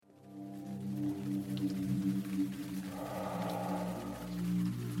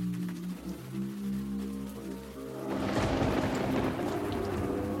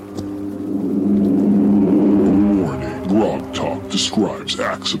describes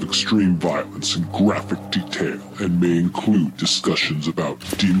acts of extreme violence in graphic detail and may include discussions about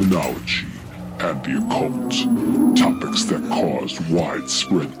demonology and the occult, topics that caused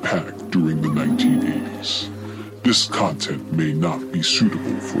widespread panic during the 1980s. This content may not be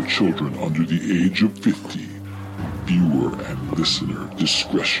suitable for children under the age of 50. Viewer and listener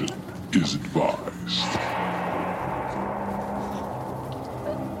discretion is advised.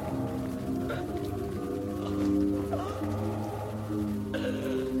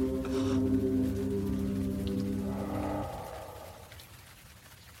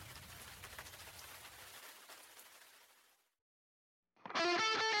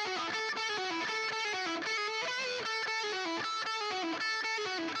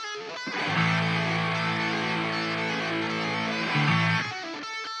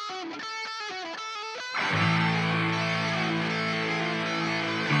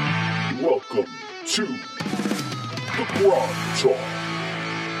 Welcome to the Grog Talk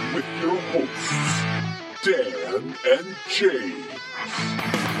with your hosts, Dan and James.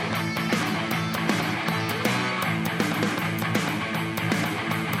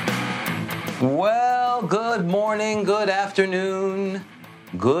 Well, good morning, good afternoon,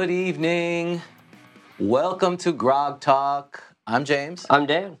 good evening. Welcome to Grog Talk. I'm James. I'm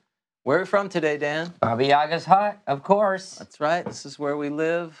Dan. Where are you from today, Dan? Baba Yaga's hut, of course. That's right. This is where we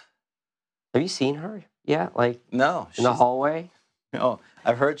live. Have you seen her? Yeah, like No. in the hallway? Oh,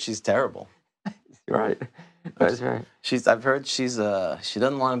 I've heard she's terrible. Right. That's right. I've heard she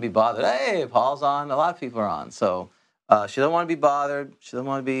doesn't want to be bothered. Hey, Paul's on. A lot of people are on. So she doesn't want to be bothered. She doesn't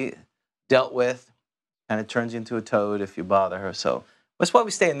want to be dealt with. And it turns you into a toad if you bother her. So that's why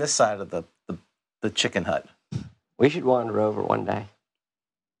we stay on this side of the chicken hut. We should wander over one day.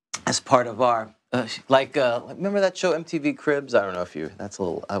 As part of our, remember that show MTV Cribs? I don't know if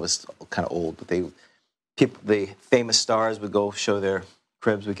I was kind of old, but the famous stars would go show their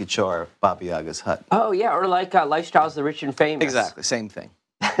cribs. We could show our Baba Yaga's hut. Oh, yeah, or like Lifestyles of the Rich and Famous. Exactly, same thing.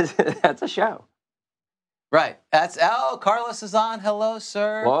 That's a show. Right. Carlos is on. Hello,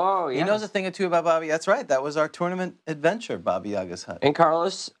 sir. Whoa, yeah. He knows a thing or two about Baba. That's right. That was our tournament adventure, Baba Yaga's hut. And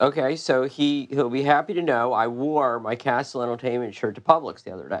Carlos, okay, so he'll be happy to know I wore my Castle Entertainment shirt to Publix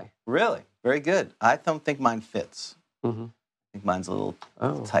the other day. Really? Very good. I don't think mine fits. Mm-hmm. I think mine's a little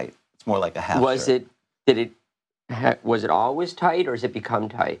tight. It's more like a half shirt. Was it always tight, or has it become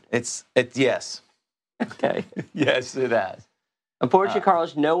tight? Yes. Okay. Yes, it has. Unfortunately,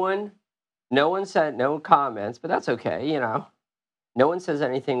 Carlos, no one said no comments, but that's okay, you know. No one says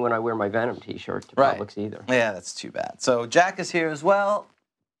anything when I wear my Venom T-shirt to Publix either. Yeah, that's too bad. So Jack is here as well.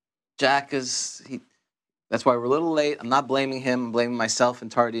 That's why we're a little late. I'm not blaming him. I'm blaming myself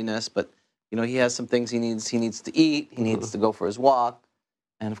and tardiness. But, he has some things he needs to eat. He needs to go for his walk.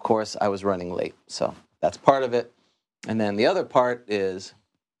 And, of course, I was running late. So that's part of it. And then the other part is...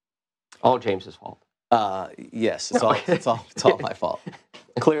 all James's fault. Yes, it's all my fault.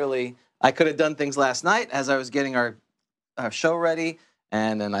 Clearly... I could have done things last night as I was getting our show ready,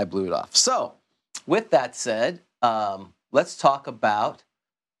 and then I blew it off. So, with that said, let's talk about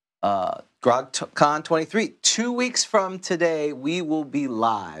Pre-Grogcon23. 2 weeks from today, we will be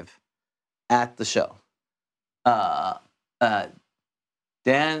live at the show.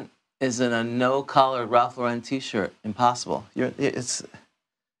 Dan is in a no-collared Ralph Lauren T-shirt. Impossible. You're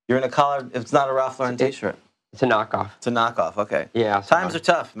in a collar. It's not a Ralph Lauren T-shirt. It's a knockoff. It's a knockoff. Okay. Yeah. Times are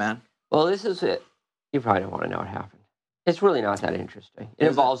tough, man. Well, this is it. You probably don't want to know what happened. It's really not that interesting. It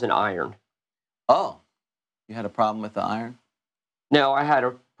involves an iron. Oh. You had a problem with the iron? No, I had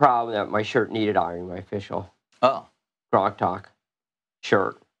a problem that my shirt needed iron, my official Grog Talk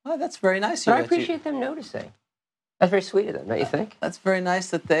shirt. Oh, that's very nice. But I appreciate them noticing. That's very sweet of them, don't you think? That's very nice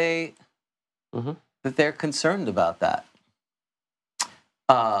that they're concerned about that.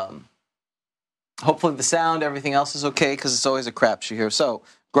 Hopefully the sound, everything else is okay, because it's always a crapshoot here. So,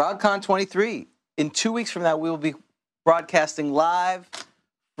 GrogCon23. In 2 weeks from now, we will be broadcasting live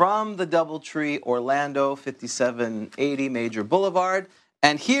from the Doubletree, Orlando, 5780 Major Boulevard.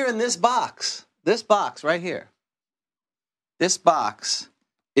 And here in this box right here, this box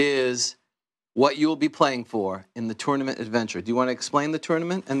is what you will be playing for in the tournament adventure. Do you want to explain the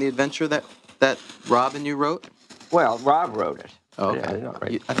tournament and the adventure that Rob and you wrote? Well, Rob wrote it. Oh,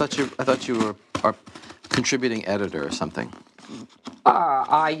 okay. I thought you were our contributing editor or something.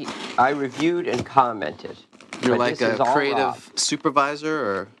 I reviewed and commented. You're like a creative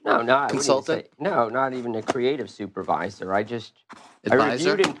supervisor or consultant? No, not even a creative supervisor. I Advisor?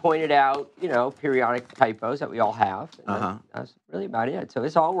 reviewed and pointed out, periodic typos that we all have. That's really about it. So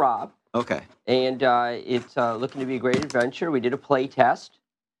it's all Rob. Okay. And it's looking to be a great adventure. We did a play test,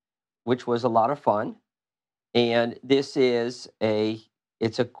 which was a lot of fun. And this is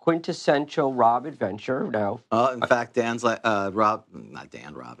it's a quintessential Rob adventure. No. In fact, Dan's like, Rob, I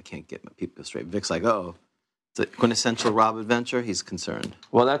can't get my people straight. Vic's like, oh, it's a quintessential Rob adventure. He's concerned.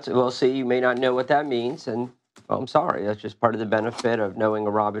 Well, see, you may not know what that means, and well, I'm sorry. That's just part of the benefit of knowing a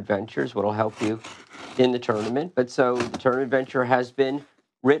Rob adventure is what'll help you in the tournament. But so the tournament adventure has been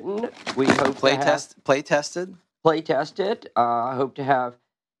written. We hope play tested. I hope to have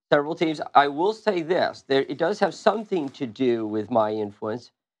several teams. I will say this: it does have something to do with my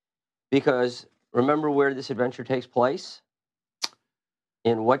influence, because remember where this adventure takes place?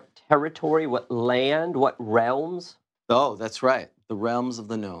 In what territory? What land? What realms? Oh, that's right. The realms of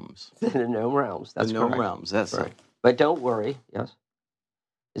the gnomes. The gnome realms. That's the gnome correct. realms. That's right. But don't worry. Yes.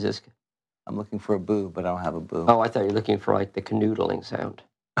 Is this? I'm looking for a boo, but I don't have a boo. Oh, I thought you were looking for like the canoodling sound.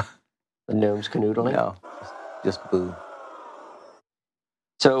 The gnomes canoodling. No, just boo.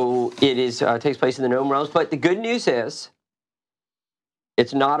 So it is takes place in the gnome realms. But the good news is,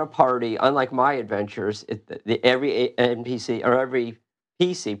 it's not a party. Unlike my adventures, every NPC or every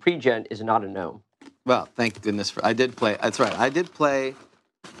PC pre-gen is not a gnome. Well, thank goodness I did play. That's right. I did play.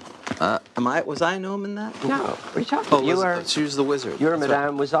 Was I a gnome in that? No. What are you talking about? She was the wizard. You're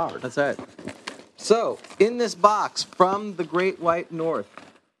Madame Wizard. That's right. So, in this box from the Great White North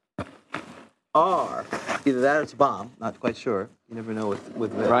are either that or it's a bomb. Not quite sure. You never know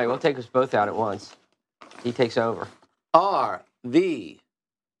with Vic. Right. We'll take us both out at once. He takes over. Are the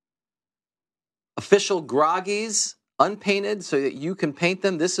official groggies unpainted so that you can paint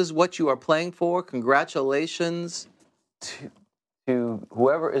them? This is what you are playing for. Congratulations to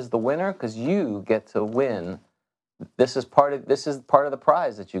whoever is the winner, because you get to win. This is part of the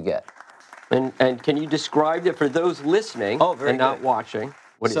prize that you get. And can you describe it for those listening and not watching?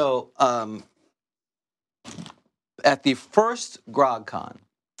 At the first GrogCon,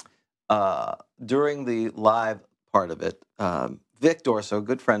 during the live part of it, Vic Dorso, a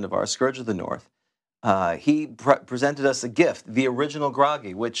good friend of ours, Scourge of the North, he presented us a gift, the original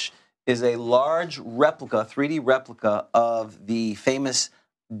Groggy, which is a large replica, 3D replica of the famous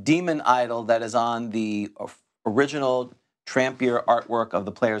demon idol that is on the original Trampier artwork of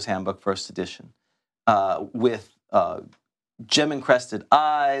the Player's Handbook, first edition, with gem-encrusted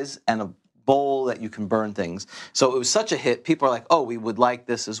eyes and a bowl that you can burn things. So it was such a hit. People are like, oh, we would like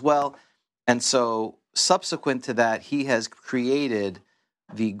this as well. And so subsequent to that, he has created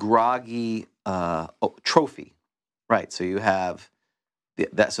the Groggy trophy. Right, so you have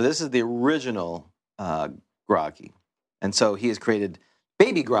that. So this is the original Groggy. And so he has created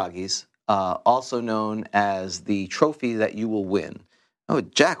baby Groggies, also known as the trophy that you will win. Oh,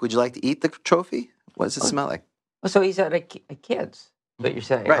 Jack, would you like to eat the trophy? What does it smell like? So he's at a kid's, what you're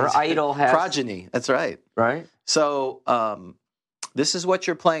saying. Right. Or idol has... Progeny, that's right. Right. So this is what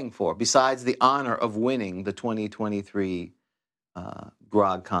you're playing for, besides the honor of winning the 2023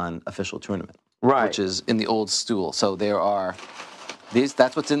 GrogCon official tournament. Right. Which is in the old stool. So there are these,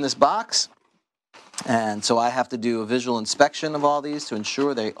 that's what's in this box. And so I have to do a visual inspection of all these to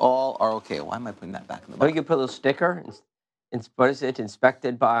ensure they all are okay. Why am I putting that back in the box? Oh, you can put a little sticker. What is it?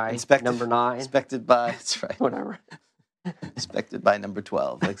 Inspected by number 9? Inspected by, that's right. Whatever. Inspected by number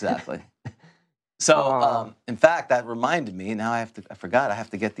 12, exactly. So, in fact, that reminded me, now I forgot, I have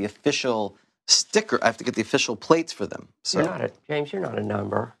to get the official sticker. I have to get the official plates for them. So James, you're not a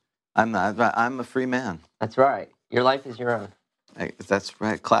number. I'm not. I'm a free man. That's right. Your life is your own. That's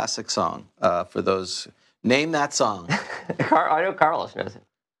right. Classic song. For those, name that song. I know Carlos knows it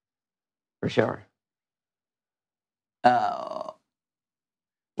for sure. Well,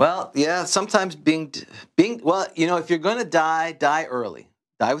 yeah. Sometimes being well, if you're going to die early.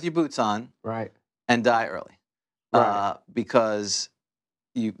 Die with your boots on. Right. And die early. Right. Because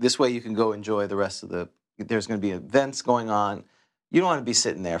this way you can go enjoy the rest of there's going to be events going on. You don't want to be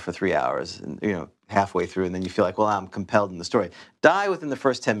sitting there for 3 hours and, halfway through, and then you feel like, well, I'm compelled in the story. Die within the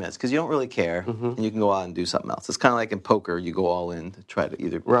first 10 minutes because you don't really care, and you can go out and do something else. It's kind of like in poker. You go all in to try to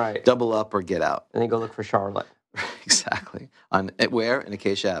either double up or get out. And then go look for Charlotte. Exactly. Where? In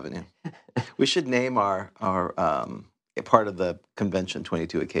Acacia Avenue. We should name our part of the convention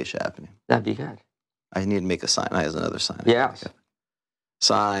 22 Acacia Avenue. That'd be good. I need to make a sign. I have another sign. Yes.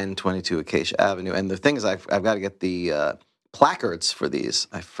 Sign 22 Acacia Avenue. And the thing is, I've got to get the placards for these.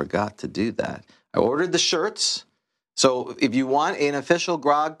 I forgot to do that. I ordered the shirts. So if you want an official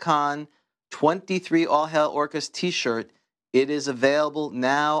GrogCon 23 All Hail Orcus t-shirt, it is available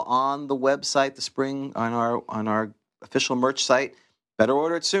now on the website, the spring, on our official merch site. Better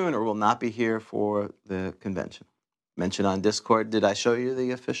order it soon or we'll not be here for the convention. Mention on Discord, did I show you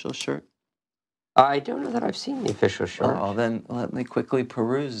the official shirt? I don't know that I've seen the official shirt. Oh, then let me quickly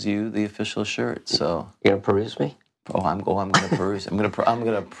peruse you the official shirt. So, You gonna peruse me? I'm going to peruse. I'm going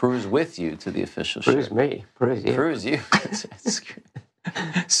to peruse with you to the official Peruse shirt. me. Peruse you. Peruse you.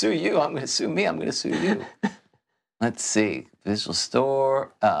 Sue you. I'm going to sue me. I'm going to sue you. Let's see. Official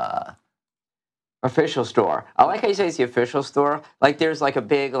store. Official store. I like how you say it's the official store. Like there's like a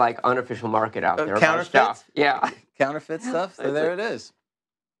big like unofficial market out there. Counterfeit Stuff. Yeah. Counterfeit stuff. So there it is.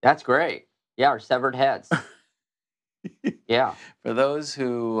 That's great. Yeah, our severed heads. Yeah. For those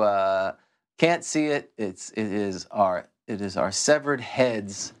who can't see it, it is our severed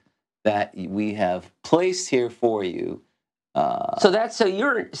heads that we have placed here for you.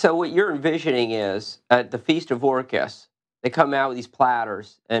 So what you're envisioning is at the Feast of Orcus, they come out with these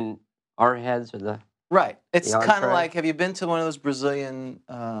platters and our heads are the right. It's the kind of entree. like, have you been to one of those Brazilian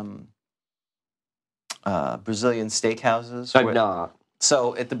steakhouses? I'm not.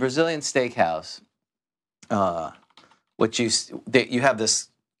 So at the Brazilian steakhouse, you have this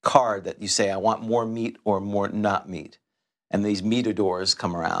card that you say, I want more meat or more not meat. And these meatadors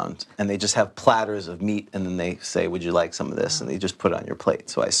come around, and they just have platters of meat, and then they say, would you like some of this? And they just put it on your plate.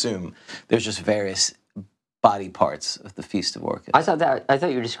 So I assume there's just various body parts of the Feast of Orcus. I thought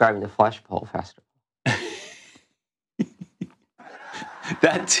you were describing the Flesh Pole Festival.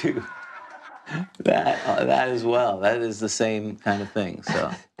 That too. That as well. That is the same kind of thing.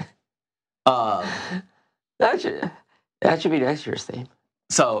 So, that should be next year's theme.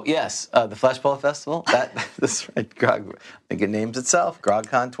 So yes, the Flesh Pole Festival. That's right. I think it names itself.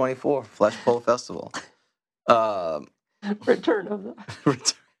 Grogcon24 Flesh Pole Festival. Return of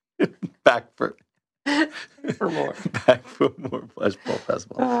the back for more. Back for more Flesh Pole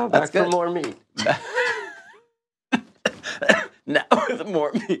Festival. Back for more meat. Now with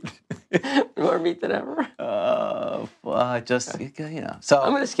more meat. More meat than ever. So I'm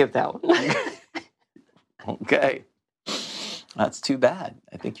going to skip that one. Okay. That's too bad.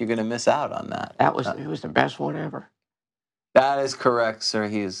 I think you're going to miss out on that. It was the best one ever. That is correct, sir.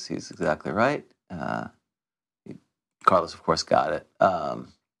 He's exactly right. Carlos, of course, got it. All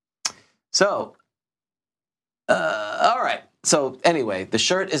right. So anyway, the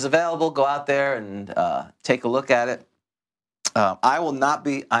shirt is available. Go out there and take a look at it. I'm not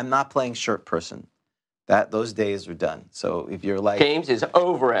playing shirt person. Those days are done. So if you're like, Games is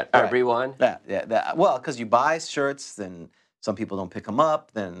over it, right. everyone. Well, because you buy shirts, then some people don't pick them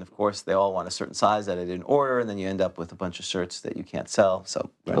up. Then of course they all want a certain size that I didn't order, and then you end up with a bunch of shirts that you can't sell. So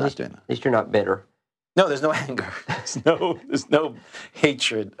we're not doing that. At least you're not bitter. No, there's no anger. There's no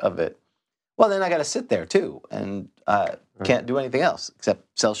hatred of it. Well, then I got to sit there too, and can't do anything else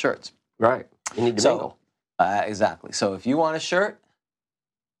except sell shirts. Right. You need to mingle. Exactly. So if you want a shirt,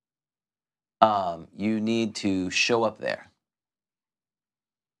 you need to show up there.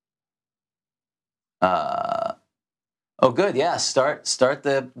 Good. Yeah. Start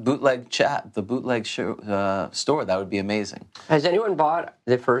the bootleg store. That would be amazing. Has anyone bought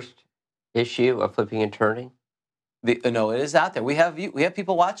the first issue of Flipping and Turning? No, it is out there. We have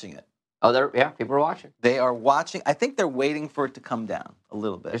people watching it. Oh, people are watching. They are watching. I think they're waiting for it to come down a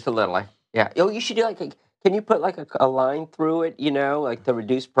little bit. Just a little, yeah. Oh, you should do can you put like a line through it, like the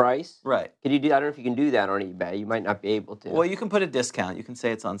reduced price? Right. Can you do that? I don't know if you can do that on eBay. You might not be able to. Well, you can put a discount. You can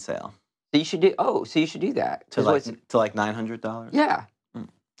say it's on sale. So you should do that. To like $900? Yeah. Oh,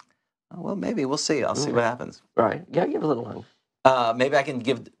 well, maybe. We'll see. I'll see what happens. Right. Yeah, give a little line. Maybe I can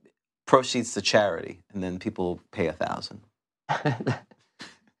give proceeds to charity, and then people pay $1,000.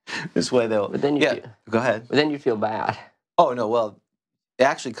 This way they'll... But then go ahead. But then you feel bad. Oh, no, well, it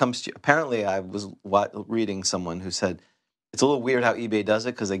actually comes to... Apparently, I was reading someone who said, it's a little weird how eBay does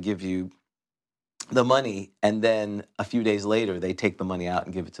it, because they give you the money, and then a few days later, they take the money out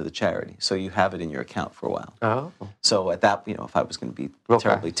and give it to the charity. So you have it in your account for a while. Oh. So at that, if I was going to be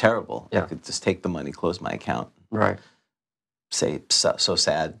terribly terrible, I could just take the money, close my account. Right. Say, so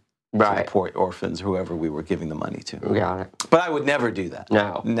sad. Right. To poor orphans, whoever we were giving the money to. Got it. But I would never do that.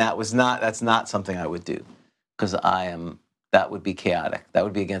 No. And that's not something I would do, because that would be chaotic. That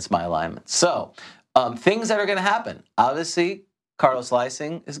would be against my alignment. So, things that are going to happen. Obviously, Carlos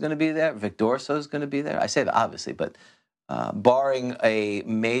Leising is going to be there. Vic Dorso is going to be there. I say that obviously, but barring a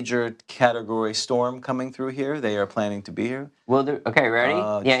major category storm coming through here, they are planning to be here. Well, okay, ready?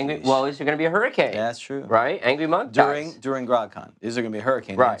 Oh, is there going to be a hurricane? Yeah, that's true. Right? Angry Monk during Grogcon. Is there going to be a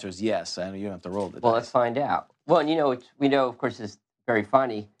hurricane? Right. The answer is yes. I know you don't have to roll the dice. Well, let's find out. Well, we know, of course, it's very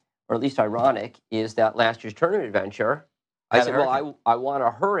funny, or at least ironic, is that last year's tournament adventure, I said, well, I want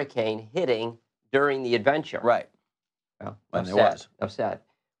a hurricane hitting during the adventure. Right. Well, and there was. Upset.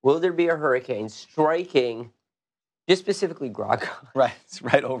 Will there be a hurricane striking Just specifically GrogCon. Right. It's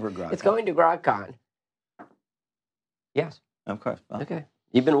right over GrogCon. It's going to GrogCon. Yes. Of course. Well, Okay.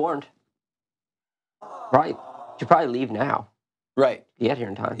 You've been warned. Right. You should probably leave now. right. To get here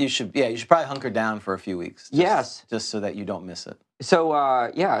in time. You should probably hunker down for a few weeks. Yes. Just so that you don't miss it.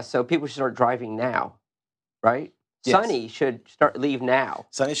 So, so people should start driving now, right? Yes. Sonny should leave now.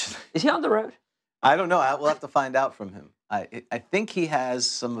 Sonny should. Is he on the road? I don't know. We'll have to find out from him. I think he has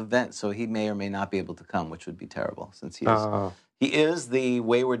some event, so he may or may not be able to come, which would be terrible since he is the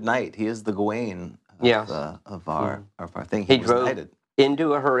wayward knight. He is the Gawain of our thing. He was drove knighted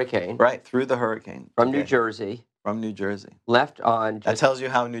into a hurricane. right through the hurricane From New Jersey. From New Jersey. Left on. That tells you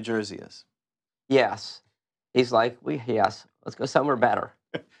how New Jersey is. Yes. He's like, let's go somewhere better.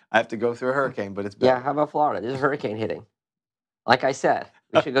 I have to go through a hurricane, but it's better. Yeah, how about Florida? There's a hurricane hitting. Like I said,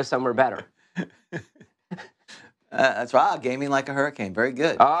 we should go somewhere better. That's right. Gaming like a hurricane. Very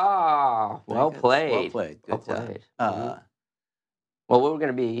good. Oh, well played. Well played. Good Well job. played. Well, we're going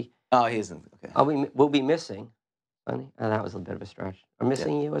to be. Oh, he isn't. Okay. We'll be missing. Funny. Oh, that was a bit of a stretch. I'm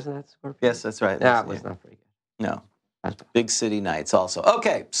missing you, wasn't that Scorpio? Yes, that's right. That was not pretty good. No. Big City Nights also.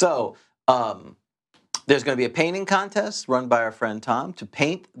 Okay, so there's going to be a painting contest run by our friend Tom to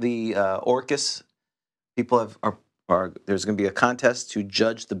paint the Orcus. People there's going to be a contest to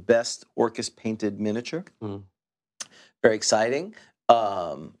judge the best Orcus painted miniature. Mm. Very exciting.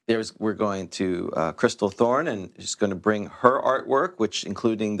 We're going to Crystal Thorne, and she's going to bring her artwork, which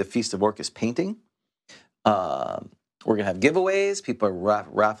including the Feast of Orcus painting. We're going to have giveaways. People are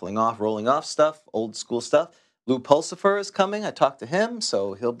raffling off, rolling off stuff, old school stuff. Lou Pulsifer is coming. I talked to him,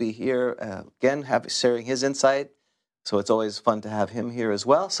 so he'll be here again, sharing his insight. So it's always fun to have him here as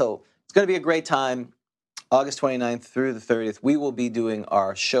well. So it's going to be a great time. August 29th through the 30th, we will be doing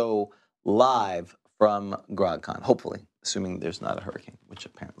our show live from GrogCon, hopefully, assuming there's not a hurricane, which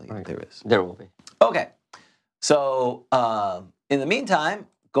apparently there is. There will be. Okay. So in the meantime,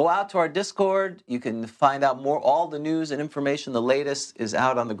 go out to our Discord. You can find out more. All the news and information, the latest, is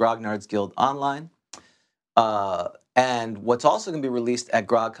out on the Grognards Guild online. And what's also going to be released at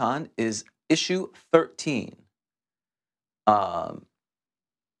GrogCon is issue 13.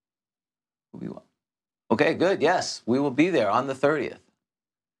 Okay, good. Yes, we will be there on the 30th.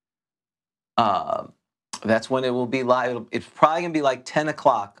 That's when it will be live. It's probably going to be like 10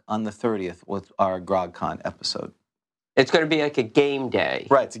 o'clock on the 30th with our GrogCon episode. It's going to be like a game day.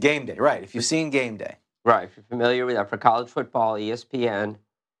 Right, it's a game day. Right, if you've seen Game Day. Right, if you're familiar with that, for college football, ESPN,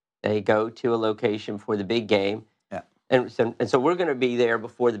 they go to a location for the big game. Yeah. And so we're going to be there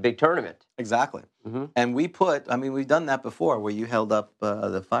before the big tournament. Exactly. Mm-hmm. And we've done that before where you held up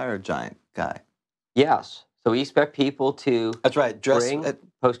the fire giant guy. Yes. So we expect people to That's right. bring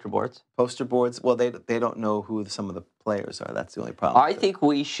poster boards. Poster boards. Well, they don't know who some of the players are. That's the only problem. I think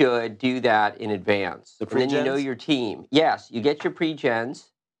we should do that in advance. The pre-gens? And then you know your team. Yes, you get your pre-gens.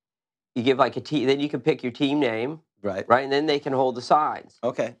 You give like a team. Then you can pick your team name. Right. Right. And then they can hold the signs.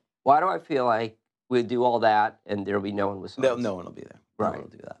 Okay. Why do I feel like we'd do all that and there'll be no one with signs? No one will be there. Right. No one will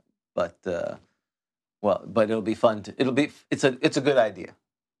do that. But it'll be fun. It's a good idea,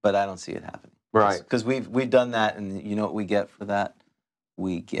 but I don't see it happening. Right. Because we've done that, and you know what we get for that?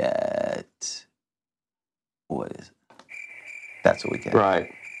 We get, what is it? That's what we get.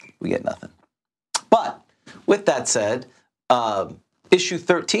 Right. We get nothing. But with that said, issue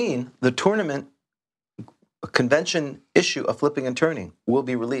 13, the tournament convention issue of Flipping and Turning, will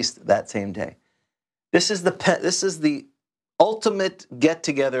be released that same day. This is the ultimate get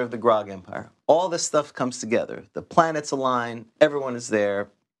together of the Grog Empire. All this stuff comes together. The planets align. Everyone is there.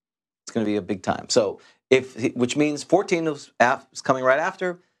 It's going to be a big time. So, which means 14 is coming right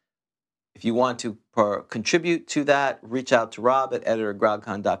after. If you want to contribute to that, reach out to Rob at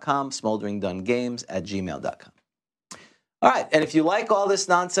editor@grogcon.com, smolderingdunegames@gmail.com. All right, and if you like all this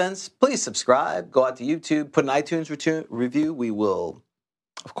nonsense, please subscribe. Go out to YouTube, put an iTunes review. We will,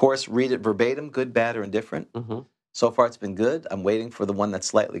 of course, read it verbatim, good, bad, or indifferent. Mm-hmm. So far, it's been good. I'm waiting for the one that's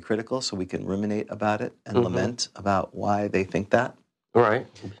slightly critical so we can ruminate about it and lament about why they think that. Right.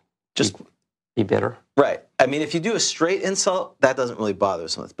 Just be bitter. Right. I mean, if you do a straight insult, that doesn't really bother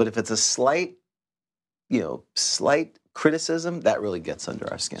us much. But if it's a slight criticism, that really gets under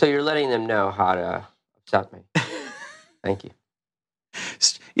our skin. So you're letting them know how to upset me. Thank you.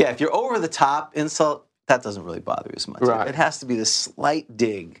 Yeah, if you're over the top insult, that doesn't really bother you as much. Right. It has to be this slight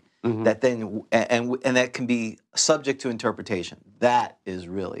dig that then and that can be subject to interpretation. That is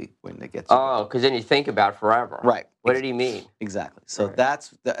really when it gets. Oh, because then you think about it forever. Right. What did he mean? Exactly. So right.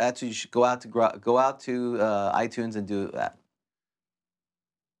 that's what you should go out to iTunes and do that.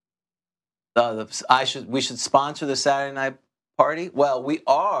 We should sponsor the Saturday night party. Well, we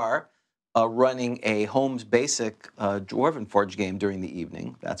are running a Holmes Basic Dwarven Forge game during the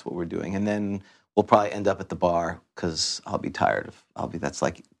evening. That's what we're doing. And then we'll probably end up at the bar because I'll be tired that's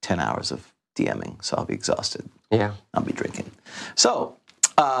like 10 hours of DMing, so I'll be exhausted. Yeah. I'll be drinking. So,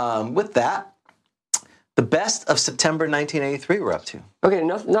 with that, the best of September 1983 we're up to. Okay,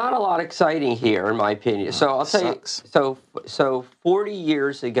 not a lot exciting here, in my opinion. So I'll tell you. So 40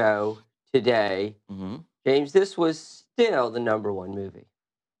 years ago today, James, this was still the #1 movie.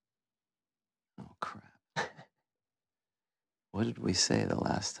 Oh, crap. What did we say the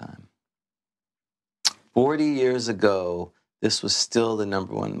last time? 40 years ago, this was still the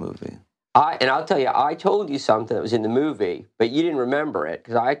 #1 movie. I'll tell you, I told you something that was in the movie, but you didn't remember it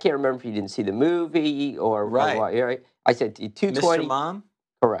because I can't remember if you didn't see the movie or right. what. Right? I said 220. Mr. Mom?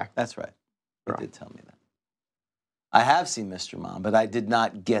 Correct. That's right. You Right. did tell me that. I have seen Mr. Mom, but I did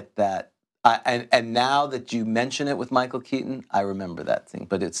not get that. And now that you mention it with Michael Keaton, I remember that thing.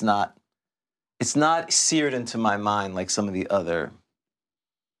 But it's not seared into my mind like some of the other.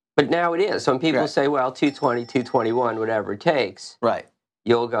 But now it is. Some people say, well, 220, 221, whatever it takes. Right.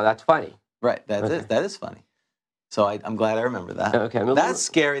 You'll go, that's funny. Right. That is funny. So I'm glad I remember that. Okay. That's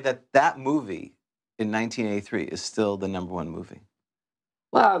scary that movie in 1983 is still the #1 movie.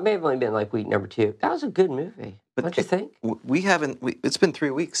 Well, it may have only been like week #2. That was a good movie. But don't you think? It's been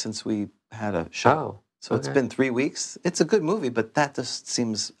 3 weeks since we had a show. Oh. So it's been 3 weeks. It's a good movie, but that just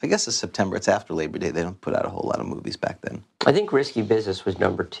seems, I guess it's September. It's after Labor Day. They don't put out a whole lot of movies back then. I think Risky Business was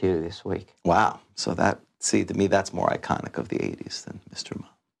 #2 this week. Wow. So to me, that's more iconic of the 80s than Mr. Mom.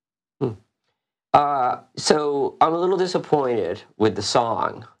 So I'm a little disappointed with the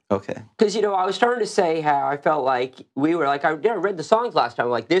song. Okay. Because, I was starting to say how I felt like I read the songs last time.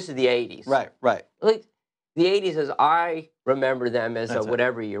 Like, this is the 80s. Right. Like, the 80s as I remember them as a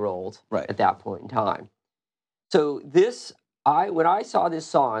whatever-year-old at that point in time. So when I saw this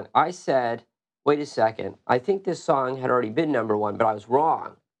song, I said, wait a second, I think this song had already been #1, but I was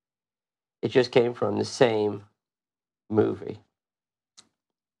wrong. It just came from the same movie.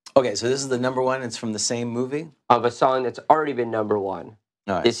 Okay, so this is the #1. It's from the same movie? Of a song that's already been #1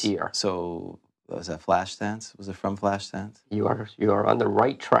 this year. So was that Flashdance? Was it from Flashdance? You are on the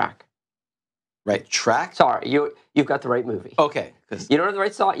right track. Right track? Sorry, you've got the right movie. Okay, you don't have the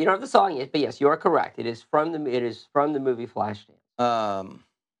right song. You don't have the song yet, but yes, you are correct. It is from the movie Flashdance.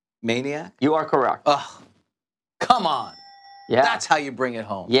 Maniac? You are correct. Oh, come on. Yeah, that's how you bring it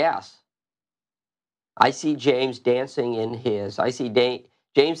home. Yes. I see James dancing in his. I see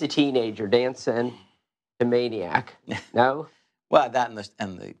James the teenager dancing to Maniac. No. Well, that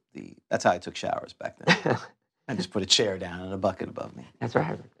and the that's how I took showers back then. I just put a chair down and a bucket above me. That's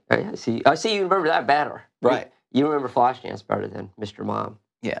right. I see you remember that better. Right. You remember Flashdance better than Mr. Mom.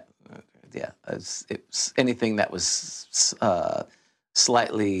 Yeah. It's anything that was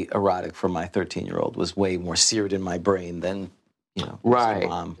slightly erotic for my 13-year-old was way more seared in my brain than, right. Mr.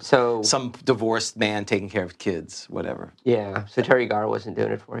 Mom. So some divorced man taking care of kids, whatever. Yeah. So Terry Garr wasn't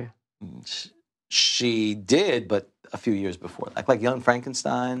doing it for you. She did, but a few years before, like Young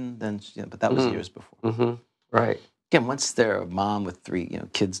Frankenstein. But that was years before. Mm-hmm. Right. Again, once they're a mom with 3,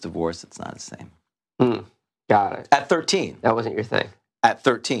 kids divorced, it's not the same. Got it. At 13. That wasn't your thing. At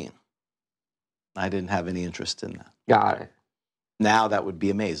 13. I didn't have any interest in that. Got it. Now that would be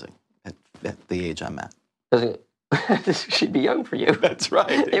amazing at the age I'm at. This should be young for you. That's right.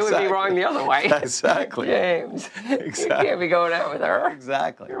 Exactly. It would be wrong the other way. Exactly. James. Exactly. You can't be going out with her.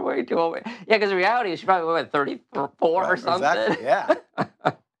 Exactly. You're way too old. Yeah, because the reality is she's probably 34 or something. Exactly. Yeah.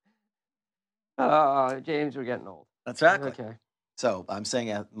 James, we're getting old. That's right. Okay. So I'm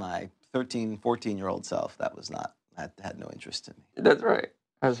saying at my 13, 14-year-old self, that had no interest in me. That's right.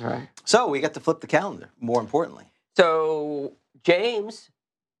 That's right. So we got to flip the calendar, more importantly. So James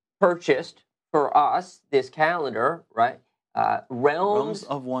purchased for us this calendar, right? Realms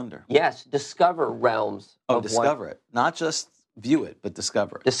of Wonder. Yes, discover Realms of Wonder. Discover it. Not just view it, but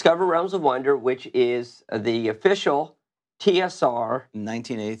discover it. Discover Realms of Wonder, which is the official TSR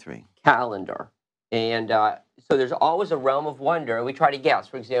 1983 calendar. And so there's always a Realm of Wonder, and we try to guess.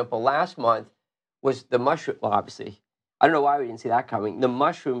 For example, last month was the mushroom, well, obviously, I don't know why we didn't see that coming, the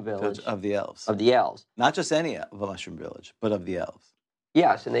Mushroom Village. Of the elves. Of the elves. Not just any of a mushroom village, but of the elves.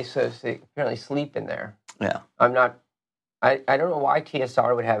 Yes, and they apparently sleep in there. Yeah. I don't know why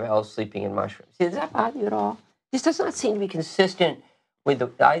TSR would have elves sleeping in mushrooms. Does that bother you at all? This does not seem to be consistent with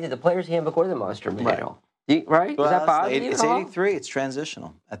either the player's handbook or the monster manual. Right? Well, does that bother you It's at all? 83. It's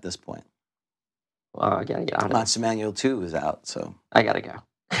transitional at this point. Well, I gotta get out of Monster Manual 2 is out, so. I gotta go.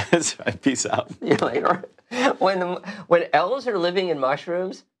 That's right. Peace out. See you later. When elves are living in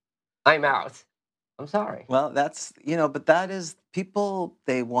mushrooms, I'm out. I'm sorry. Well, that's but that is people.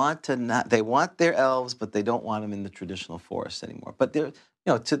 They want their elves, but they don't want them in the traditional forest anymore. But they're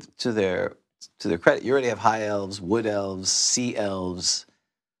to their credit, you already have high elves, wood elves, sea elves,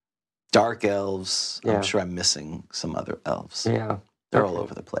 dark elves. Yeah. I'm sure I'm missing some other elves. Yeah. They're all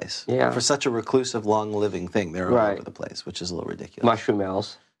over the place. Yeah. For such a reclusive, long-living thing, they're all over the place, which is a little ridiculous. Mushroom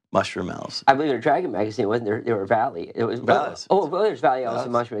elves. Mushroom elves. I believe their Dragon magazine wasn't there. They were Valley. It was Valleys. well, there's Valley elves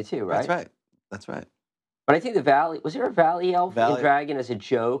and Mushroom too, right? That's right. But I think the Valley was there a Valley elf in Dragon as a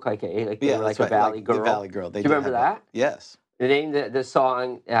joke, like they were like a Valley girl. The Valley girl. Do you remember that? Yes. They named the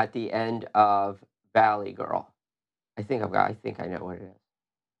song at the end of Valley Girl. I think I know what it is.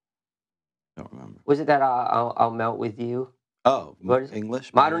 Don't remember. Was it that I'll melt with you? Oh, what is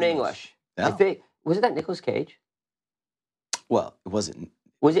English? Modern English. Yeah. I think was it that Nicolas Cage? Well, it wasn't.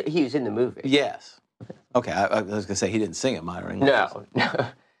 Was it? He was in the movie. Yes. Okay, I was going to say he didn't sing it, Modern English. No.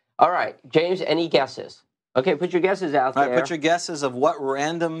 All right, James, any guesses? Okay, put your guesses out there. All right, put your guesses of what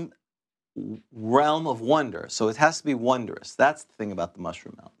random realm of wonder. So it has to be wondrous. That's the thing about the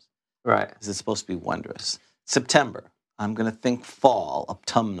mushroom elves. Right. Is it's supposed to be wondrous. September. I'm going to think fall,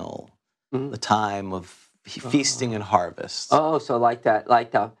 autumnal, the time of feasting and harvest. Oh, so like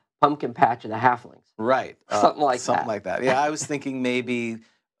the pumpkin patch of the halflings. Right. Something like that. Something like that. Yeah, I was thinking maybe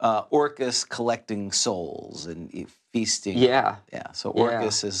Orcus collecting souls and feasting. Yeah. Yeah. So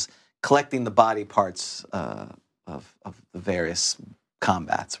Orcus is collecting the body parts of the various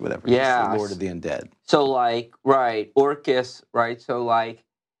combats, whatever. Yeah. The Lord of the Undead. So Orcus, right? So like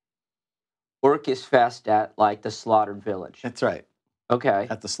Orcus Fest at like the Slaughtered Village. That's right. Okay.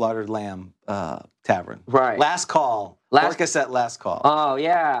 At the Slaughtered Lamb Tavern. Right. Last call. Orcus at last call. Oh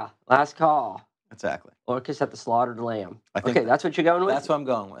yeah, last call. Exactly. Orcus at the Slaughtered Lamb. I think okay, that's what you're going with? That's what I'm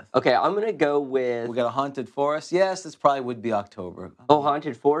going with. Okay, I'm going to go with... We got a Haunted Forest. Yes, this probably would be October. Oh,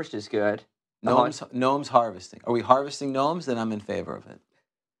 Haunted Forest is good. Gnomes harvesting. Are we harvesting gnomes? Then I'm in favor of it.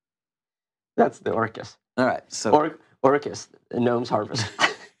 That's the Orcus. All right. So Orcus, the gnomes harvest.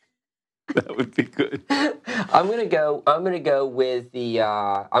 That would be good. I'm gonna go with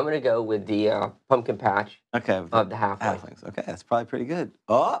the pumpkin patch. Okay. Of the halflings. Okay, that's probably pretty good.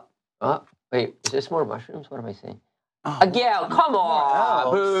 Oh, wait, is this more mushrooms? What am I saying? Oh, yeah, come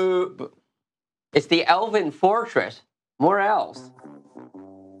on. Boo. It's the Elven Fortress. More elves.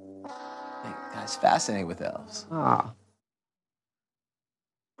 Hey, guys, fascinated with elves. Ah.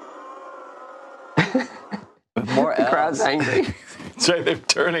 More elves. The crowd's angry. That's right, they're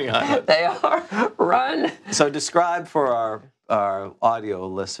turning on it. They are. Run. So describe for our audio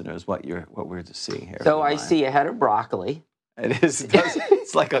listeners what we're seeing here. So I see a head of broccoli. It is.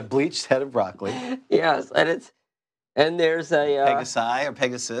 It's like a bleached head of broccoli. Yes, and there's a Pegasi or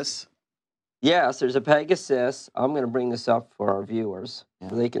Pegasus. Yes, there's a Pegasus. I'm going to bring this up for our viewers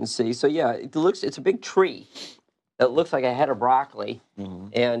so they can see. So yeah, it's a big tree. It looks like a head of broccoli,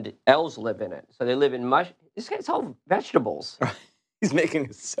 and elves live in it. So they live in it's all vegetables. He's making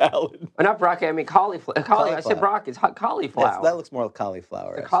a salad. Well, not broccoli. I mean cauliflower. I said broccoli. It's cauliflower. Yes, that looks more like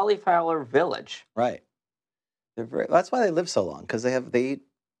cauliflower. It's a cauliflower village. Right. That's why they live so long, because they eat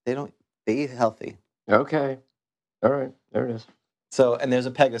healthy. Okay. All right. There it is. So, and there's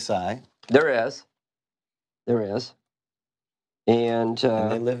a Pegasi. There is. And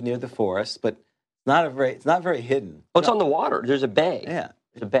they live near the forest, but it's not very hidden. Oh, it's on the water. There's a bay. Yeah.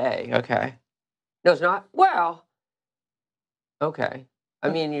 There's a bay. Okay. No, it's not. Well, okay. I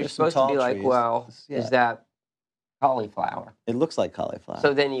mean, you're supposed to be like, trees. well, is that cauliflower? It looks like cauliflower.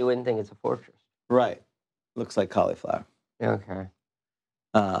 So then you wouldn't think it's a fortress. Right. Looks like cauliflower. Okay.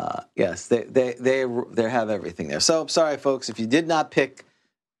 Yes, they have everything there. So, sorry, folks, if you did not pick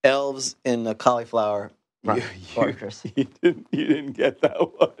elves in the cauliflower, fortress. You didn't get that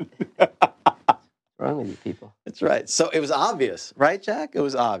one. What's wrong with you people? That's right. So it was obvious, right, Jack? It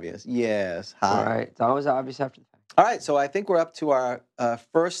was obvious. Yes. All right. It's always obvious after the fact. All right. So I think we're up to our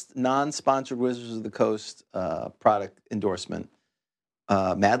first non-sponsored Wizards of the Coast product endorsement,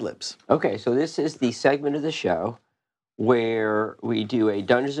 Mad Libs. Okay. So this is the segment of the show where we do a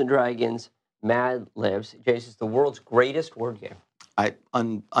Dungeons and Dragons Mad Libs. Jason, it's the world's greatest word game.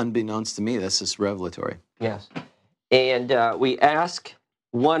 Unbeknownst to me, this is revelatory. Yes. And we ask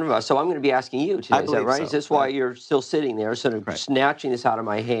one of us. So I'm going to be asking you today. Is that right? So. Is this why you're still sitting there, sort of snatching this out of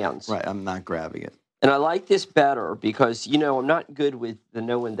my hands? Right. I'm not grabbing it. And I like this better because, I'm not good with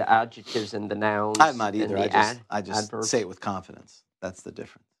knowing the adjectives and the nouns. I'm not either. I just adverbs. say it with confidence. That's the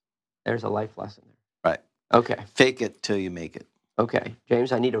difference. There's a life lesson there. Right. Okay. Fake it till you make it. Okay.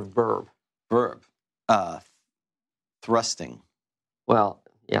 James, I need a verb. Verb. Thrusting. Well,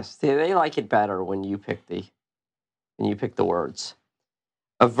 yes. They like it better when you pick the words.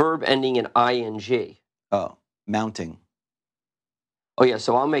 a verb ending in ing. Oh, mounting. Oh, yeah,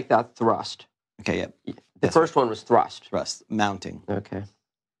 so I'll make that thrust. Okay, yep. The first one was thrust. Thrust. Mounting. Okay.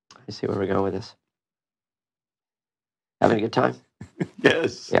 I see where we're going with this. Having a good time?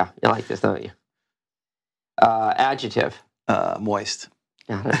 Yes. Yeah, you like this, don't you? Adjective. Moist.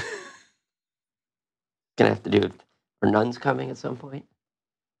 Got it. Gonna have to do it. Are nuns coming at some point?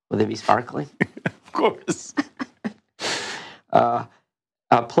 Will they be sparkling? Of course.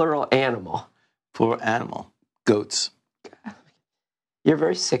 Plural animal. Plural animal. Goats. You're a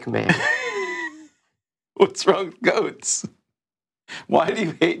very sick man. What's wrong with goats? Why do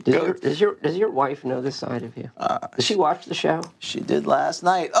you hate goats? Does your wife know this side of you? Does she watch the show? She did last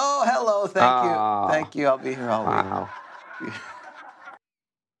night. Oh, hello. Thank you. Thank you. I'll be here all week. Wow.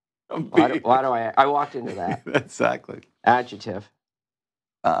 Why do I walked into that. Exactly. Adjective.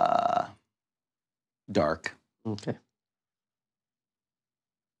 Dark. Okay.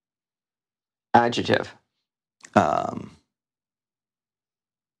 Adjective.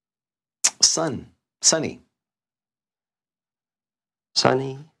 Sunny.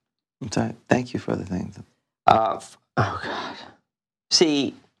 Sunny. I'm sorry. Thank you for the thing. Oh God.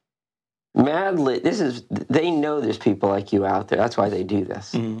 See, they know there's people like you out there. That's why they do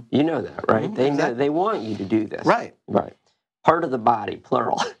this. Mm-hmm. You know that, right? Mm-hmm. They know they want you to do this. Right. Right. Part of the body,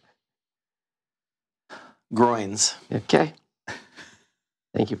 plural. Groins. Okay.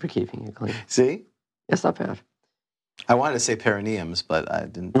 Thank you for keeping it clean. See? Yes, not bad. I wanted to say perineums, but I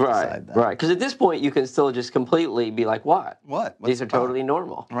didn't decide that. Right. Because at this point, you can still just completely be like, what? What? These are totally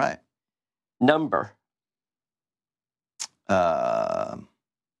normal. Right. Number.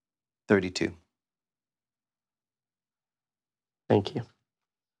 32. Thank you.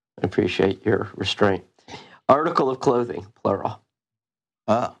 I appreciate your restraint. Article of clothing, plural.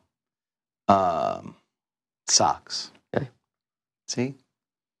 Socks. Okay. See?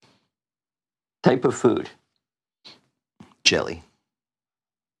 Type of food. Jelly.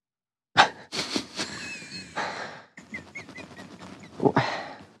 I'm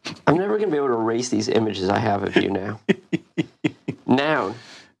never going to be able to erase these images I have of you now. Noun.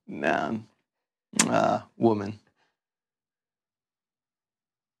 Noun. Woman.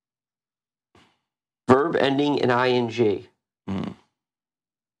 Verb ending in ing.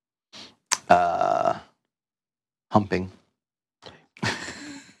 Humping.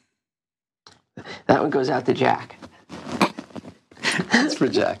 That one goes out to Jack. That's for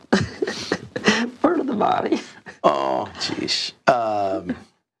Jack. Part of the body. Oh, jeez. How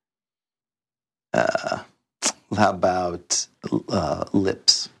about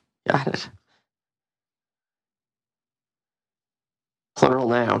lips? Got it. Plural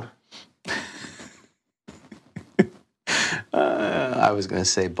noun. I was going to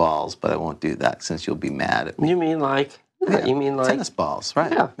say balls, but I won't do that since you'll be mad at me. You mean like? Yeah, you mean like tennis balls,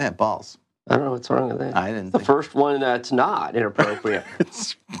 right? Yeah, balls. I don't know what's wrong with that. I didn't. The first one that's not inappropriate.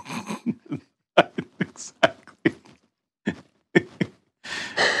 Exactly.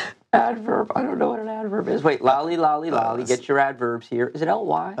 Adverb. I don't know what an adverb is. Wait, lolly, lolly, lolly. Get your adverbs here. Is it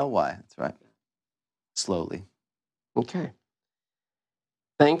ly? Ly. That's right. Slowly. Okay.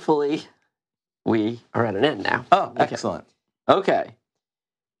 Thankfully, we are at an end now. Oh, okay. Excellent. Okay.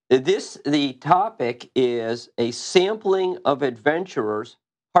 The topic is a sampling of adventurers,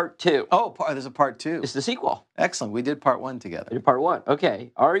 part 2. Oh, there's a part 2. It's the sequel. Excellent. We did part 1 together. We did part 1.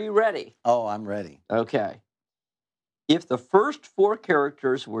 Okay. Are you ready? Oh, I'm ready. Okay. If the first 4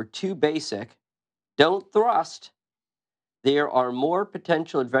 characters were too basic, don't thrust. There are more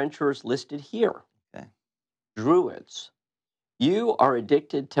potential adventurers listed here. Okay. Druids. You are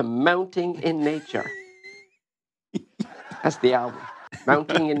addicted to mounting in nature. That's the album.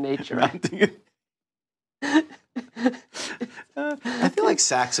 Mounting in nature. I feel like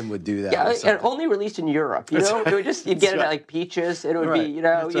Saxon would do that. Yeah, and only released in Europe. You know, it would just you'd get it at like Peaches. It would be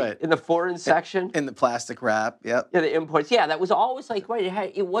in the foreign section in the plastic wrap. Yep. Yeah, the imports. Yeah, that was always like right.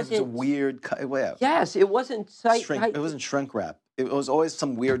 It wasn't. It was a weird. Yes, it wasn't. It wasn't shrink wrap. It was always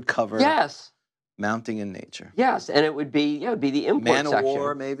some weird cover. Yes. Mounting in nature. Yes, and it would be the import Man section. of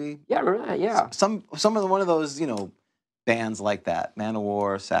War, maybe. Yeah, remember that? Yeah. Some of one of those bands like that, Man of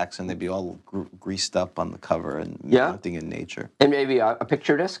War, Saxon, they'd be all greased up on the cover and mounting in nature. And maybe a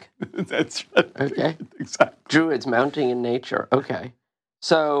picture disc? That's right. Okay. Exactly. Druids mounting in nature. Okay.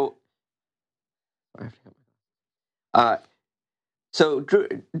 So, I'm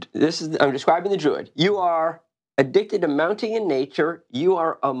describing the Druid. You are addicted to mounting in nature. You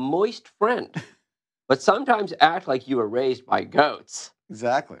are a moist friend, but sometimes act like you were raised by goats.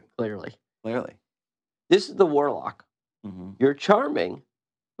 Exactly. Clearly. This is the Warlock. Mm-hmm. You're charming,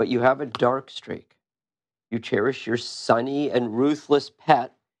 but you have a dark streak. You cherish your sunny and ruthless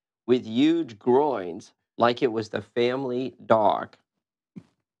pet with huge groins like it was the family dog.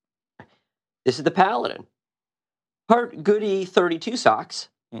 This is the Paladin. Part Goody 32 socks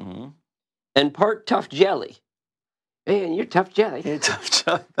and part tough jelly. Man, you're tough jelly. You're tough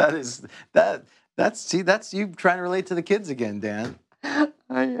jelly. That's you trying to relate to the kids again, Dan. I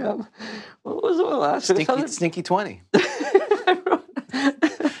am. What was the last Stinky 20.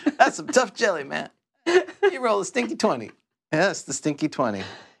 That's some tough jelly, man. You roll a stinky 20. Yes, the stinky 20.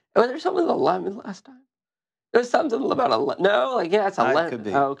 Was there something with a lemon last time? There's something about a lemon. No, like, yeah, it's a lemon. Could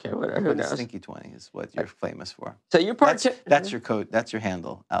be. Oh, okay, whatever. Who knows? Stinky 20 is what you're famous for. So you're part that's your code. That's your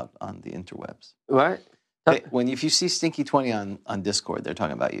handle out on the interwebs. What? If you see Stinky 20 on Discord, they're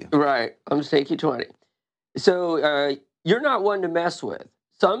talking about you. Right. I'm Stinky 20. So you're not one to mess with.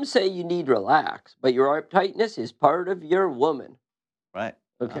 Some say you need relax, but your uptightness is part of your woman. Right.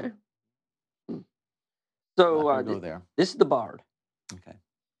 Okay. So go there. This is the Bard. Okay.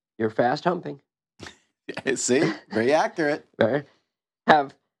 You're fast humping. See? Very accurate. Right.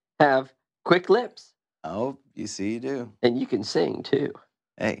 Have quick lips. Oh, you see you do. And you can sing, too.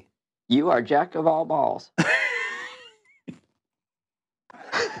 Hey. You are jack of all balls.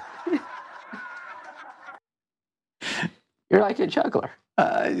 You're like a juggler.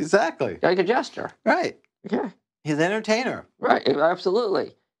 Exactly. Like a jester. Right. Okay. He's an entertainer. Right.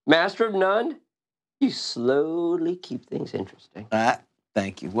 Absolutely. Master of none. You slowly keep things interesting.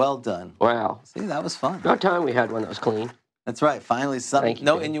 Thank you. Well done. Wow. See, that was fun. About time we had one that was clean. That's right. Finally, something. You,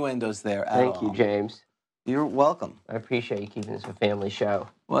 no James. Innuendos there at all. Thank you, James. You're welcome. I appreciate you keeping this a family show.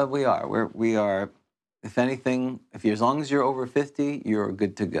 Well, we are. We are. If anything, as long as you're over 50, you're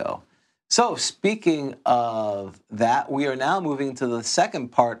good to go. So, speaking of that, we are now moving to the second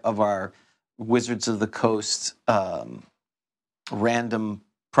part of our Wizards of the Coast random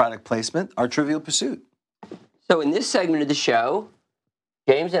product placement, our Trivial Pursuit. So, in this segment of the show,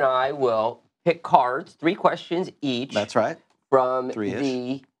 James and I will pick cards, 3 questions each. That's right. From 3-ish.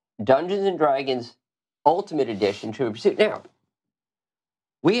 The Dungeons and Dragons Ultimate Edition Trivial Pursuit. Now,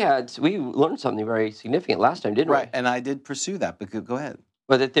 we learned something very significant last time, didn't we? Right, and I did pursue that, but go ahead.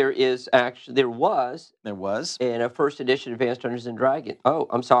 But that there was in a first edition Advanced Dungeons and Dragons. Oh,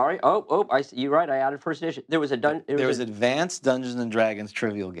 I'm sorry. You're right. I added first edition. There was Advanced Dungeons and Dragons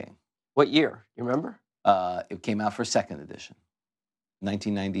Trivial Game. What year? You remember? It came out for second edition,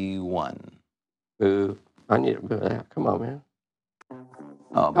 1991. Boo! I need to move that. Come on, man.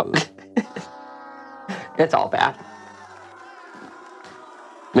 Oh, boo. It's all bad.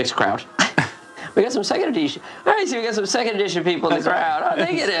 Mixed crowd. We got some second edition. All right, so we got some second edition people in the crowd. Oh,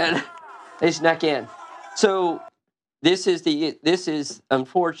 they get in. They snuck in. So this is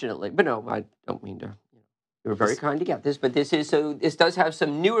unfortunately, but no, I don't mean to. You were very kind to get this, but this does have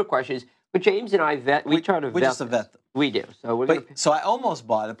some newer questions. But James and I we try to vet. We just vet them. We do. So so I almost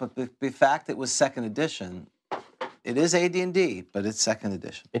bought it, but the fact it was second edition, it is AD&D, but it's second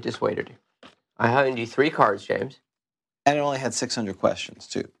edition. It dissuaded you. I handed you 3 cards, James, and it only had 600 questions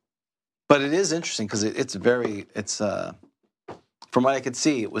too. But it is interesting because it's from what I could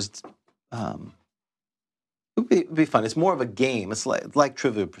see, it was it'd be fun. It's more of a game. It's like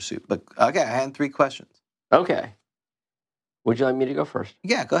Trivial Pursuit. But okay, I had 3 questions. Okay. Would you like me to go first?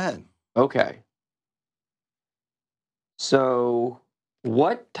 Yeah, go ahead. Okay. So,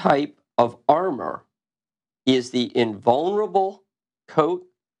 what type of armor is the invulnerable coat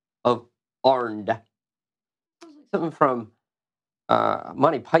of Arnd? Something from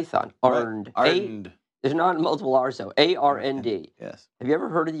Monty Python. Arnd. Right. Arnd. There's not multiple R's, though. Arnd. Yes. Have you ever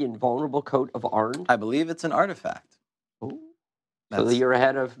heard of the invulnerable coat of Arnd? I believe it's an artifact. Ooh. So you're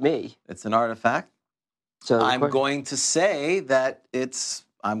ahead of me. It's an artifact. So I'm going to say that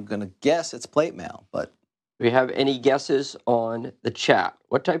I'm going to guess it's plate mail, but... Do we have any guesses on the chat?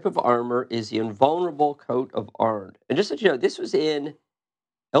 What type of armor is the invulnerable coat of Arnd? And just so you know, this was in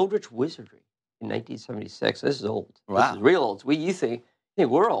Eldritch Wizardry in 1976. This is old. Wow. This is real old. You think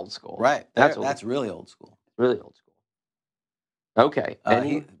we're old school. Right. That's really old school. Really old school. Okay.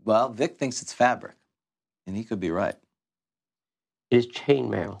 Vic thinks it's fabric, and he could be right. It is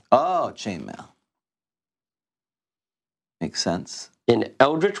chainmail. Oh, chainmail. Makes sense. In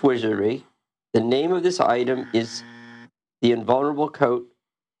Eldritch Wizardry, the name of this item is the invulnerable coat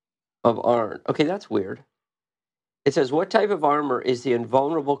of Arnd. Okay, that's weird. It says, what type of armor is the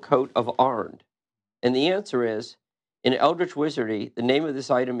invulnerable coat of Arnd? And the answer is, in Eldritch Wizardry, the name of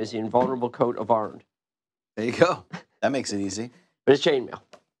this item is the invulnerable coat of Arnd. There you go. That makes it easy. But it's chainmail.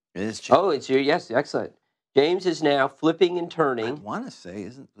 It is chainmail. Oh, it's yes, excellent. James is now flipping and turning. I want to say,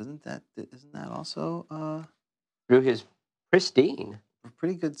 isn't that also through his pristine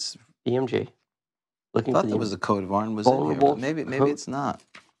pretty good EMG. Looking I thought for there the was a code of Arn was in here, vulnerable but maybe code. it's not.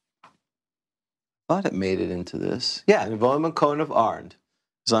 I thought it made it into this. Yeah, the vulnerable code of Arn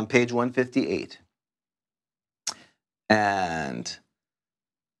is on page 158. And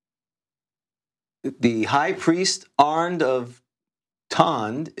the high priest Arnd of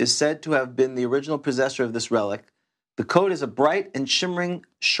Tond is said to have been the original possessor of this relic. The code is a bright and shimmering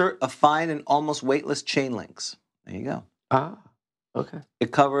shirt of fine and almost weightless chain links. There you go. Ah, okay.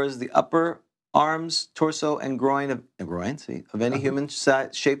 It covers the upper arms, torso, and groin of any human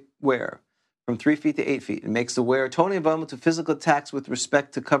shaped wearer from 3 feet to 8 feet. It makes the wearer totally vulnerable to physical attacks with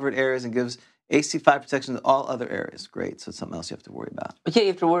respect to covered areas and gives AC 5 protection to all other areas. Great. So it's something else you have to worry about. Okay, you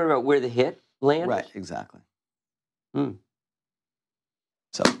have to worry about where the hit landed? Right, exactly. Hmm.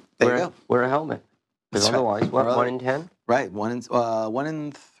 So there you go. Wear a helmet. Because That's right. otherwise, what, 1 in 10? Right, 1 in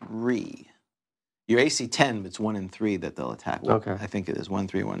 3. Your AC 10, it's 1 in 3 that they'll attack. Okay. I think it is 1 in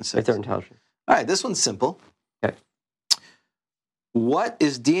 3, 1 in 6. If they're intelligent. All right, this one's simple. Okay. What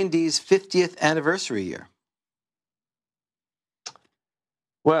is D&D's 50th anniversary year?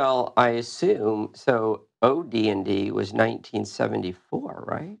 Well, I assume, so OD&D was 1974,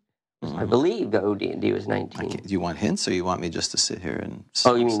 right? I believe the OD&D was 19. Do you want hints, or you want me just to sit here and...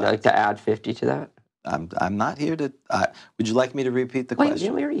 Oh, you mean like to add 50 to that? I'm not here to... would you like me to repeat the question?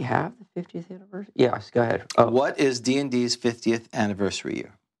 Didn't we already have the 50th anniversary? Yes, go ahead. Oh. What is D&D's 50th anniversary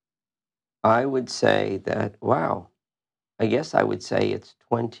year? I would say that, wow, I guess I would say it's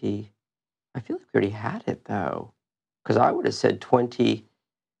 20... I feel like we already had it, though, because I would have said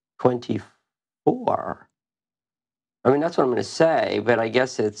 2024. I mean, that's what I'm going to say, but I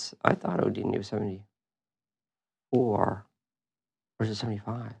guess it's... I thought OD&D was 74. Or is it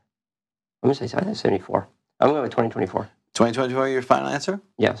 75? I'm going to say I think 74. I'm going with 2024. 2024, your final answer?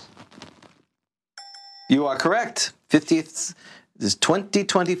 Yes. You are correct. 50th is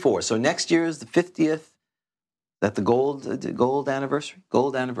 2024. So next year is the 50th. That the gold anniversary?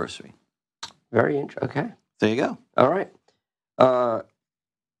 Gold anniversary. Very interesting. Okay. There you go. All right.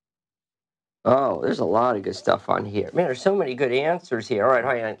 There's a lot of good stuff on here. Man, there's so many good answers here. All right,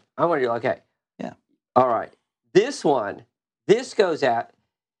 hang on. I'm going to do okay. Yeah. All right. This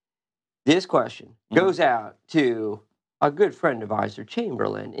question goes out to a good friend of ours,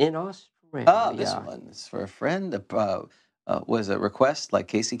 Chamberlain in Australia. Oh, this one is for a friend. Was a request like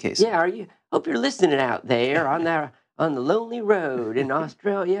Casey Kasem? Yeah, hope you're listening out there on the lonely road in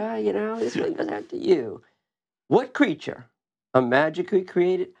Australia. You know, this one goes out to you. What creature, a magically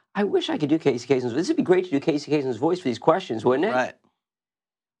created... I wish I could do Casey Kasem's. This would be great to do Casey Kasem's voice for these questions, wouldn't it? Right.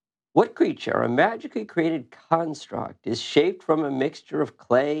 What creature, a magically created construct, is shaped from a mixture of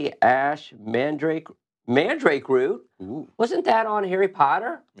clay, ash, mandrake root? Ooh. Wasn't that on Harry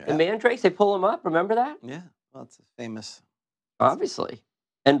Potter? Yeah. The mandrakes, they pull them up. Remember that? Yeah. Well, it's a famous... Obviously.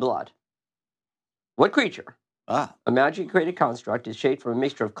 And blood. What creature, a magically created construct, is shaped from a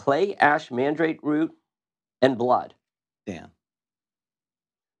mixture of clay, ash, mandrake root, and blood? Dan.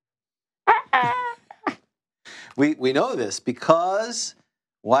 We know this because...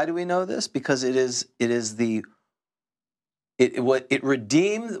 Why do we know this? Because it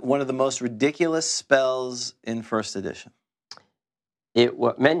redeemed one of the most ridiculous spells in first edition.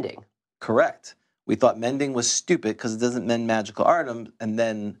 Mending. Correct. We thought mending was stupid because it doesn't mend magical items, and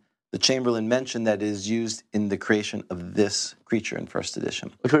then the Chamberlain mentioned that it is used in the creation of this creature in first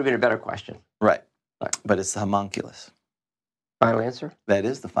edition. Which would have been a better question. Right. But it's the homunculus. Final answer? That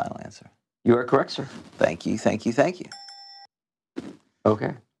is the final answer. You are correct, sir. Thank you.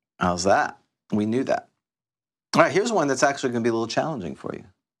 Okay. How's that? We knew that. All right, here's one that's actually going to be a little challenging for you.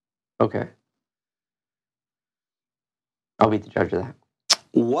 Okay. I'll be the judge of that.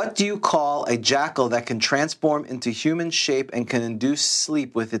 What do you call a jackal that can transform into human shape and can induce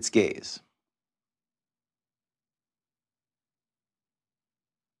sleep with its gaze?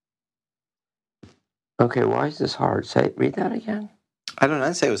 Okay, why is this hard? Read that again. I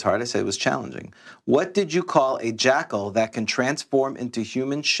didn't say it was hard. I said it was challenging. What did you call a jackal that can transform into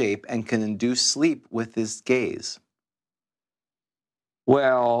human shape and can induce sleep with his gaze?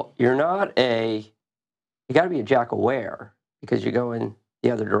 Well, you got to be a jackal-ware because you're going the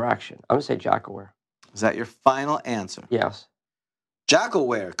other direction. I'm going to say jackal-ware. Is that your final answer? Yes.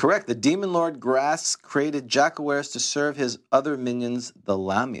 Jackalware, correct. The demon lord Grass created jackalwares to serve his other minions, the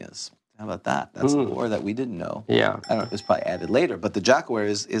Lamias. How about that? That's a lore that we didn't know. Yeah. I don't know, it was probably added later, but the jackalware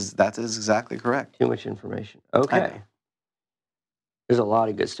is exactly correct. Too much information. Okay. There's a lot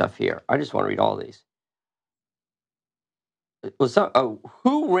of good stuff here. I just want to read all these.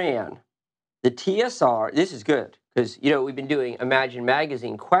 Who ran the TSR? This is good because, we've been doing Imagine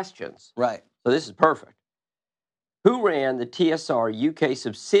Magazine questions. Right. So this is perfect. Who ran the TSR UK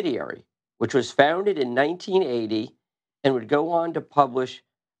subsidiary which was founded in 1980 and would go on to publish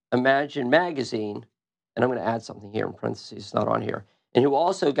Imagine magazine, and I'm going to add something here in parentheses, it's not on here, and who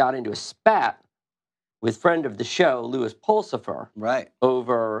also got into a spat with friend of the show, Louis Pulsifer, Right.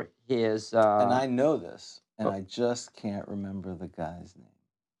 over his... and I know this, and I just can't remember the guy's name.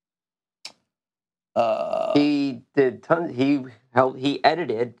 He did tons. He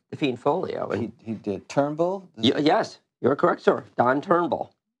edited the Fiend Folio. And he did Turnbull. Yes, you're correct, sir. Don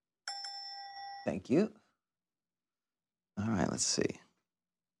Turnbull. Thank you. All right, let's see.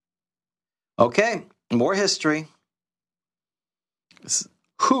 Okay, more history.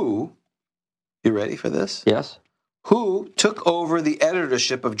 Who? You ready for this? Yes. Who took over the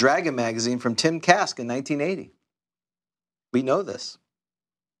editorship of Dragon magazine from Tim Kask in 1980? We know this.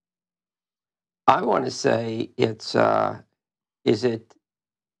 I want to say it's, is it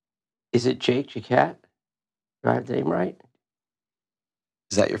Jake Jaquette? Do I have the name right?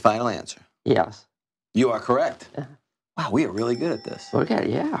 Is that your final answer? Yes. You are correct. Yeah. Wow, we are really good at this.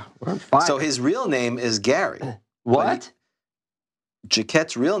 Okay, yeah. We're on fire. So his real name is Gary. What?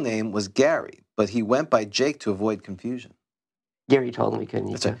 Jaquette's real name was Gary, but he went by Jake to avoid confusion. Gary told me couldn't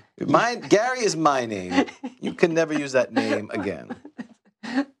use it. Gary is my name. You can never use that name again.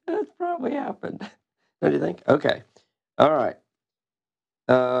 That's probably happened. What do you think? Okay. All right.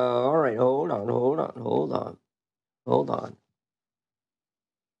 All right. Hold on.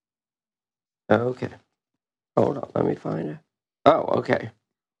 Okay. Hold on. Let me find it. Oh, okay.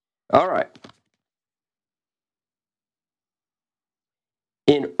 All right.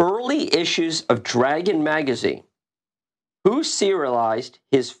 In early issues of Dragon magazine, who serialized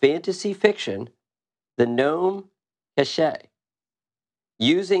his fantasy fiction, The Gnome Cachet,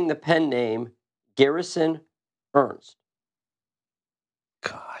 using the pen name Garrison Ernst?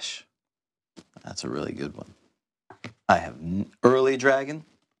 Gosh, that's a really good one. I have early Dragon,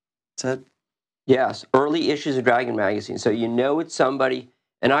 said? Yes, early issues of Dragon magazine. So you know it's somebody,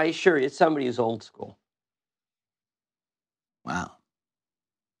 and I assure you it's somebody who's old school. Wow.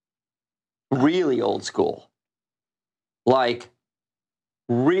 Really old school. Like,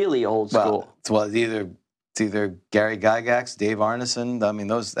 really old school. Well, it's either Gary Gygax, Dave Arneson. I mean,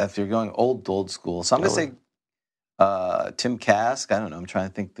 those, if you're going old school. So I'm going to say Tim Kask. I don't know. I'm trying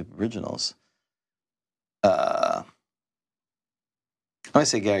to think the originals. I'm going to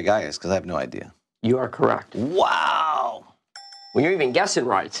say Gary Gygax because I have no idea. You are correct. Wow. Well, you're even guessing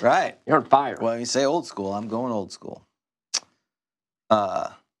right. Right. You're on fire. Well, you say old school. I'm going old school.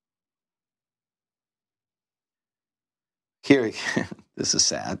 Here, this is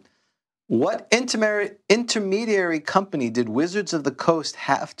sad. What intermediary company did Wizards of the Coast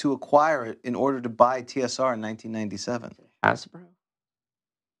have to acquire it in order to buy TSR in 1997? Hasbro?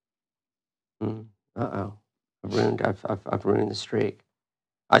 Uh-oh. I've ruined the streak.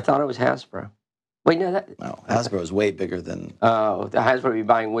 I thought it was Hasbro. Wait, no, Hasbro is way bigger than... Oh, the Hasbro would be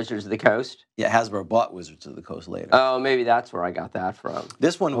buying Wizards of the Coast? Yeah, Hasbro bought Wizards of the Coast later. Oh, maybe that's where I got that from.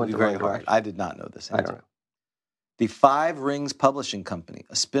 This one would be very hard. I did not know this answer. I don't know. The Five Rings Publishing Company,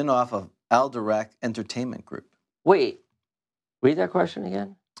 a spin-off of Alderac Entertainment Group. Wait, read that question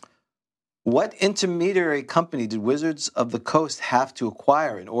again. What intermediary company did Wizards of the Coast have to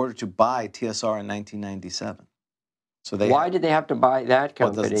acquire in order to buy TSR in 1997? So Why did they have to buy that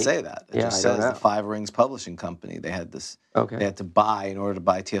company? Well, it doesn't say that. It just says the Five Rings Publishing Company. They had this. Okay. They had to buy in order to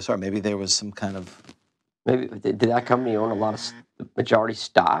buy TSR. Maybe there was some kind of. Maybe did that company own a lot of majority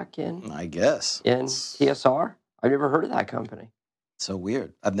stock in? I guess in TSR. I've never heard of that company. So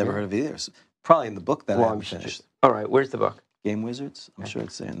weird. I've never heard of it either. So probably in the book that I haven't finished. All right, where's the book? Game Wizards. I'm sure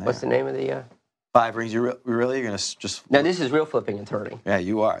it's in there. What's the name of the? Five Rings. You're going to just... No, this is real flipping and turning. Yeah,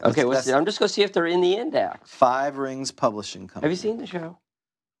 you are. Okay, I'm just going to see if they're in the index. Five Rings Publishing Company. Have you seen the show?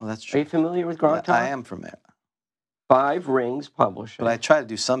 Well, that's true. Are you familiar with Grogcon? I am familiar. Five Rings Publishing. But I try to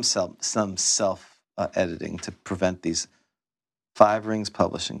do some self editing to prevent these. Five Rings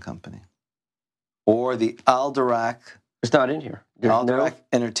Publishing Company. Or the Alderac... It's not in here. Alderac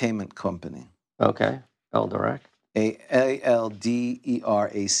Entertainment Company. Okay, Alderac. Alderac.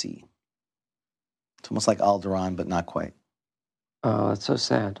 It's almost like Alderaan, but not quite. Oh, that's so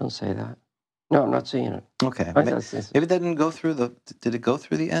sad. Don't say that. No, I'm not seeing it. Okay. Maybe that didn't go through the... Did it go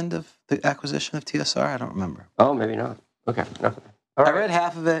through the end of the acquisition of TSR? I don't remember. Oh, maybe not. Okay, nothing. I read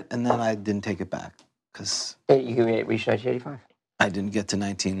half of it, and then I didn't take it back. Because... You reached 1985? I didn't get to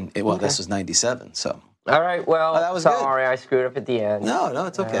 19... Well, this was 97, so... All right, well, that was sorry, I screwed up at the end. No,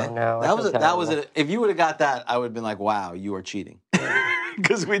 it's okay. No, that was it. If you would have got that, I would have been like, wow, you are cheating.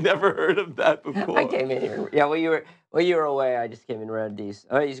 Because we never heard of that before. I came in here. Yeah, while you were away, I just came and read these.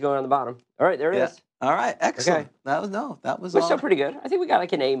 All right, he's going on the bottom. All right, there it is. All right, excellent. Okay. That was We're all. still pretty good. I think we got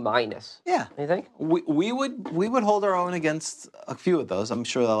like an A minus. Yeah. You think? We would hold our own against a few of those. I'm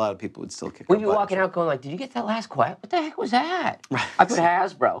sure that a lot of people would still kick We'd our be butt. walking out going like, "Did you get that last quest? What the heck was that?" Right. I put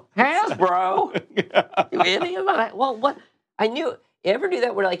Hasbro. Hasbro. You idiot! Well, what? I knew. You ever do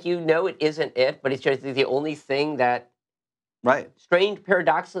that where like it isn't it, but it's just the only thing that Right. strange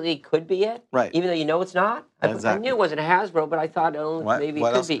paradoxically could be it, Right. even though you know it's not. I Exactly. knew it wasn't a Hasbro, but I thought maybe it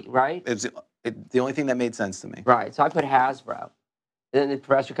could else? be, right? It's the only thing that made sense to me. Right. So I put Hasbro. Then the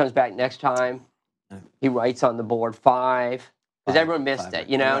professor comes back next time. He writes on the board 5 because everyone missed it,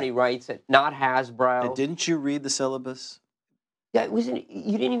 right. and he writes it not Hasbro. And didn't you read the syllabus? Yeah, it wasn't.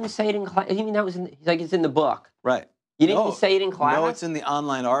 You didn't even say it in class. You mean that was in? He's like, it's in the book. Right. You didn't even say it in class. No, it's in the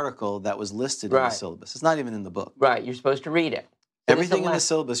online article that was listed in the syllabus. It's not even in the book. Right. You're supposed to read it. Everything in the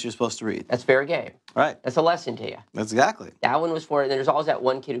syllabus you're supposed to read. That's fair game. Right. That's a lesson to you. That's exactly. That one was for it. And then there's always that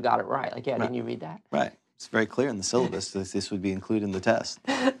one kid who got it right. Like, didn't you read that? Right. It's very clear in the syllabus that this would be included in the test.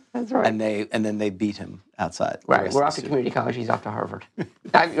 That's right. And then they beat him outside. Right. We're off to community college. He's off to Harvard.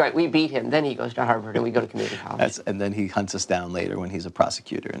 Right. We beat him. Then he goes to Harvard, and we go to community college. And then he hunts us down later when he's a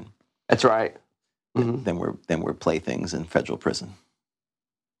prosecutor. And that's right. Mm-hmm. Then we're playthings in federal prison.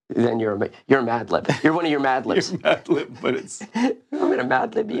 Then you're a Mad Lib. You're one of your Mad Libs. You're Mad Lib, but it's... I'm going to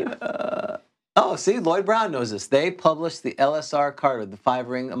Mad Lib you. See, Lloyd Brown knows this. They published the LSR card with the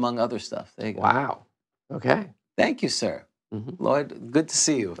 5-ring, among other stuff. There you go. Wow. Okay. Thank you, sir. Mm-hmm. Lloyd, good to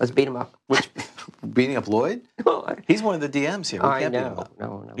see you. Let's beat him up. Beating up Lloyd? He's one of the DMs here. We can't beat him up.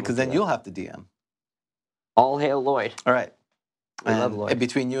 No. Because then you'll have to DM. All hail Lloyd. All right. I love Lloyd. And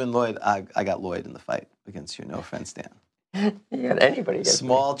between you and Lloyd, I got Lloyd in the fight against you. No offense, Dan. You got anybody.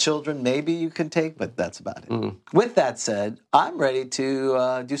 Small children, maybe you can take, but that's about it. With that said, I'm ready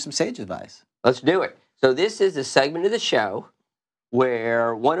to do some sage advice. Let's do it. So this is a segment of the show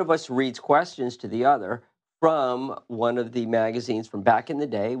where one of us reads questions to the other from one of the magazines from back in the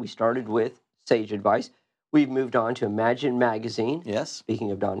day. We started with Sage Advice. We've moved on to Imagine Magazine. Yes. Speaking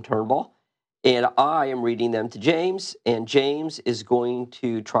of Don Turnbull. And I am reading them to James, and James is going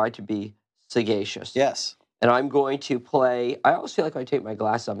to try to be sagacious. Yes. And I'm going to play, I always feel like when I take my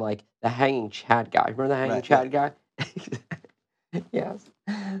glasses, I'm like the hanging Chad guy. Remember the hanging Chad guy? Yes.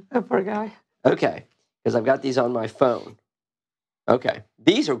 That poor guy. Okay. Because I've got these on my phone. Okay.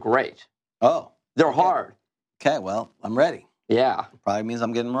 These are great. Oh. They're hard. Okay, well, I'm ready. Yeah. Probably means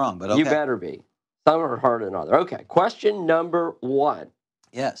I'm getting them wrong, but okay. You better be. Some are harder than others. Okay. Question number 1.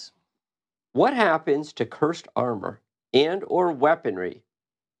 Yes. What happens to cursed armor and or weaponry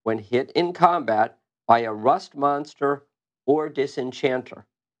when hit in combat by a rust monster or disenchanter?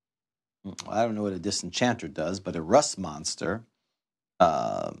 Well, I don't know what a disenchanter does, but a rust monster,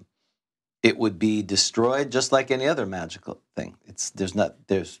 it would be destroyed just like any other magical thing.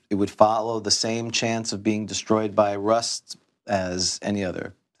 It would follow the same chance of being destroyed by rust as any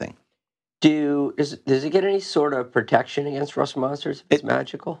other thing. Does it get any sort of protection against rust monsters if it's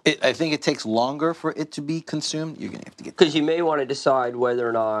magical? I think it takes longer for it to be consumed. You're going to have to get... Because you may want to decide whether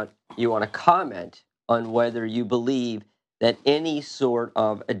or not you want to comment on whether you believe that any sort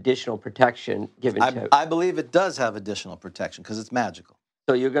of additional protection given to... I believe it does have additional protection because it's magical.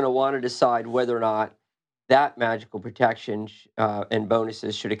 So you're going to want to decide whether or not that magical protection and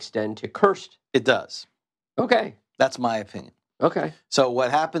bonuses should extend to cursed. It does. Okay. That's my opinion. Okay. So what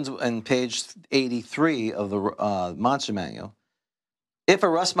happens in page 83 of the monster manual, if a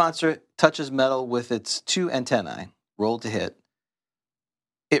rust monster touches metal with its 2 antennae, rolled to hit,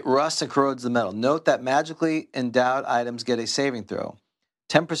 it rusts and corrodes the metal. Note that magically endowed items get a saving throw.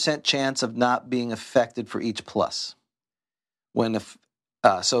 10% chance of not being affected for each plus.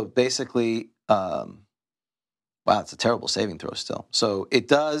 So basically, wow, it's a terrible saving throw still. So it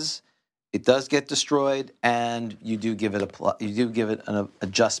does get destroyed, and you do give it an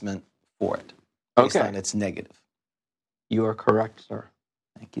adjustment for it based on its negative. You are correct, sir.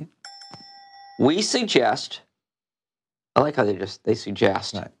 Thank you. We suggest. I like how they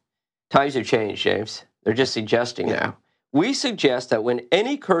suggest. Right. Times have changed, James. They're just suggesting now. We suggest that when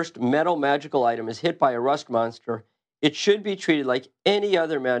any cursed metal magical item is hit by a rust monster, it should be treated like any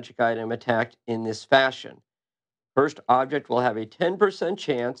other magic item attacked in this fashion. Cursed object will have a 10%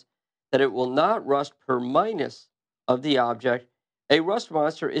 chance that it will not rust per minus of the object. A rust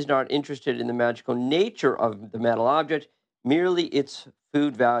monster is not interested in the magical nature of the metal object, merely its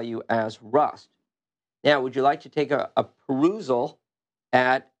food value as rust. Now, would you like to take a perusal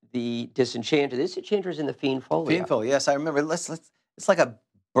at the Disenchanter? This Disenchanter is in the Fiend Folio. Fiend Folio, yes, I remember. It's like a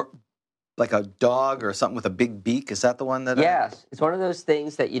like a dog or something with a big beak. Is that the one that? Yes, it's one of those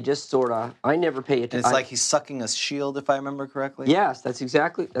things that you just sort of. I never pay attention. And it's like he's sucking a shield, if I remember correctly. Yes, that's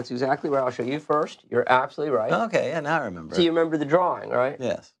exactly where I'll show you first. You're absolutely right. Okay, yeah, now I remember. So you remember the drawing, right?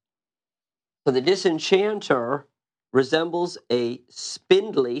 Yes. So the disenchanter resembles a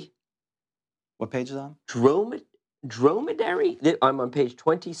spindly. What page is on? Dromedary. I'm on page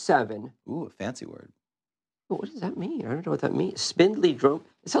 27. Ooh, a fancy word. What does that mean? I don't know what that means. Spindly It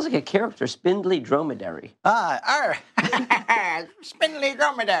sounds like a character. Spindly dromedary. Spindly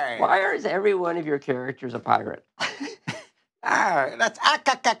dromedary. Why is every one of your characters a pirate? That's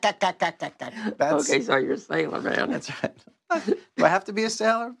okay, so you're a sailor, man. That's right. Do I have to be a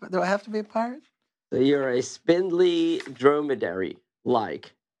sailor? Do I have to be a pirate? So you're a spindly dromedary,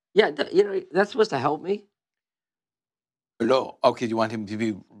 like. Yeah, that's supposed to help me. No. Okay, do you want him to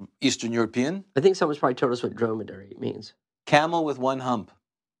be Eastern European? I think someone's probably told us what dromedary means. Camel with one hump.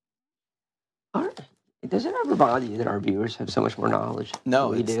 All right. Does it ever bother you that our viewers have so much more knowledge No,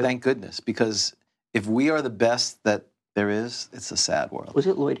 than we do? Thank goodness, because if we are the best that there is, it's a sad world. Was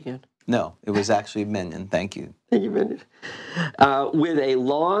it Lloyd again? No, it was actually Minion. Thank you. Thank you, Minion. With a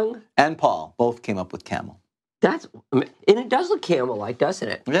long... And Paul both came up with camel. And it does look camel-like, doesn't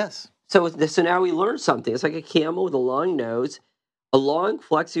it? Yes. So now we learned something. It's like a camel with a long nose, a long,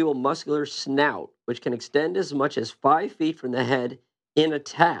 flexible, muscular snout, which can extend as much as 5 feet from the head in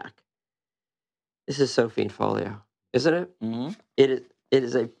attack. This is Sophie and Folio, isn't it? Mm-hmm. It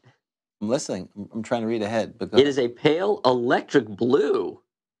is a... I'm listening. I'm trying to read ahead. It is a pale electric blue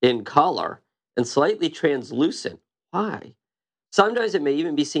in color and slightly translucent. Why? Sometimes it may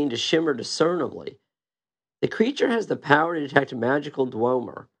even be seen to shimmer discernibly. The creature has the power to detect magical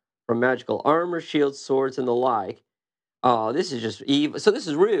dwemer from magical armor, shields, swords, and the like. Oh, this is just evil. So this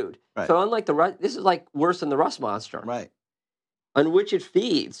is rude. Right. So unlike this is like worse than the rust monster. Right. On which it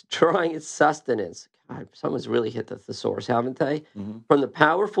feeds, drawing its sustenance. God, someone's really hit the thesaurus, haven't they? Mm-hmm. From the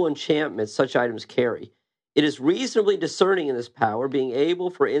powerful enchantments such items carry. It is reasonably discerning in this power, being able,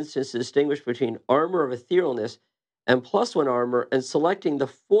 for instance, to distinguish between armor of etherealness and +1 armor, and selecting the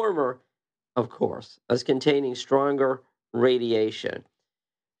former, of course, as containing stronger radiation.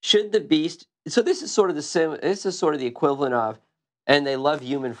 Should the beast... So this is sort of the equivalent of, and they love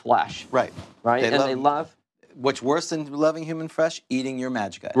human flesh. Right. Right? They love... What's worse than loving human flesh? Eating your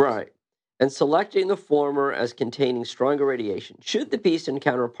magic items. Right. And selecting the former as containing stronger radiation. Should the beast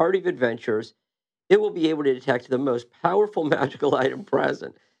encounter a party of adventurers, it will be able to detect the most powerful magical item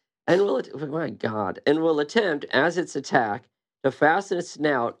present. And will attempt, as its attack, to fasten its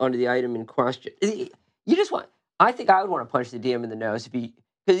snout onto the item in question. I think I would want to punch the DM in the nose because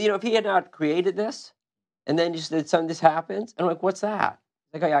if he had not created this, and then just this happens, and I'm like, what's that?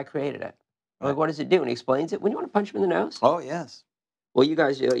 Like, oh yeah, I created it. I'm like, what does it do? And he explains it. When you want to punch him in the nose? Oh, yes. Well, you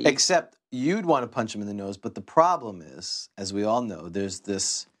guys... Except you'd want to punch him in the nose, but the problem is, as we all know, there's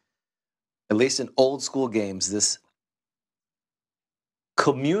this, at least in old school games, this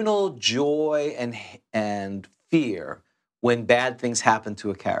communal joy and fear when bad things happen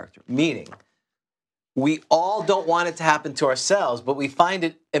to a character. Meaning, we all don't want it to happen to ourselves, but we find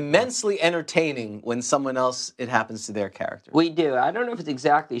it immensely entertaining when someone else, it happens to their character. We do. I don't know if it's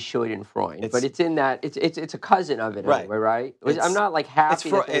exactly Schadenfreude, but it's in that, it's a cousin of it anyway, right? I'm not like happy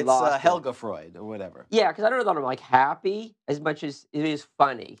that they lost it's Helga Freud or whatever. Yeah, because I don't know that I'm like happy as much as it is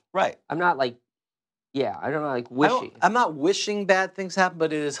funny. Right. I'm not like, I don't know, like wishy. I'm not wishing bad things happen,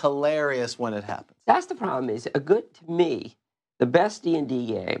 but it is hilarious when it happens. That's the problem to me, the best D&D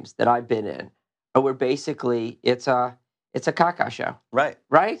games that I've been in are where basically it's a caca show. Right.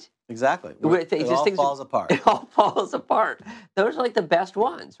 Right? Exactly. It all falls apart. It all falls apart. Those are like the best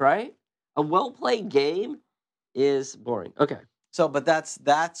ones, right? A well-played game is boring. Okay. So, but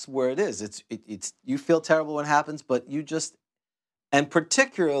that's where it is. It's you feel terrible when it happens, but you just, and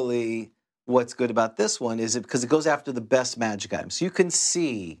particularly what's good about this one is because it goes after the best magic items. So you can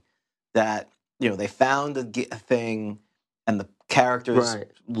see that, they found a thing and the characters I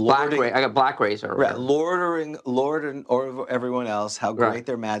got Black Razor. Right, lording over everyone else how great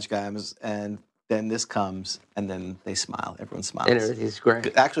their magic items, and then this comes, and then they smile. Everyone smiles. And everything's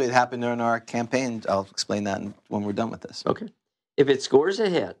great. Actually, it happened during our campaign. I'll explain that when we're done with this. Okay. If it scores a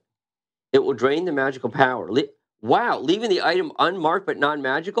hit, it will drain the magical power. Leaving the item unmarked but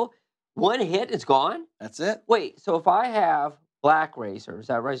non-magical. One hit, it's gone? That's it. Wait, so if I have Black Razor, is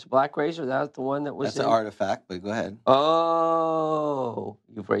that right? Is Black Razor, that's the one that was That's an artifact, but go ahead. Oh,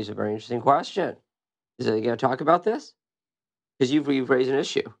 you've raised a very interesting question. Is it going to talk about this? Because you've raised an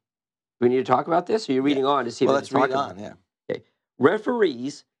issue. Do we need to talk about this, or are you reading on to see if let's read on, yeah. Okay.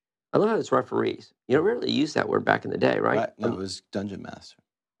 Referees, I love how it's referees. You don't really use that word back in the day, right? No, it was Dungeon Master.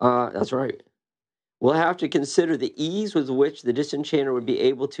 That's right. We'll have to consider the ease with which the disenchanter would be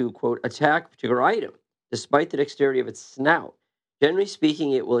able to, quote, attack a particular item, despite the dexterity of its snout. Generally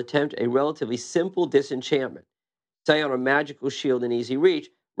speaking, it will attempt a relatively simple disenchantment, say on a magical shield in easy reach,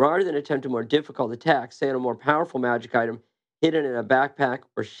 rather than attempt a more difficult attack, say on a more powerful magic item hidden in a backpack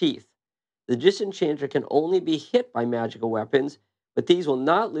or sheath. The disenchanter can only be hit by magical weapons, but these will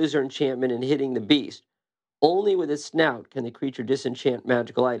not lose their enchantment in hitting the beast. Only with its snout can the creature disenchant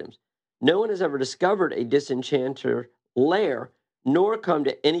magical items. No one has ever discovered a disenchanter lair, nor come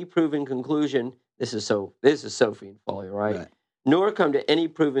to any proven conclusion. This is Sophie and Foley, right? Nor come to any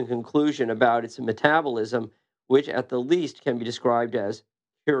proven conclusion about its metabolism, which at the least can be described as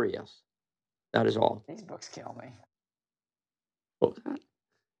curious. That is all. These books kill me. What was that?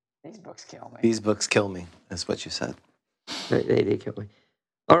 These books kill me. These books kill me. That's what you said. They did kill me.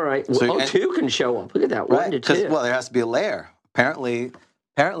 All right. So, well, two can show up. Look at that. Right. 1 to 2. Well, there has to be a layer. Apparently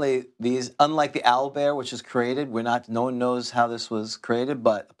these, unlike the owlbear, which is created, no one knows how this was created,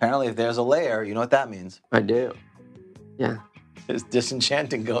 but apparently if there's a layer, you know what that means. I do. Yeah. There's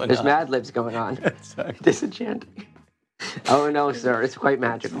disenchanting going on. There's Mad Libs going on. Disenchanting. Oh, no, sir. It's quite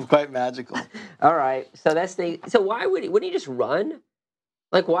magical. It's quite magical. All right. So that's the. So why wouldn't he just run?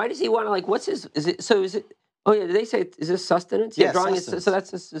 Like, why does he want to, like, what's his, is it, oh, yeah, did they say, is this sustenance? Yeah, drawing sustenance. So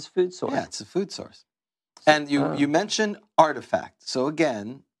that's his food source. Yeah, it's a food source. And you mentioned artifact. So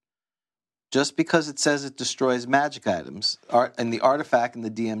again, just because it says it destroys magic items, in the artifact in the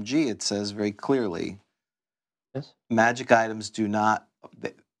DMG, it says very clearly, yes, magic items do not,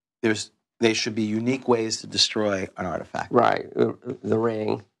 they should be unique ways to destroy an artifact. Right. The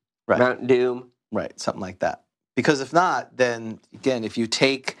ring. Right. Mount Doom. Right, something like that. Because if not, then, again, if you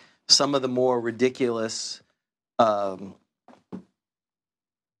take some of the more ridiculous...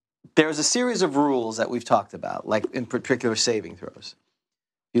 there's a series of rules that we've talked about, like in particular saving throws.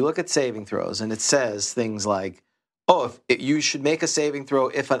 You look at saving throws, and it says things like, you should make a saving throw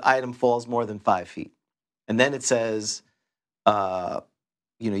if an item falls more than 5 feet. And then it says,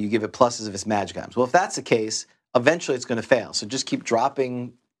 you give it pluses if it's magic items. Well, if that's the case, eventually it's going to fail. So just keep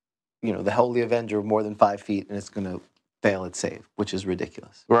dropping, the Holy Avenger more than 5 feet, and it's going to fail its save, which is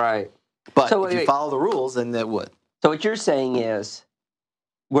ridiculous. Right. But if you follow the rules, then it would. So what you're saying is,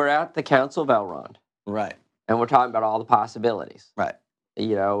 we're at the Council of Elrond. Right. And we're talking about all the possibilities. Right.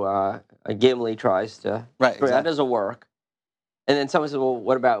 Gimli tries to... Right, exactly. That doesn't work. And then someone says, well,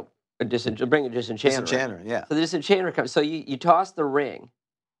 what about bring a disenchanter? Disenchanter, yeah. So the disenchanter comes. So you toss the ring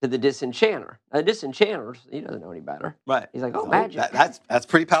to the disenchanter. Now, the disenchanter, he doesn't know any better. Right. He's like, magic. That's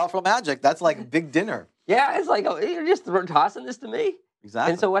pretty powerful magic. That's like a big dinner. Yeah, it's like, you're just tossing this to me?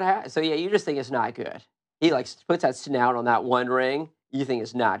 Exactly. And so what happens? So, you just think it's not good. He, puts that snout on that one ring. You think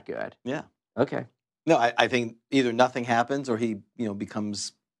it's not good. Yeah. Okay. No, I think either nothing happens or he,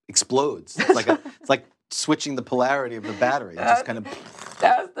 explodes. It's like switching the polarity of the battery. It just kind of...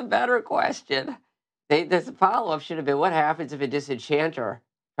 That's the better question. The follow-up should have been, what happens if a disenchanter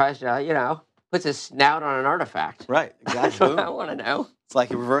tries to, puts his snout on an artifact? Right, exactly. That's what I want to know. It's like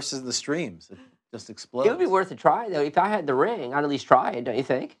he reverses the streams. It just explodes. It would be worth a try, though. If I had the ring, I'd at least try it, don't you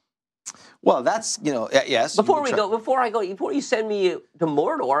think? Well, that's, yes. Before you send me to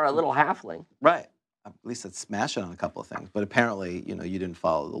Mordor, a little halfling. Right. At least I'd smash it on a couple of things. But apparently, you didn't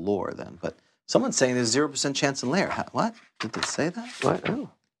follow the lore then. But someone's saying there's 0% chance in lair. What? Did they say that? What? Oh.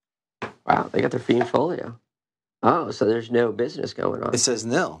 Wow, they got their fiend folio. Oh, so there's no business going on. It says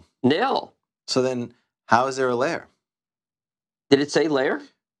nil. Nil. So then, how is there a lair? Did it say lair?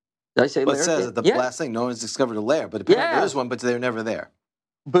 Did I say lair? It says at the last thing, no one's discovered a lair. But apparently there is one, but they're never there.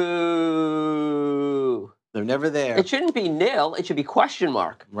 Boo. They're never there. It shouldn't be nil. It should be question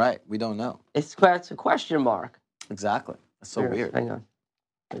mark. Right. We don't know. It's a question mark. Exactly. That's so weird. Hang on.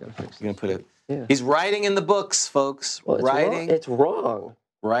 I gotta fix it. You're going to put it. Yeah. He's writing in the books, folks. Well, it's wrong.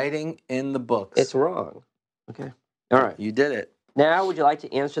 Writing in the books. It's wrong. Okay. All right. You did it. Now, would you like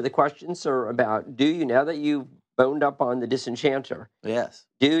to answer the question, sir, about now that you've boned up on the disenchanter? Yes.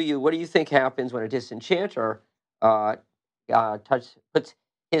 What do you think happens when a disenchanter puts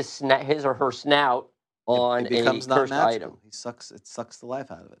his or her snout on a cursed item? It sucks the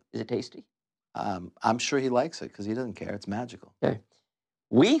life out of it. Is it tasty? I'm sure he likes it because he doesn't care. It's magical. Okay.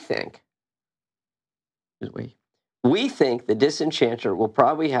 We think the disenchanter will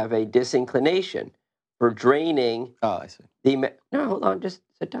probably have a disinclination for draining. Oh, I see. No, hold on. Just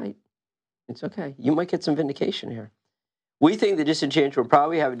sit tight. It's okay. You might get some vindication here. We think the disenchanter will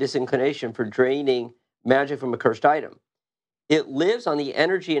probably have a disinclination for draining magic from a cursed item. It lives on the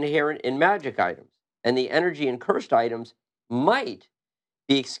energy inherent in magic items, and the energy in cursed items might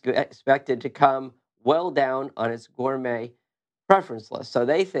be expected to come well down on its gourmet preference list. So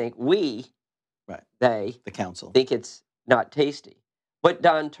they think they The council. think it's not tasty. But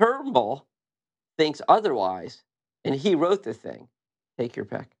Don Turnbull thinks otherwise, and he wrote the thing. Take your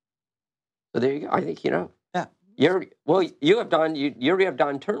pick. So there you go. I think, Yeah. you have Don. You already have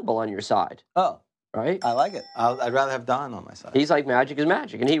Don Turnbull on your side, Oh, right? I like it. I'd rather have Don on my side. He's like magic is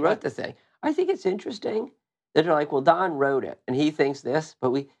magic, and he wrote the thing. I think it's interesting that they're like, well, Don wrote it, and he thinks this,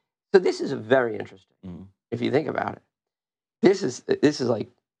 but we. So this is very interesting if you think about it. This is like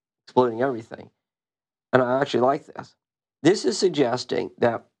exploding everything, and I actually like this. This is suggesting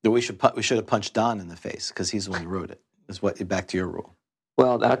that we should have punched Don in the face because he's the one who wrote it. Is what back to your rule.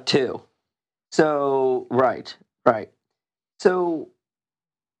 Well, that too. So right. So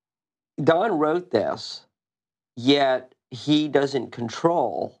Don wrote this, yet he doesn't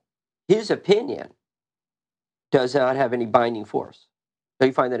control his opinion. Does not have any binding force. Do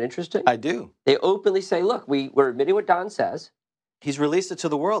you find that interesting? I do. They openly say, "Look, we're admitting what Don says." He's released it to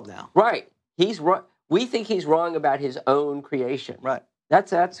the world now. Right. He's wrong. We think he's wrong about his own creation. Right.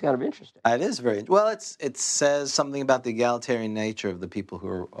 That's kind of interesting. It is very well. It says something about the egalitarian nature of the people who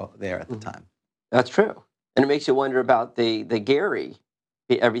were there at the time. That's true, and it makes you wonder about the Gary.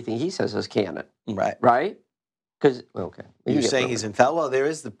 Everything he says is canon. Right. Right. Because you're saying he's infallible. Well, there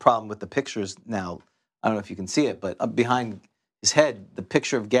is the problem with the pictures now. I don't know if you can see it, but behind his head, the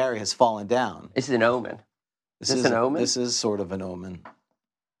picture of Gary has fallen down. This is an omen. Is this an omen? This is sort of an omen.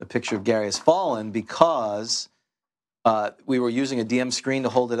 The picture of Gary has fallen because we were using a DM screen to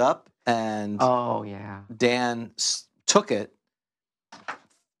hold it up, and Dan took it.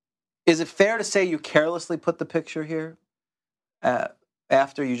 Is it fair to say you carelessly put the picture here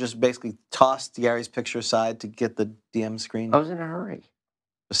after you just basically tossed Gary's picture aside to get the DM screen? I was in a hurry.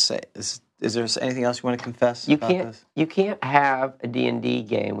 Just say, is there anything else you want to confess You about can't. this? You can't have a D&D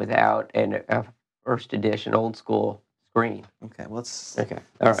game without a first edition old school screen. Okay, well, let's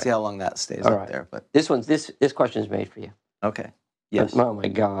see how long that stays up there. But this question is made for you. Okay. Yes. Oh my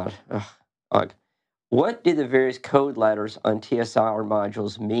God. Ugh. What did the various code letters on TSR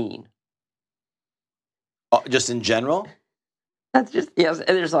modules mean? Just in general? That's just yes.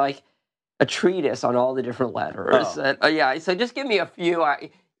 And there's like a treatise on all the different letters. So just give me a few.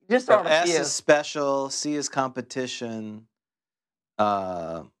 Just start a few. S is special. C is competition.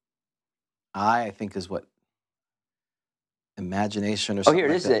 I think is what imagination or something. Here,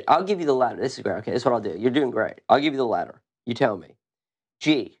 this is it. I'll give you the letter. This is great. Okay, this is what I'll do. You're doing great. I'll give you the letter. You tell me.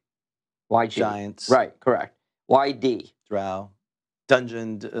 G. Why G? Giants. Right, correct. Why D? Drow.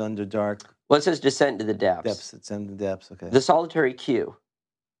 Dungeon under dark. Well, it says descent to the depths. Depths. It's in the depths. Okay. The solitary Q.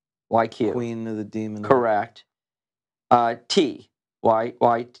 Why Q? Queen of the demon. Correct. T. Why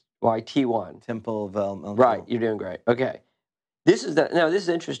T1? Temple of Elemental. Right, you're doing great. Okay. This is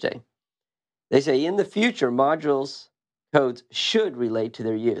interesting. They say in the future, modules codes should relate to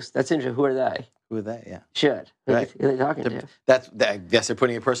their use. That's interesting. Who are they? Who are they? Yeah. Should. Right. Who are they talking to? I guess they're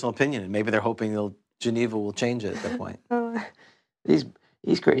putting a personal opinion in. Maybe they're hoping Geneva will change it at that point.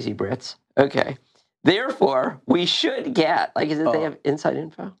 These crazy Brits. Okay. Therefore, we should get, they have inside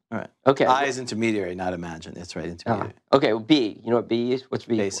info? All right. Okay. I is intermediary, not imagine. It's right, intermediary. Okay, well, B. You know what B is? What's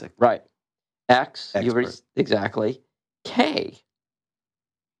B? Basic. Right. X. Expert. Exactly. K.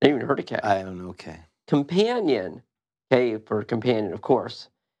 I didn't even heard of K. I don't know K. Companion. K for companion, of course.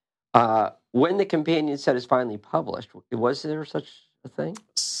 When the companion set is finally published, was there such a thing?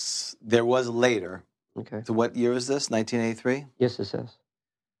 There was later. Okay. So what year is this? 1983? Yes, it says.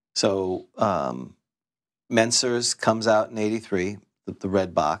 So Menser's comes out in 83, the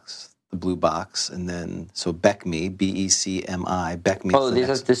red box, the blue box, and then so BECMI, BECMI, BECMI. Oh,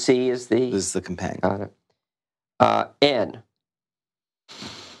 the C is the... This is the companion. Got it. N.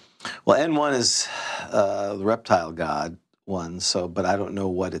 Well, N1 is the reptile god one, but I don't know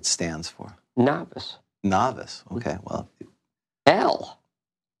what it stands for. Novice. Novice. Okay, well. L.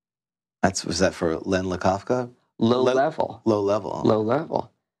 Was that for Len Lakofka? Low level. Low level. Low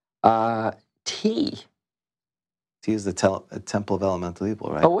level. T. T is the Temple of Elemental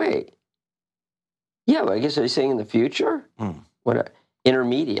Evil, right? Oh, wait. Yeah, but I guess they're saying in the future? What?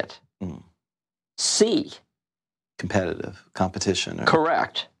 Intermediate. C. Competition.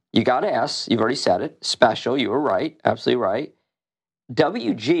 Correct. You got S. You've already said it. Special. You were right. Absolutely right.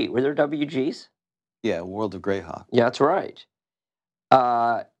 WG. Were there WGs? Yeah, World of Greyhawk. Yeah, that's right.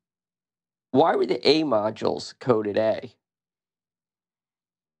 Why were the A modules coded A?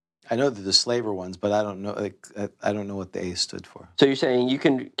 I know they're the slaver ones, but I don't know. I don't know what the A stood for. So you're saying you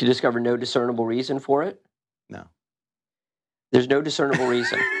can discover no discernible reason for it? No. There's no discernible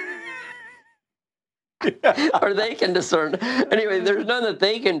reason. Or they can discern. Anyway, there's none that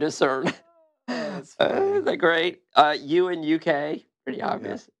they can discern. That's funny. Isn't that great? U and UK, pretty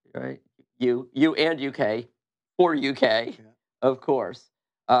obvious, right? U and UK, for UK, of course.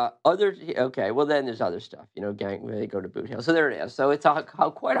 Okay, well then there's other stuff, gang, where they go to boot hill. So there it is. So it's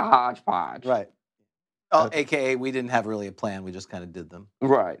quite a hodgepodge. Right. Oh, Okay. AKA, we didn't have really a plan. We just kind of did them.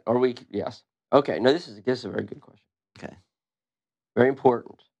 Right. Yes. Okay, no, this is a very good question. Okay. Very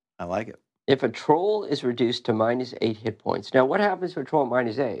important. I like it. If a troll is reduced to -8 hit points, now what happens to a troll at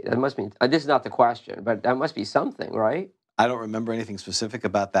 -8? That must mean, this is not the question, but that must be something, right? I don't remember anything specific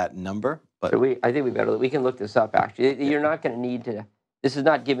about that number, but So I think we can look this up, actually. You're not going to need to, this is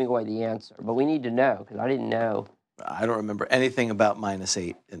not giving away the answer, but we need to know, because I didn't know. I don't remember anything about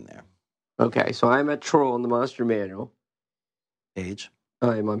 -8 in there. Okay, so I'm at troll in the Monster Manual. Page.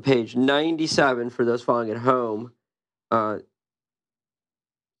 I am on page 97 for those following at home.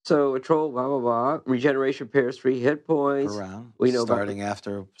 So a troll, blah, blah, blah. Regeneration pairs 3 hit points. Per round. We know starting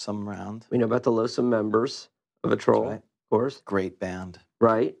after some round. We know about the loathsome members of a troll, right. of course. Great band.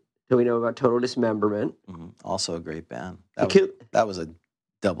 Right. So we know about total dismemberment. Mm-hmm. Also a great band. That was a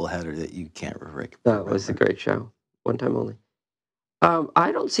doubleheader that you can't remember. That was a great show. One time only.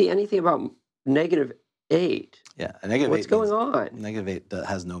 I don't see anything about -8. Yeah, a -8. What's going on? -8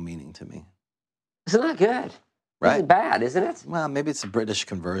 has no meaning to me. Isn't that good? Right. It's bad, isn't it? Well, maybe it's a British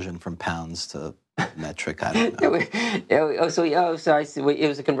conversion from pounds to metric. I don't know. So I see. It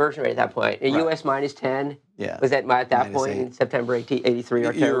was a conversion rate at that point. Right. US -10. Yeah. Was that at that point -8. in September 83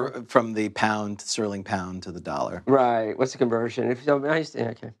 or You're from the sterling pound to the dollar. Right. What's the conversion?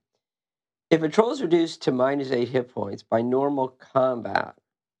 Okay. If a troll is reduced to -8 hit points by normal combat,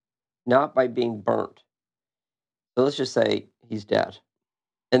 not by being burnt. So let's just say he's dead.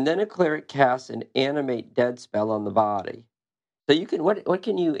 And then a cleric casts an animate dead spell on the body. So you can what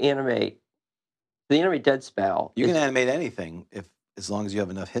can you animate? The animate dead spell. You can animate anything as long as you have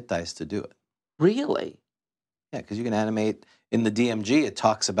enough hit dice to do it. Really? Yeah, because you can animate in the DMG. It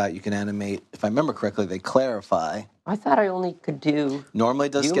talks about you can animate. If I remember correctly, they clarify. I thought I only could do. Normally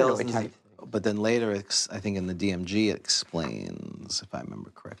it does skeletons, type. but then later, I think in the DMG it explains, if I remember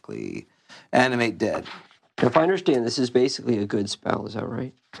correctly, animate dead. If I understand, this is basically a good spell. Is that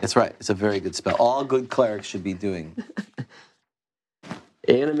right? That's right. It's a very good spell. All good clerics should be doing.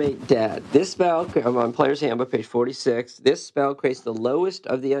 Animate dead. This spell, I'm on Player's Handbook, page 46. This spell creates the lowest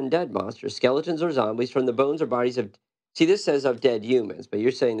of the undead monsters, skeletons or zombies, from the bones or bodies of. See, this says of dead humans, but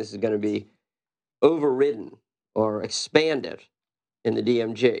you're saying this is going to be overridden or expanded in the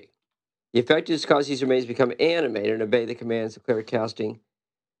DMG. The effect is to cause these remains to become animated and obey the commands of cleric casting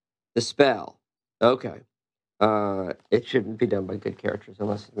the spell. Okay. It shouldn't be done by good characters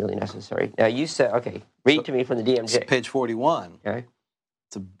unless it's really necessary. Now, you said, okay, read to me from the DMG. It's page 41. Okay.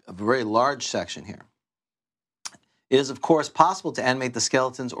 It's a very large section here. It is, of course, possible to animate the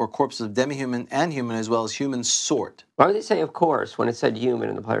skeletons or corpses of demi-human and human as well as human sort. Why would they say, of course, when it said human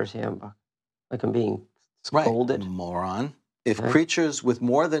in the Player's Handbook? Like I'm being scolded? Right, moron. If creatures with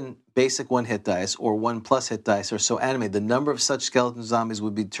more than basic 1 hit dice or 1+ hit dice are so animated, the number of such skeleton zombies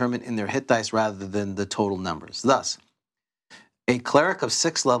would be determined in their hit dice rather than the total numbers. Thus, a cleric of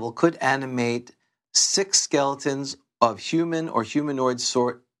 6th level could animate 6 skeletons of human or humanoid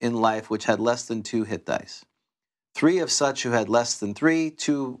sort in life which had less than 2 hit dice. 3 of such who had less than 3,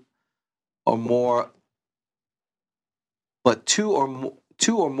 2 or more, but 2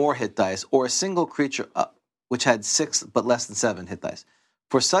 or more hit dice, or a single creature which had 6 but less than 7 hit dice.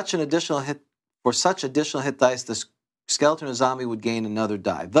 For such additional hit dice, the skeleton or zombie would gain another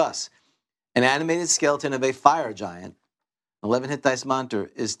die. Thus, an animated skeleton of a fire giant, 11 hit dice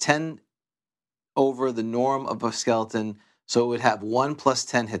monster, is 10 over the norm of a skeleton, so it would have 1 plus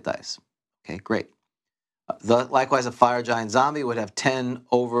 10 hit dice. Okay, great. Likewise, a fire giant zombie would have 10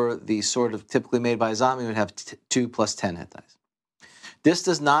 over the sort of typically made by a zombie, would have 2 plus 10 hit dice. This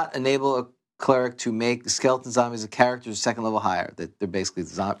does not enable a cleric to make the skeleton zombies a character 2nd level higher. That they're basically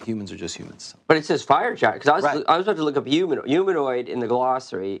humans are just humans. But it says fire giant, because I was about to look up humanoid in the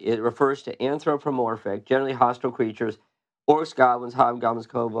glossary. It refers to anthropomorphic, generally hostile creatures, orcs, goblins, hobgoblins,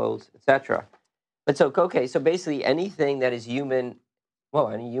 kobolds, etc. But so basically anything that is human,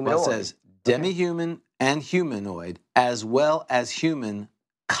 any humanoid. Well, it says demi-human and humanoid, as well as human,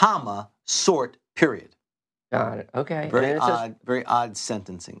 sort, period. Got it. Okay. Very odd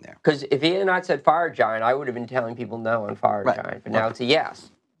sentencing there. Because if he had not said fire giant, I would have been telling people no on fire giant. But now it's a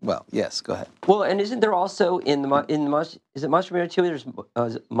yes. Well, yes. Go ahead. Well, and isn't there also is it Monster Manual 2?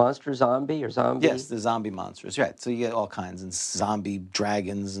 There's monster zombie or zombie? Yes, the zombie monsters. Right. So you get all kinds, and zombie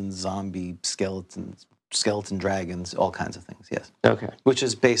dragons and zombie skeletons, skeleton dragons, all kinds of things. Yes. Okay. Which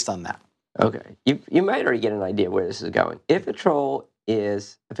is based on that. Okay. You might already get an idea where this is going. If a troll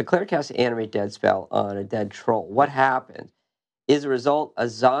is if a cleric casts an animate dead spell on a dead troll, what happens? Is the result a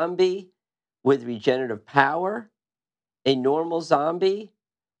zombie with regenerative power, a normal zombie,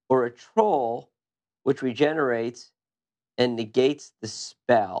 or a troll which regenerates and negates the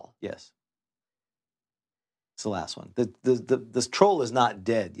spell? Yes. It's the last one. The troll is not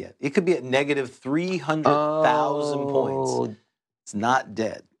dead yet. It could be at negative 300,000 points. It's not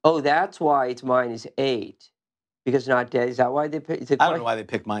dead. Oh, that's why it's -8. Because not dead. Is that why they picked? I don't know why they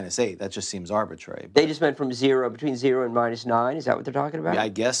picked -8. That just seems arbitrary. They just meant from 0, between 0 and -9. Is that what they're talking about? Yeah, I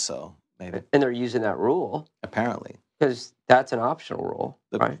guess so. Maybe. And they're using that rule. Apparently. Because that's an optional rule,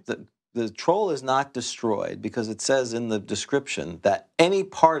 right? The troll is not destroyed because it says in the description that any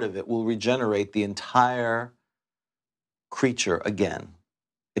part of it will regenerate the entire creature again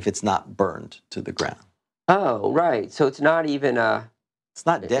if it's not burned to the ground. Oh, right. So it's not even It's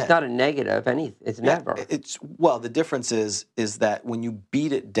not dead. It's not a negative. It's never. The difference is that when you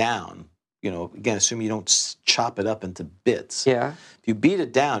beat it down, again, assuming you don't chop it up into bits. Yeah. If you beat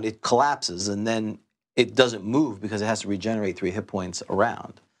it down, it collapses and then it doesn't move because it has to regenerate 3 hit points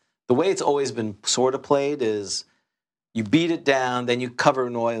around. The way it's always been sort of played is you beat it down, then you cover it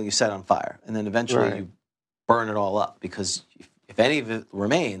in oil and you set it on fire, and then eventually you burn it all up because if any of it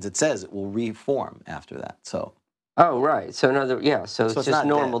remains, it says it will reform after that. So. Oh, right. So so it's just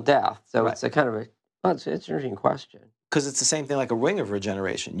normal death. So Right. it's a kind of it's an interesting question. Because it's the same thing like a ring of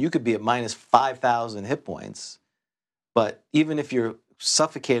regeneration. You could be at minus 5,000 hit points, but even if you're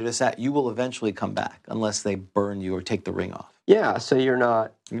suffocated as that, you will eventually come back unless they burn you or take the ring off. Yeah, so you're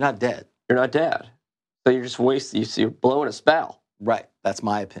not dead. You're not dead. So you're just wasting. You're blowing a spell. Right. That's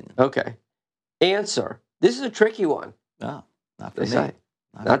my opinion. Okay. Answer. This is a tricky one. No, not for They me. say.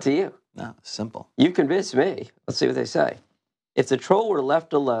 Not to you. No, simple. You convinced me. Let's see what they say. If the troll were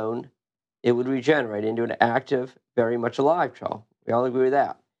left alone, it would regenerate into an active, very much alive troll. We all agree with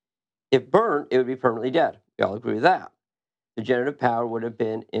that. If burnt, it would be permanently dead. We all agree with that. The generative power would have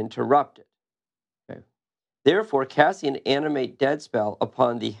been interrupted. Okay. Therefore, casting an animate dead spell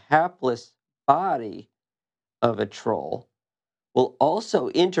upon the hapless body of a troll will also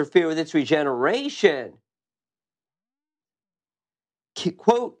interfere with its regeneration.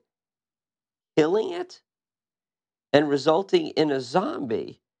 Quote, killing it and resulting in a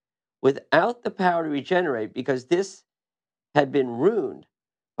zombie without the power to regenerate because this had been ruined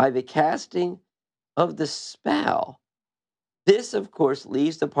by the casting of the spell. This, of course,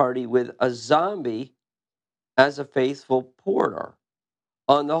 leaves the party with a zombie as a faithful porter.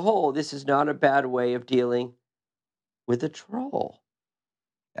 On the whole, this is not a bad way of dealing with a troll.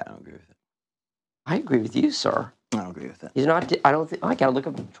 Yeah, I don't agree with it. I agree with you, sir. I don't agree with it. He's not. I don't think. I gotta look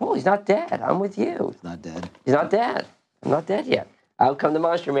up the troll. He's not dead. I'm with you. He's not dead. He's not dead. I'm not dead yet. Out come the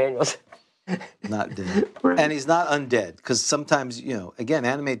monster manuals. Not dead. And he's not undead because sometimes, again,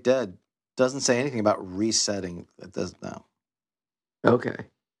 animate dead doesn't say anything about resetting. It does now. Okay.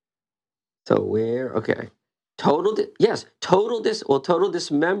 So where? Okay. Total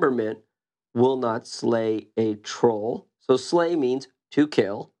dismemberment will not slay a troll. So slay means to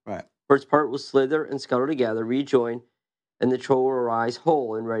kill. Right. First part will slither and scuttle together, rejoin, and the troll will arise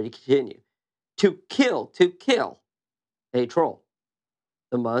whole and ready to continue. To kill a troll.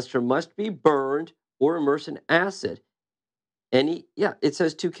 The monster must be burned or immersed in acid. It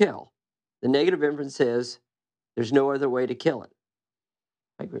says to kill. The negative inference says there's no other way to kill it.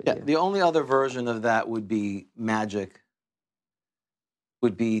 I agree with you. The only other version of that would be magic,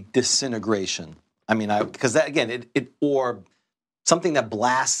 would be disintegration. I mean, because that, again, or something that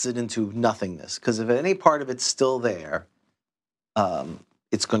blasts it into nothingness. Because if any part of it's still there,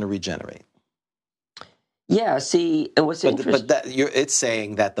 it's going to regenerate. Yeah, see, and what's interesting... But it's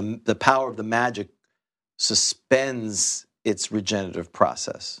saying that the power of the magic suspends its regenerative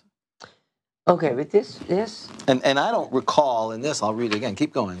process. Okay, but this... And I don't recall in this, I'll read it again,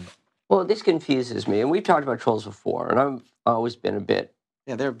 keep going. Well, this confuses me, and we've talked about trolls before, and I've always been a bit...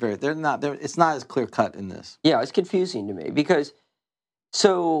 Yeah, it's not as clear cut in this. Yeah, it's confusing to me, because...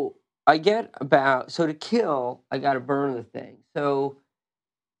 So, to kill, I got to burn the thing. So,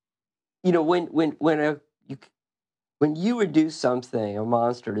 when you reduce something, a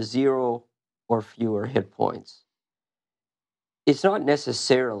monster, to 0 or fewer hit points, it's not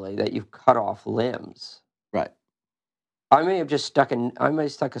necessarily that you've cut off limbs. Right. I may have stuck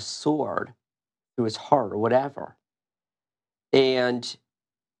a sword through his heart or whatever. And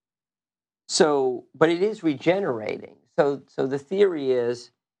so, but it is regenerating. So the theory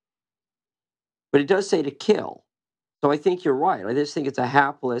is, but it does say to kill. So I think you're right. I just think it's a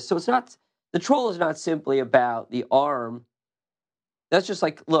hapless. So it's not, the troll is not simply about the arm. That's just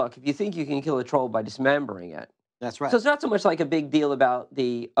like, look, if you think you can kill a troll by dismembering it, That's right. So it's not so much like a big deal about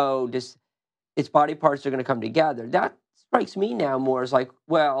its body parts are going to come together. That strikes me now more as like,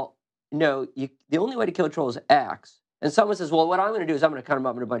 well, no, the only way to kill a troll is X. And someone says, well, what I'm going to do is I'm going to cut them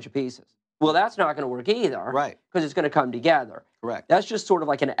up into a bunch of pieces. Well, that's not going to work either. Right. Because it's going to come together. Correct. That's just sort of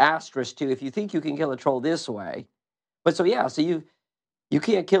like an asterisk to if you think you can kill a troll this way. But so you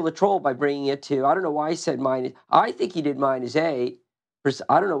can't kill a troll by bringing it to, I don't know why he said minus, I think he did -8.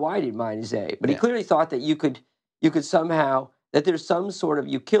 I don't know why he did -8, but he clearly thought that you could somehow, that there's some sort of,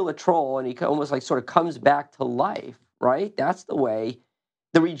 you kill a troll and he almost like sort of comes back to life, right? That's the way.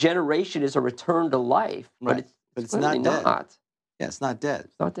 The regeneration is a return to life. Right. But it's not dead. Yeah, it's not dead.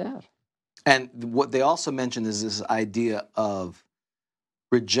 It's not dead. And what they also mentioned is this idea of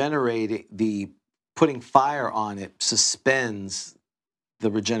regenerating, putting fire on it suspends the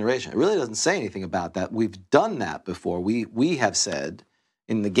regeneration. It really doesn't say anything about that. We've done that before. We have said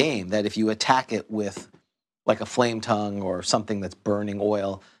in the game that if you attack it with like a flame tongue or something that's burning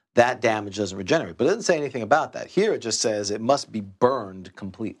oil, that damage doesn't regenerate. But it doesn't say anything about that. Here it just says it must be burned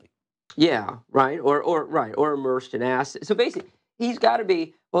completely. Yeah, right. Or immersed in acid. So basically, he's got to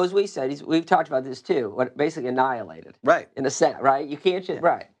be, well, as we said, we've talked about this too, basically annihilated. Right. In a set, right? You can't just,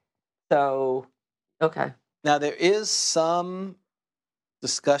 right. So, okay. Now, there is some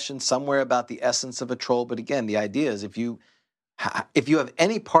discussion somewhere about the essence of a troll, but again, the idea is if you have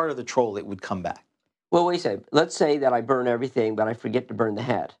any part of the troll, it would come back. Well, wait a second. Let's say that I burn everything, but I forget to burn the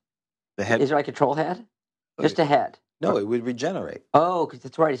head. The head? Is there like a troll head? Just a head? No, it would regenerate. Oh, because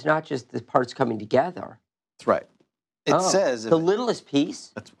that's right. It's not just the parts coming together. That's right. It says... The littlest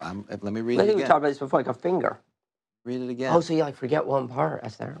piece? Let me read I it think again. we talked about this before, like a finger. Read it again. Oh, so you like forget one part.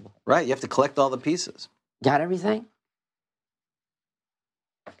 That's terrible. Right, you have to collect all the pieces. Got everything?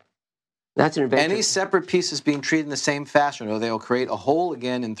 That's an adventure. Any separate pieces being treated in the same fashion, or they will create a whole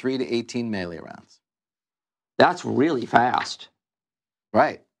again in 3 to 18 melee rounds. That's really fast.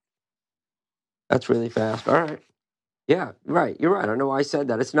 Right. That's really fast. All right. Yeah, right. You're right. I know why I said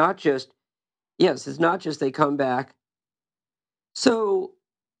that. It's not just they come back. So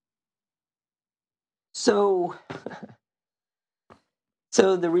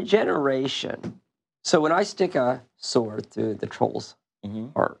the regeneration. So when I stick a sword through the troll's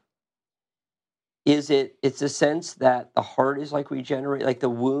heart, it's a sense that the heart is like regenerate, like the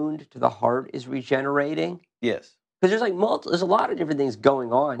wound to the heart is regenerating? Yes. Because there's a lot of different things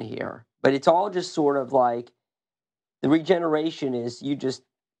going on here, but it's all just sort of like the regeneration is you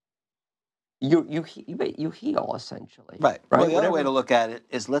heal essentially. Right. Well, the other way to look at it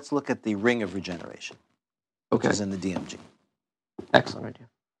is let's look at the ring of regeneration, which is in the DMG. Excellent idea.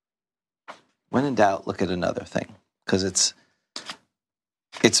 When in doubt, look at another thing, because it's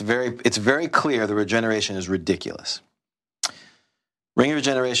very clear the regeneration is ridiculous. Ring of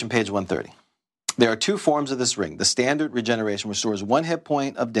Regeneration, page 130. There are 2 forms of this ring. The standard regeneration restores 1 hit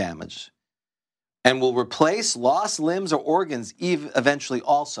point of damage and will replace lost limbs or organs eventually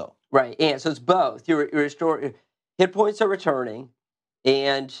also. Right, and so it's both. You restore, hit points are returning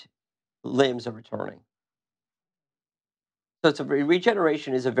and limbs are returning. So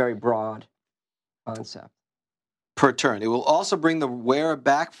regeneration is a very broad concept. Per turn. It will also bring the wearer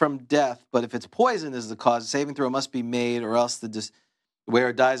back from death, but if it's poison is the cause, a saving throw must be made or else the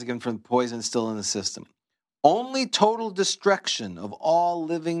wearer dies again from poison still in the system. Only total destruction of all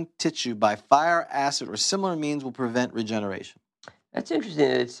living tissue by fire, acid, or similar means will prevent regeneration. That's interesting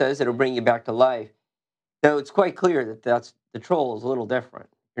that it says it'll bring you back to life, though it's quite clear that the troll is a little different.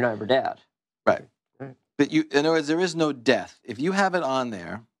 You're not ever dead. Right. But in other words, there is no death. If you have it on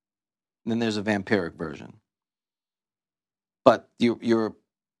there, then there's a vampiric version. But you're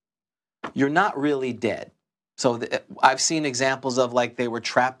not really dead. So I've seen examples of like they were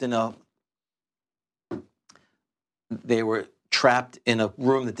trapped in a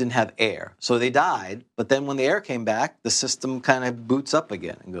room that didn't have air. So they died, but then when the air came back, the system kind of boots up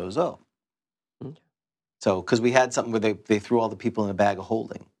again and goes, oh. Okay. So, because we had something where they threw all the people in a bag of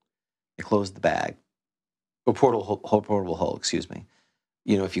holding. They closed the bag. Or portable hole, excuse me.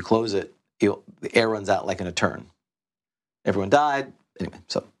 You know, if you close it, the air runs out like in a turn. Everyone died. Anyway,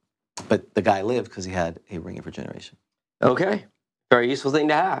 but the guy lived because he had a ring of regeneration. Okay. Very useful thing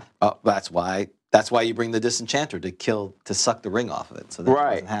to have. Oh, that's why you bring the disenchanter to suck the ring off of it, so that he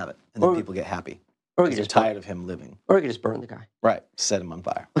doesn't have it, and then people get happy. Or because they're tired of him living. Or you can just burn the guy. Right, set him on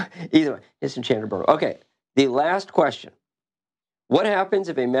fire. Either way, disenchanter burn. Okay, the last question: what happens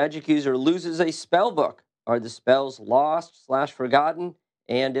if a magic user loses a spell book? Are the spells lost/forgotten?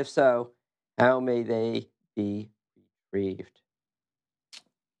 And if so, how may they be retrieved?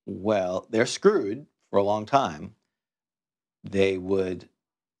 Well, they're screwed for a long time. They would,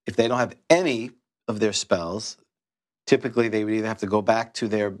 if they don't have any of their spells, typically they would either have to go back to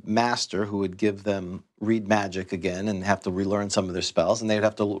their master who would give them read magic again and have to relearn some of their spells, and they'd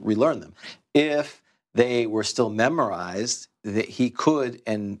have to relearn them. If they were still memorized, that he could,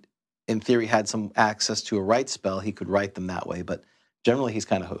 and in theory had some access to a write spell, he could write them that way, but generally he's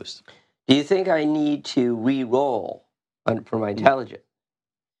kind of hosed. Do you think I need to re-roll for my intelligence?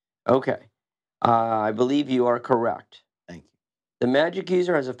 Okay. I believe you are correct. Thank you. The magic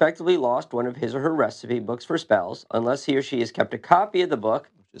user has effectively lost one of his or her recipe books for spells, unless he or she has kept a copy of the book.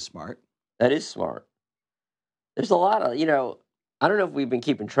 Which is smart. That is smart. There's a lot of, I don't know if we've been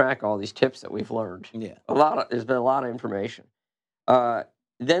keeping track of all these tips that we've learned. Yeah. There's been a lot of information.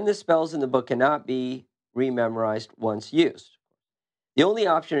 Then the spells in the book cannot be rememorized once used. The only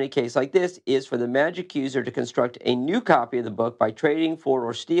option in a case like this is for the magic user to construct a new copy of the book by trading for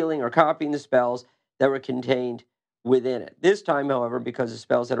or stealing or copying the spells that were contained within it. This time, however, because the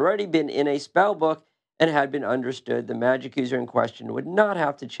spells had already been in a spell book and had been understood, the magic user in question would not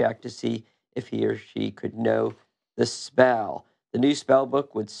have to check to see if he or she could know the spell. The new spell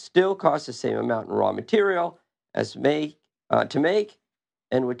book would still cost the same amount in raw material to make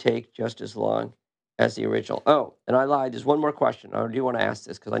and would take just as long as the original. Oh, and I lied. There's one more question. I do want to ask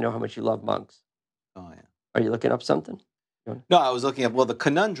this because I know how much you love monks. Oh, yeah. Are you looking up something? No, I was looking at, well, the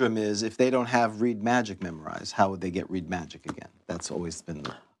conundrum is if they don't have read magic memorized, how would they get read magic again? That's always been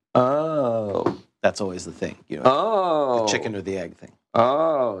that's always the thing. The chicken or the egg thing.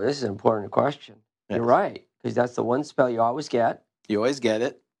 Oh, this is an important question. Yes. You're right, because that's the one spell you always get. You always get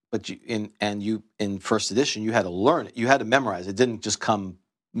it, but in first edition, you had to learn it. You had to memorize it. It didn't just come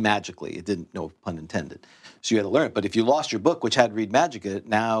magically. It didn't, no pun intended. So you had to learn it. But if you lost your book, which had read magic in it,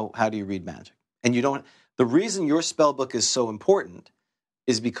 now how do you read magic? And you don't. The reason your spell book is so important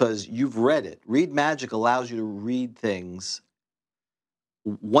is because you've read it. Read magic allows you to read things.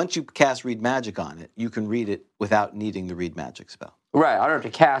 Once you cast read magic on it, you can read it without needing the read magic spell. Right, I don't have to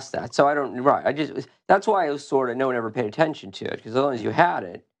cast that, so I don't. Right, that's why it was sort of no one ever paid attention to it because as long as you had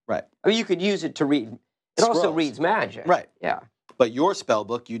it, right. I mean, you could use it to read. It also Scrolls. reads magic. Right. Yeah. But your spell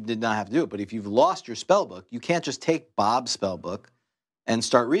book, you did not have to do it. But if you've lost your spell book, you can't just take Bob's spell book and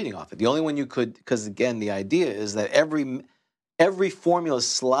start reading off it. The only one you could, because again, the idea is that every formula is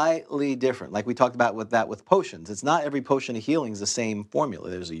slightly different. Like we talked about with potions. It's not every potion of healing is the same formula.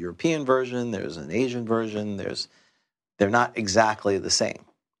 There's a European version, there's an Asian version, they're not exactly the same.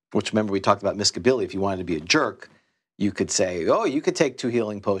 Which remember we talked about Miskabili. If you wanted to be a jerk, you could say, oh, you could take 2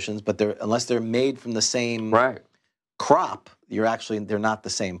 healing potions, but unless they're made from the same crop, they're not the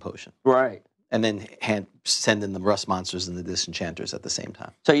same potion. Right. And then send in the rust monsters and the disenchanters at the same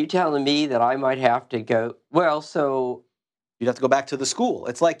time. So you're telling me that I might have to go, you'd have to go back to the school.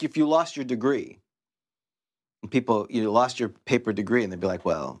 It's like if you lost your degree. You lost your paper degree, and they'd be like,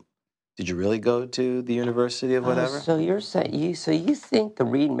 well, did you really go to the university of whatever? So you're saying, you think the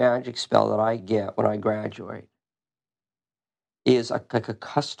read magic spell that I get when I graduate is like a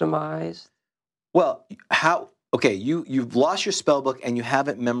customized? Well, okay, you've lost your spell book and you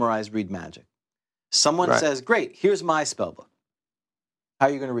haven't memorized read magic. Someone says, great, here's my spell book. How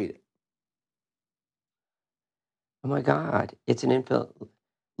are you going to read it? Oh my God, it's an infinite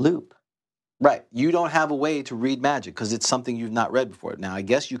loop. Right. You don't have a way to read magic because it's something you've not read before. Now, I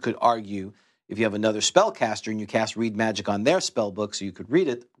guess you could argue if you have another spellcaster and you cast read magic on their spell book so you could read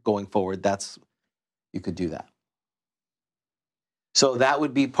it going forward, you could do that. So that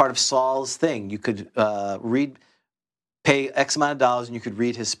would be part of Saul's thing. You could pay X amount of dollars and you could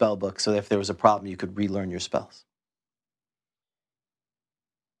read his spell book so that if there was a problem, you could relearn your spells.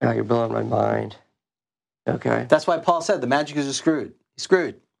 Now you're blowing my mind. Okay. That's why Paul said the magic user is screwed. He's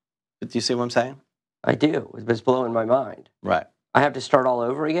screwed. But do you see what I'm saying? I do. It's blowing my mind. Right. I have to start all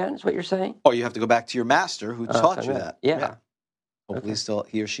over again, is what you're saying? Or you have to go back to your master who taught you that. Yeah. Hopefully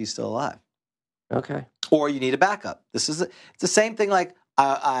he or she's still alive. Okay. Or you need a backup. It's the same thing like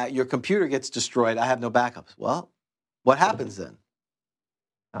your computer gets destroyed. I have no backups. Well, what happens then?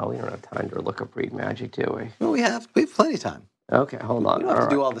 Oh, we don't have time to look up read magic, do we? Well, we have plenty of time. Okay, hold on. We don't have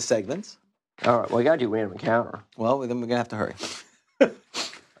to do all the segments. All right, well, we got to do random encounter. Well, then we're going to have to hurry.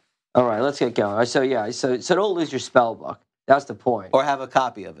 All right, let's get going. So don't lose your spell book. That's the point. Or have a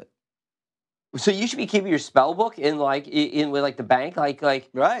copy of it. So you should be keeping your spell book in with the bank, like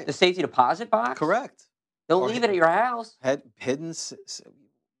right. The safety deposit box? Correct. Don't leave it at your house. Hidden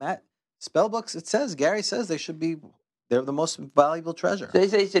spell books, Gary says they're the most valuable treasure. So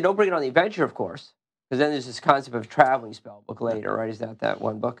they say don't bring it on the adventure, of course, because then there's this concept of traveling spell book later, right? Is that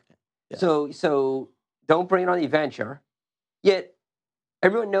one book? Yeah. So don't bring it on the adventure. Yet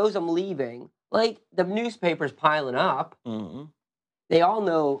everyone knows I'm leaving. Like the newspaper's piling up. Mm-hmm. They all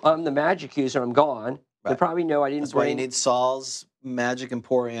know I'm the magic user. I'm gone. They probably know I didn't That's why you bring. need Saul's Magic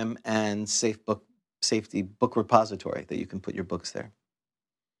Emporium and Safety Book Repository that you can put your books there.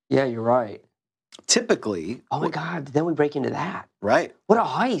 Yeah, you're right. Typically, Oh my God! Then we break into that. right? What a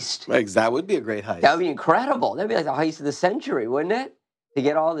heist! Right, that would be a great heist. That would be incredible. That'd be like the heist of the century, wouldn't it? To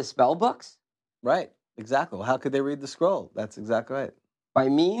get all the spell books Right, exactly. Well, how could they read the scroll? That's exactly right. by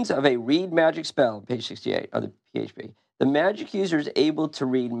means of a read magic spell, page 68 of the PHP. The magic user is able to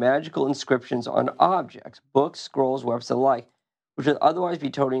read magical inscriptions on objects, books, scrolls, weapons, and the like, which would otherwise be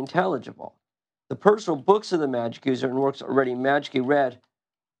totally intelligible. The personal books of the magic user and works already magically read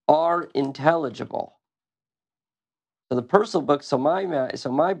are intelligible. So the personal book, so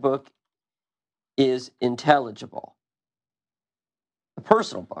my book is intelligible. The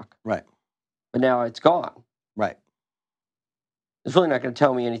personal book, Right, but now it's gone. right. It's really not going to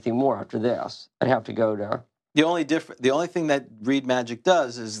tell me anything more after this. I'd have to go to. The only thing that Read Magic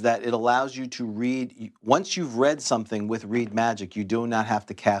does is that it allows you to read. Once you've read something with Read Magic, you do not have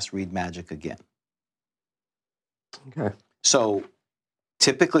to cast Read Magic again. Okay. So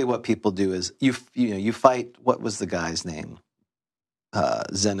typically what people do is you fight, what was the guy's name?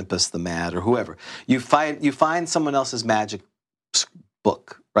 Xenopus the Mad or whoever. You find someone else's magic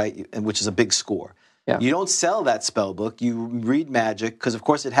book, right? Which is a big score. Yeah. You don't sell that spell book. You read magic because, of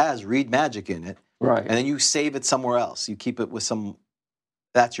course, it has Read Magic in it. Right. And then you save it somewhere else. You keep it with some.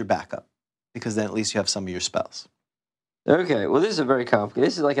 That's your backup because then at least you have some of your spells. Okay. Well, this is a very complicated.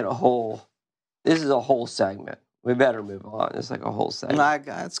 This is like a whole. This is a whole segment. We better move on. It's like a whole segment.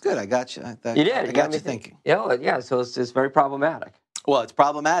 That's good. I got you. You did. I got you thinking. Yeah. So it's very problematic. Well, it's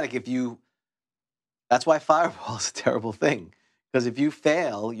problematic if you. That's why Fireball is a terrible thing. Because if you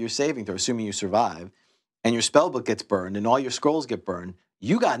fail your saving throw, assuming you survive, and your spell book gets burned and all your scrolls get burned,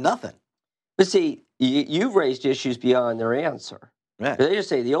 you got nothing. But see, you've raised issues beyond their answer. Right. They just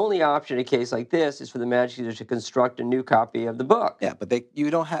say the only option in a case like this is for the magic user to construct a new copy of the book. Yeah, but you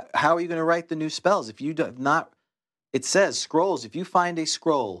don't have. How are you going to write the new spells if you have not? It says scrolls. If you find a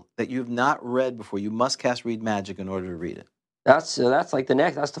scroll that you have not read before, you must cast Read Magic in order to read it. That's like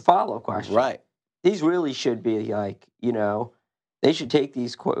that's the follow-up question. Right. These really should be like, they should take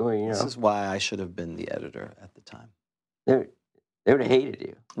these. This is why I should have been the editor at the time. They would have hated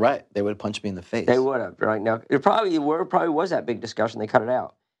you. Right. They would have punched me in the face. They would have. Right now, it probably was that big discussion. They cut it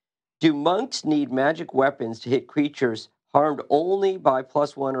out. Do monks need magic weapons to hit creatures harmed only by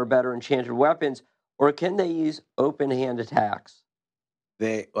 +1 or better enchanted weapons, or can they use open hand attacks?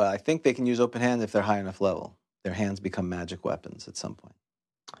 I think they can use open hand if they're high enough level. Their hands become magic weapons at some point.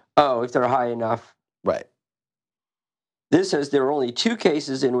 Oh, if they're high enough. Right. This says there are only 2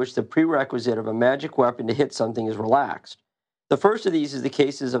 cases in which the prerequisite of a magic weapon to hit something is relaxed. The first of these is the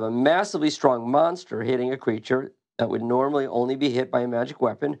cases of a massively strong monster hitting a creature that would normally only be hit by a magic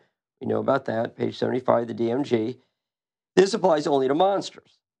weapon. We know about that, page 75 of the DMG. This applies only to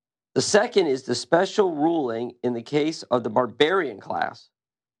monsters. The second is the special ruling in the case of the barbarian class.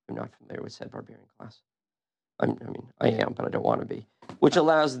 I'm not familiar with said barbarian class. I am, but I don't want to be. Which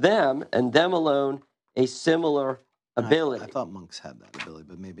allows them, and them alone, a similar ability. I thought monks had that ability,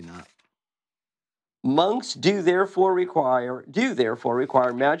 but maybe not. Monks do therefore require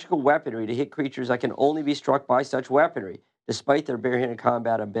magical weaponry to hit creatures that can only be struck by such weaponry, despite their barehanded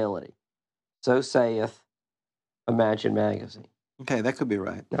combat ability. So saith Imagine Magazine. Okay, that could be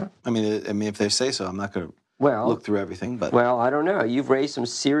right. Yeah. I mean, if they say so, I'm not going to look through everything. But I don't know. You've raised some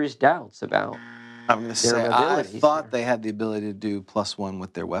serious doubts about. I'm going to say I thought they had the ability to do +1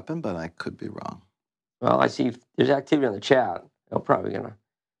 with their weapon, but I could be wrong. Well, I see there's activity on the chat.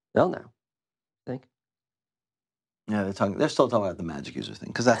 They'll know. I think. Yeah, they're still talking about the magic user thing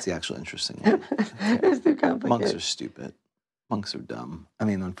because that's the actual interesting one. It's too complicated. Monks are stupid. Monks are dumb. I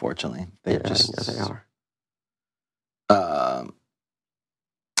mean, unfortunately, they are.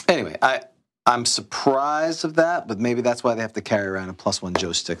 Anyway, I'm surprised of that, but maybe that's why they have to carry around a +1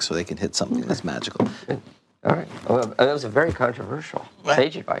 joystick so they can hit something that's magical. All right. Well, that was a very controversial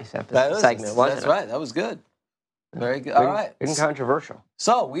sage advice segment, wasn't it? That's right. That was good. Very good. All right. Controversial.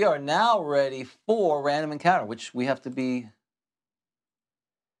 So we are now ready for Random Encounter, which we have to be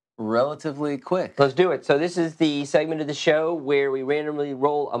relatively quick. Let's do it. So this is the segment of the show where we randomly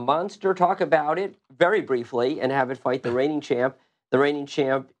roll a monster, talk about it very briefly, and have it fight the reigning champ. The reigning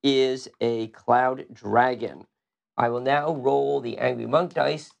champ is a cloud dragon. I will now roll the Angry Monk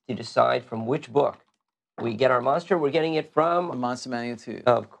dice to decide from which book we get our monster. We're getting it from... Monster Manual 2.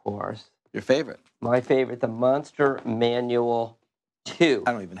 Of course. Your favorite. My favorite, the Monster Manual 2.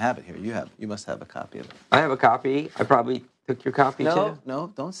 I don't even have it here. You must have a copy of it. I have a copy. I probably took your copy too.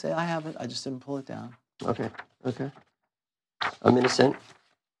 No, don't say I have it. I just didn't pull it down. Okay. I'm innocent.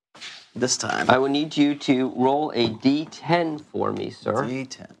 this time. I will need you to roll a D10 for me, sir.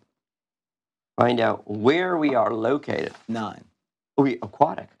 D10. Find out where we are located. 9. We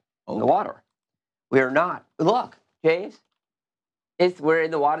aquatic. In the water. We are not. Look, James. We're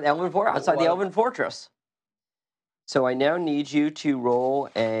in the water, the Elven Fortress, outside the Elven Fortress. So I now need you to roll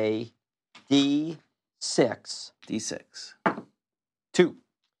a D6. D6. 2.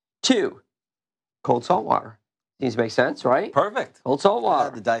 2. Cold salt water. Seems to make sense, right? Perfect. Cold salt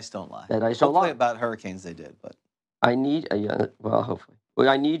water. The dice don't lie. The dice don't Hopefully lie. about hurricanes they did, but I need, well, hopefully. Well,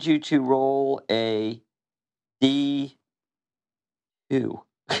 I need you to roll a D2.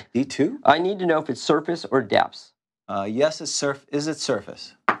 D2? I need to know if it's surface or depths. Yes, is it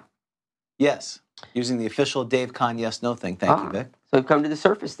surface? Yes. Using the official Dave Kahn yes no thing. Thank you, Vic. So we've come to the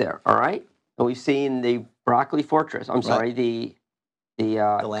surface there, all right? And we've seen the broccoli fortress. I'm sorry, the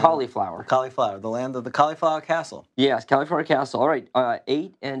cauliflower. Cauliflower, the land of the cauliflower castle. Yes, cauliflower castle. All right,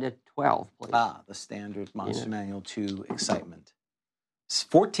 8 and a 12, please. The standard Monster Manual 2 excitement.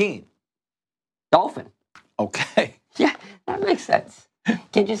 14. Dolphin. Okay. Yeah, that makes sense.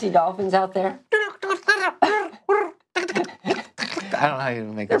 Can't you see dolphins out there? I don't know how you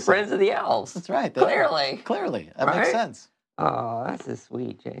make They're that friends sound. of the elves. That's right. Clearly. That Right? makes sense. Oh, that's so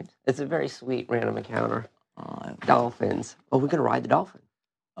sweet, James. It's a very sweet random encounter. Dolphins. Oh, we're going to ride the dolphin.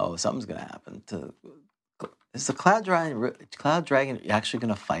 Oh, something's going to happen. Is the cloud dragon actually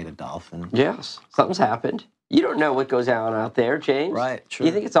going to fight a dolphin? Yes, something's happened. You don't know what goes on out there, James. Right, true.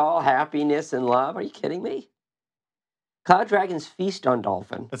 You think it's all happiness and love? Are you kidding me? Cloud dragons feast on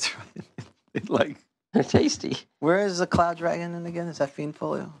dolphin. That's right. They're tasty. Where is the cloud dragon in again? Is that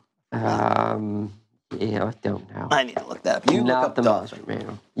Fiendfolio? I don't know. I need to look that up. You Not look up the dolphin. monster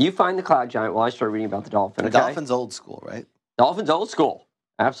manual. You find the cloud giant while I start reading about the dolphin. The Okay? dolphin's old school, right? Dolphin's old school.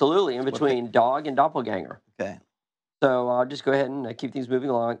 Absolutely. In between dog and doppelganger. Okay. So I'll just go ahead and keep things moving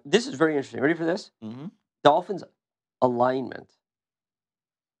along. This is very interesting. Ready for this? Mm-hmm. Dolphin's alignment.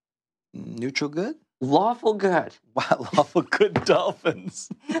 Neutral good? Lawful good. Wow, lawful good dolphins.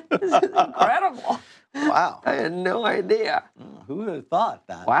 This is incredible. Wow. I had no idea. Who would have thought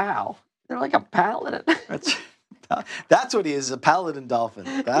that? Wow. They're like a paladin. That's what he is, a paladin dolphin.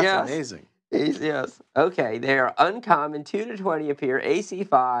 That's Yes. amazing. Yes. Okay, they are uncommon, 2 to 20 appear, AC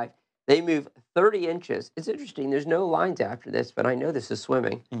 5. They move 30 inches. It's interesting. There's no lines after this, but I know this is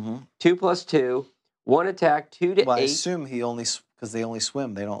swimming. Mm-hmm. 2 plus 2. 1 attack, 2 to 8. Well, I assume because they only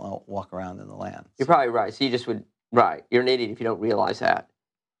swim, they don't walk around in the land. You're probably right. So you just would, right. You're an idiot if you don't realize that.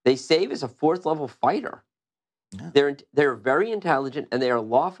 They save as a 4th level fighter. Yeah. They're very intelligent and they are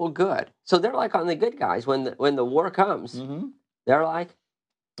lawful good. So they're like on the good guys. When the war comes, they're like,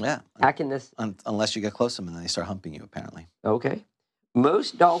 attacking this. Unless you get close to them and then they start humping you, apparently. Okay.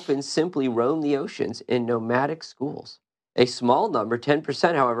 Most dolphins simply roam the oceans in nomadic schools. A small number,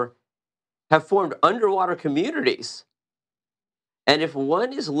 10%, however, have formed underwater communities. And if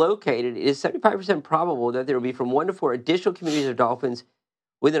one is located, it is 75% probable that there will be from 1 to 4 additional communities of dolphins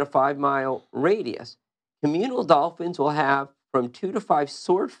within a 5-mile radius. Communal dolphins will have from 2 to 5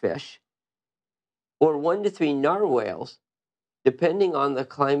 swordfish or 1 to 3 narwhals, depending on the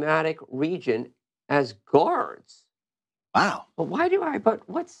climatic region, as guards. Wow. But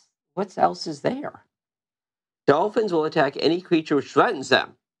what else is there? Dolphins will attack any creature which threatens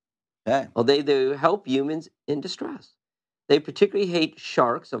them. Okay. Well, they help humans in distress. They particularly hate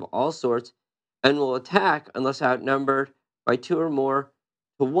sharks of all sorts and will attack unless outnumbered by 2 or more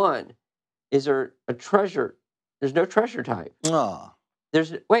to 1. Is there a treasure? There's no treasure type. Oh.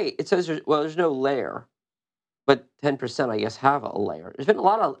 It says there's no lair, but 10%, I guess, have a lair. There's been a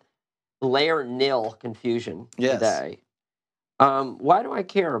lot of lair-nil confusion today. Why do I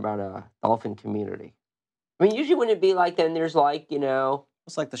care about a dolphin community? I mean, usually wouldn't it be like then there's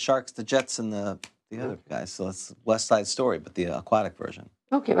It's like the Sharks, the Jets, and the other guys. So it's West Side Story, but the aquatic version.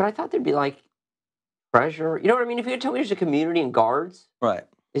 Okay, but I thought there'd be like treasure. You know what I mean? If you tell me there's a community and guards, right?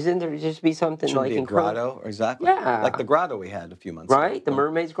 Isn't there just be something Shouldn't like be a grotto? Exactly. Yeah, like the grotto we had a few months ago. Right, the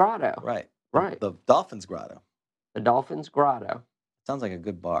mermaid's grotto. Right. The dolphin's grotto. The dolphin's grotto. Sounds like a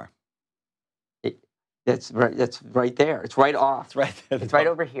good bar. That's right. That's right there. It's right off. It's right there. It's right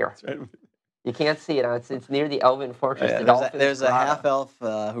over here. Right. You can't see it. It's near the Elven Fortress. There's a half elf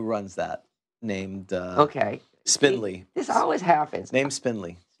who runs that, named Spindly. See, this always happens. Named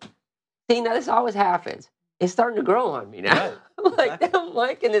Spindly. See, now this always happens. It's starting to grow on me now. Right. I'm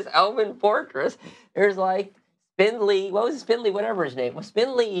like in this Elven Fortress. There's like Spindly. What was it? Spindly? Whatever his name was.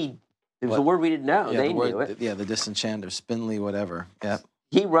 Spindly. It was a word we didn't know. Yeah, they knew it. Yeah, the Disenchanter. Spindly, whatever. Yep.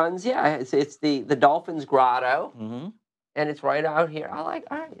 He runs. Yeah, it's the Dolphins Grotto, and it's right out here. All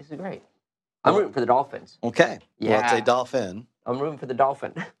right, this is great. I'm rooting for the Dolphins. Okay. Yeah. Well, it's a dolphin. I'm rooting for the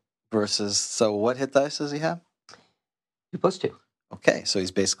dolphin. versus. So what hit dice does he have? 2+2. Okay, so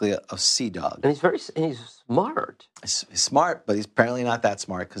he's basically a sea dog. And he's smart. He's smart, but he's apparently not that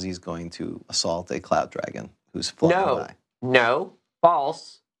smart because he's going to assault a cloud dragon who's flying by. No,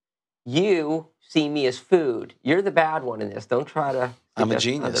 false. You see me as food. You're the bad one in this. Don't try to. I'm a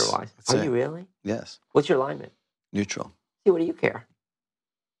genius. Otherwise, That's are it. you really? Yes. What's your alignment? Neutral. See, what do you care?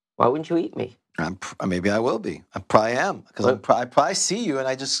 Why wouldn't you eat me? Maybe I will be. I probably am because I probably see you and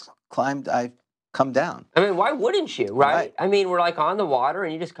I just climbed. I come down. I mean, why wouldn't you? Right? I mean, we're like on the water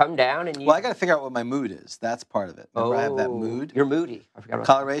and you just come down and you. Well, I got to figure out what my mood is. That's part of it. Remember, I have that mood. You're moody. I forgot about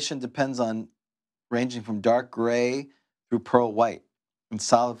Coloration depends on ranging from dark gray through pearl white in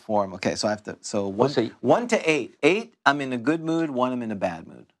solid form. Okay, so I have to. So 1 to 8. 8, I'm in a good mood. 1, I'm in a bad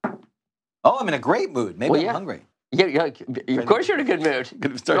mood. Oh, I'm in a great mood. Maybe I'm hungry. Yeah, of course you're in a good mood.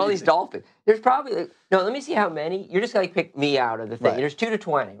 Look at all these dolphins. There's probably no. Let me see how many. You're just gonna pick me out of the thing. Right. There's 2 to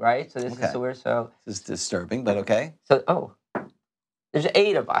 20, right? So this is so This is disturbing, but okay. So there's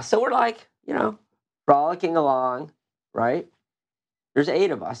 8 of us. So we're like frolicking along, right? There's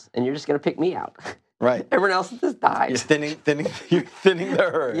 8 of us, and you're just gonna pick me out. Right. Everyone else just died. You're thinning the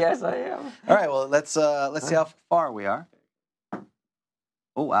herd. Yes, I am. All right. Well, let's see how far we are.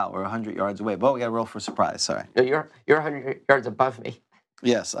 Oh wow, we're 100 yards away. But we got to roll for surprise. Sorry. No, you're 100 yards above me.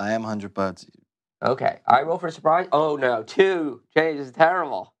 Yes, I am 100 buds. Okay, I roll for surprise. Oh no, 2. James, this is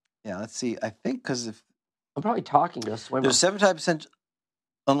terrible. Yeah, let's see. I think because if I'm probably talking to a swimmer. there's 75%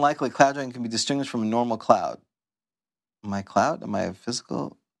 unlikely cloud dragon can be distinguished from a normal cloud. Am I cloud? Am I a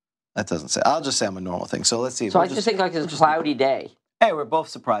physical? That doesn't say. I'll just say I'm a normal thing. So let's see. So I just think like it's a cloudy day. Hey, we're both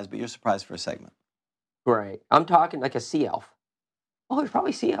surprised, but you're surprised for a segment. Great. I'm talking like a sea elf. Oh, there's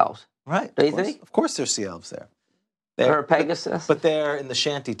probably sea elves. Right. Do you think? Of course there's sea elves there. Or a Pegasus. But they're in the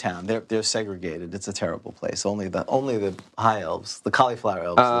shanty town. They're segregated. It's a terrible place. Only the high elves, the cauliflower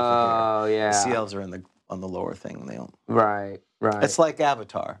elves live here. Oh, yeah. The sea elves are on the lower thing. They don't. Right. It's like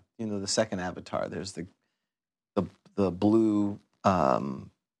Avatar. You know, the second Avatar. There's the blue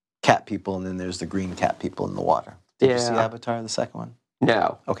cat people, and then there's the green cat people in the water. Did you see Avatar, the second one?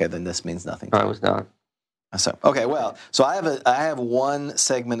 No. Okay, then this means nothing. I was not. So okay, well, so I have one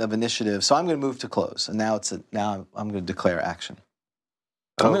segment of initiative, so I'm going to move to close, and now I'm going to declare action.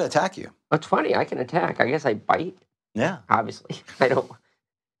 I'm going to attack you. That's funny. I can attack. I guess I bite. Yeah. Obviously, I don't.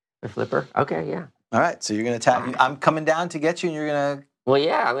 A flipper. Okay, yeah. All right, so you're going to attack. I'm coming down to get you, and you're going to. Well,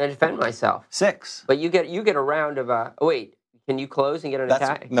 yeah, I'm going to defend myself. 6. But you get a round of Oh, wait, can you close and get an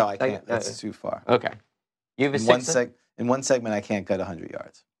attack? No, I can't. That's too far. Okay. You have a 6. In one segment, I can't get 100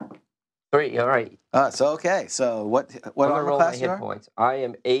 yards. 3. All right. So what armor class you are? Points. I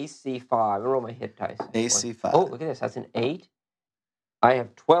am AC 5. I'm gonna roll my hit dice. AC 5. Oh, look at this. That's an 8. I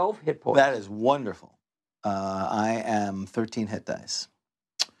have 12 hit points. That is wonderful. I am 13 hit dice.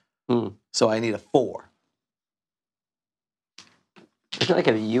 So I need a 4. It's like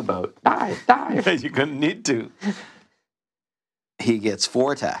a U-boat. Dive. You're gonna need to. He gets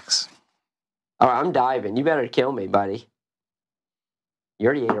 4 attacks. All right, I'm diving. You better kill me, buddy. You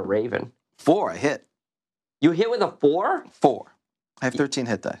already ate a raven. 4, I hit. You hit with a 4? 4. I have 13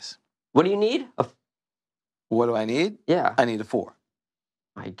 hit dice. What do you need? What do I need? Yeah. I need a 4.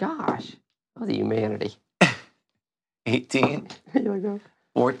 My gosh. Oh, the humanity. 18.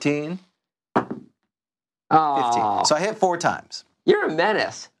 14. 15. Oh. So I hit 4 times. You're a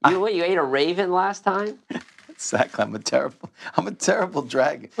menace. You ate a raven last time? Exactly. I'm a terrible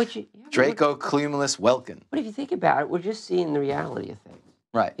dragon. Draco Cumulus Welkin. But if you think about it, we're just seeing the reality of things.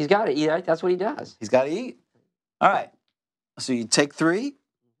 Right. He's got to eat, right? That's what he does. He's got to eat. All right. So you take 3.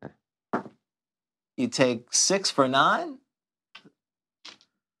 You take 6 for 9.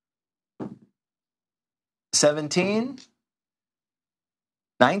 17.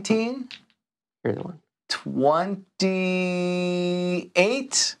 19. Here's the one.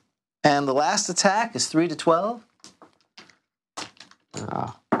 28. And the last attack is 3 to 12.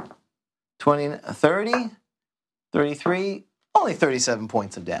 20, 30, 33, only 37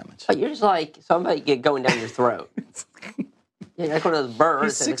 points of damage. But you're just like somebody going down your throat. Yeah, like one of those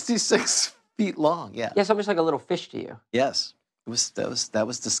birds. He's 66 feet long, yeah. Yeah, somebody's like a little fish to you. Yes. That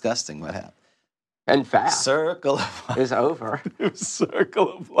was disgusting what happened. And fast. Circle of life. It's over. It was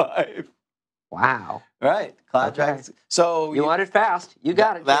circle of life. Wow. All right. Cloud dragons. So you want it fast. You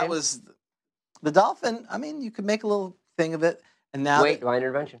got it. That James. was the dolphin. I mean, you could make a little thing of it. And now divine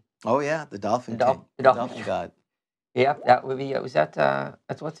intervention. Oh yeah, the dolphin. The dolphin god. Yep, that would be. Was that?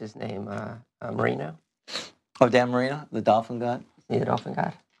 That's what's his name? Marino. Oh, Dan Marino, the dolphin god. The dolphin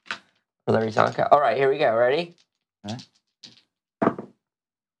god. Or Larry Zonka. All right, here we go. Ready? All right.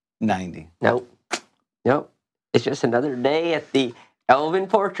 90. Nope. It's just another day at the Elven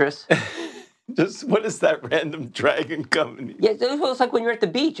Fortress. Just what is that random dragon company? Yeah, it's like when you're at the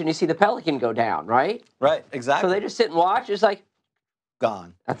beach and you see the pelican go down, right? Right, So exactly. they just sit and watch. It's like,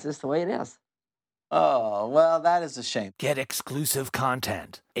 Gone. that's just the way it is. Oh, well, that is a shame. Get exclusive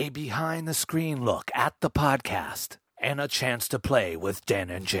content, a behind-the-screen look at the podcast, and a chance to play with Dan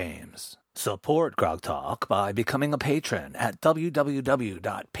and James. Support Grog Talk by becoming a patron at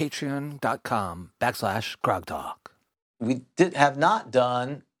www.patreon.com/Grog Talk. We have not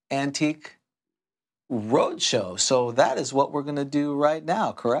done Antique Roadshow, so that is what we're going to do right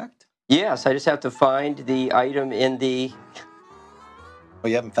now, correct? Yes, I just have to find the item in the... Oh,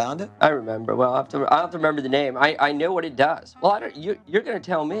 you haven't found it? I remember. Well, I'll have to remember the name. I know what it does. Well, you're going to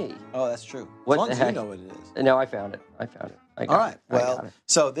tell me. Oh, that's true. What as long the as heck? you know what it is. No, I found it. I got All right. it. I got Well, it.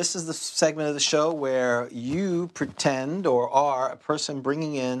 so this is the segment of the show where you pretend or are a person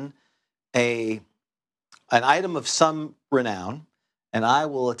bringing in an item of some renown, and I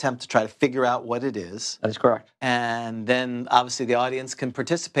will attempt to try to figure out what it is. That is correct. And then, obviously, the audience can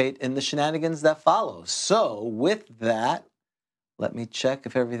participate in the shenanigans that follow. So, with that, let me check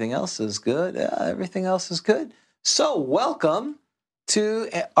if everything else is good. Everything else is good. So, welcome to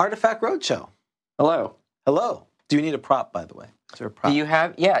Artifact Roadshow. Hello. Hello. Do you need a prop, by the way? Is there a prop? Do you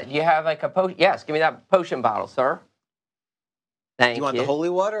have like a potion? Yes, give me that potion bottle, sir. Thank Do you want the holy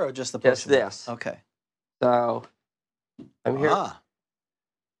water or just the potion? Just this. Bottle? Okay. So, I'm here.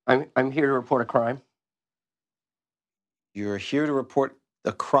 I'm here to report a crime. You're here to report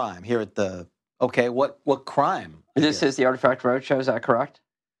a crime here at the... Okay, what crime? This is the Artifact Roadshow, is that correct?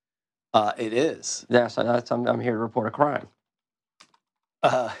 It is. Yes, I'm here to report a crime.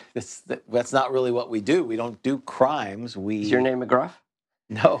 That's not really what we do. We don't do crimes. Is your name McGruff?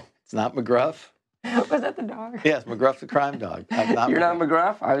 No, it's not McGruff. Was that the dog? Yes, McGruff the crime dog. You're not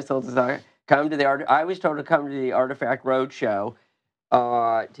McGruff? I was told to come to I was told to come to the Artifact Roadshow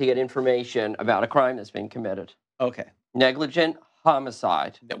to get information about a crime that's been committed. Okay. Negligent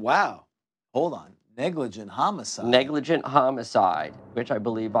homicide. Wow. Hold on. Negligent homicide. Negligent homicide, which I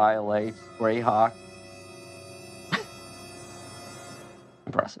believe violates Greyhawk.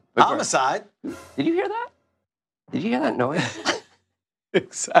 Impressive. Homicide? Did you hear that? Did you hear that noise?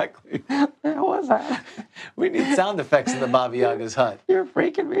 Exactly. What was that? We need sound effects in the Baba Yaga's hut. You're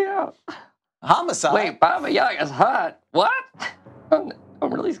freaking me out. Homicide? Wait, Baba Yaga's hut? What? I'm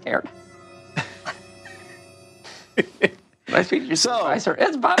really scared. I speak to your supervisor.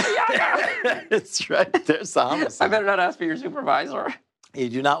 It's Baba Yaga. That's right. There's the homicide. I better not ask for your supervisor. You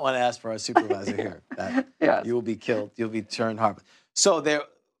do not want to ask for our supervisor here. Yes. You will be killed. You'll be turned harmless. So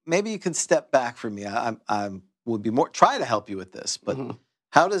maybe you can step back for me. I would be try to help you with this, but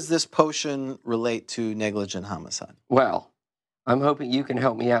how does this potion relate to negligent homicide? Well, I'm hoping you can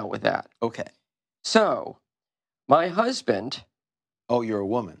help me out with that. Okay. So, my husband. Oh, you're a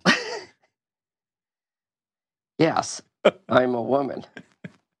woman. Yes, I'm a woman.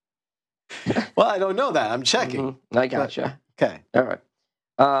 Well, I don't know that. I'm checking. I gotcha. Okay. All right.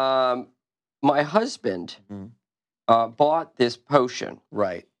 My husband bought this potion.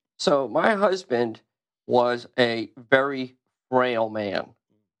 Right. So my husband was a very frail man,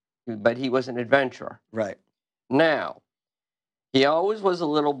 but he was an adventurer. Right. Now, he always was a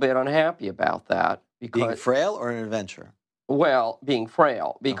little bit unhappy about that. Because, being frail or an adventurer? Well, being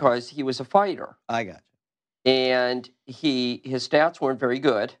frail, because he was a fighter. I got you. And his stats weren't very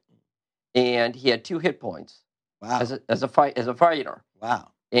good, and he had 2 hit points. Wow. As a fighter.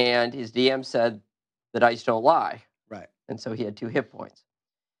 Wow. And his DM said the dice don't lie. Right. And so he had 2 hit points.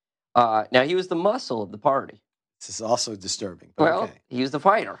 Now, he was the muscle of the party. This is also disturbing. But Well, okay. he was the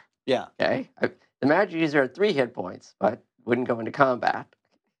fighter. Yeah. Okay. The magic user had 3 hit points, but wouldn't go into combat.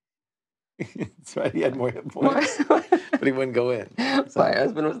 That's right. He had more hit points, but he wouldn't go in. So. My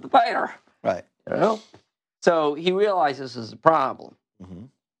husband was the fighter. Right. You know? So he realized this was a problem. Mm-hmm.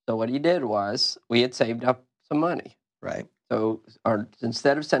 So what he did was, we had saved up some money. Right. So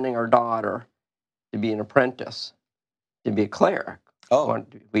instead of sending our daughter to be an apprentice, to be a cleric,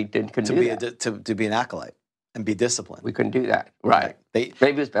 we couldn't do that. To be an acolyte and be disciplined. We couldn't do that. Right. Maybe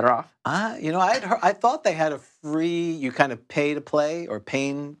it was better off. I thought they had a free, you kind of pay to play or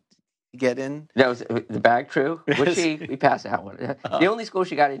paying to get in. That was the Bag True. We passed that one. The only school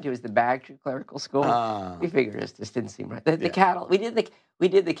she got into is the Bag True Clerical School. We figured this didn't seem right. The cattle. We did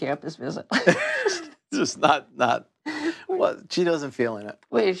the campus visit. Just not. Well, she doesn't feel in it.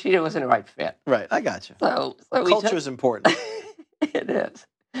 Well, she wasn't the right fit. Right. I got you. So culture is important. It is.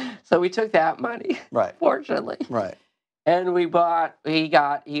 So we took that money. Right. Fortunately. Right. And he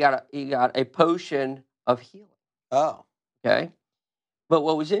got a potion of healing. Oh. Okay. But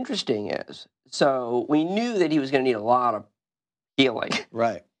what was interesting is, so we knew that he was going to need a lot of healing.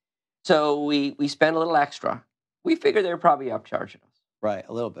 Right. So we spent a little extra. We figured they were probably upcharging us Right.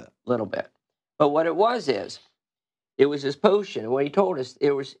 A little bit. a little bit. But what it was this potion. And what he told us,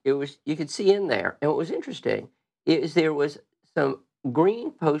 it was you could see in there. And what was interesting is there was some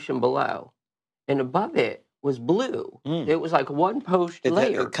green potion below, and above it was blue. It was like one potion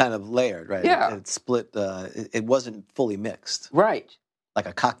layer. It kind of layered, right? Yeah. It split. It wasn't fully mixed, Right. like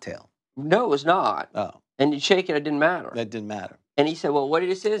a cocktail. No, it was not. Oh, And you'd shake it, it didn't matter. that didn't matter. And he said, well, what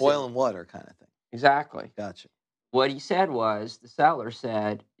this is? Oil and water kind of thing. Exactly. Gotcha. What he said was, the seller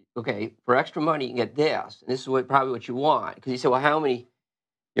said, okay, for extra money, you can get this. And this is probably what you want. Because he said, well,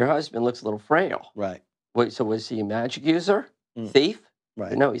 your husband looks a little frail. Right. Wait, so was he a magic user? Thief?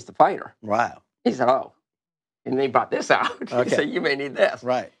 Right. No, he's the fighter. Wow. He said, oh. And they brought this out. Okay. He said, you may need this.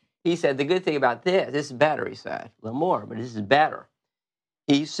 Right. He said, the good thing about this is better, he said. A little more, but this is better.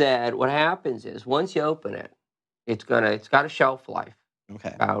 He said, what happens is, once you open it, it's got a shelf life.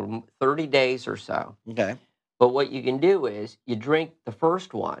 Okay. About 30 days or so. Okay. But what you can do is you drink the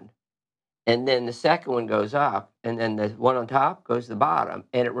first one, and then the second one goes up, and then the one on top goes to the bottom,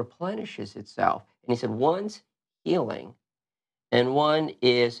 and it replenishes itself. And he said one's healing, and one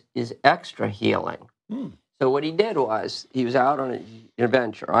is extra healing. So what he did was, he was out on an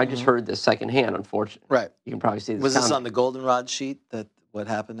adventure. I just heard this secondhand, unfortunately. Right. You can probably see this. Was this on the goldenrod sheet? What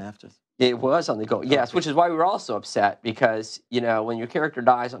happened after? It was on the gold. Yes, which is why we were also upset, because, when your character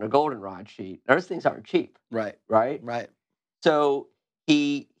dies on a goldenrod sheet, those things aren't cheap. Right. Right? Right. So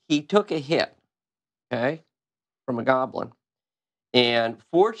he took a hit, okay, from a goblin. And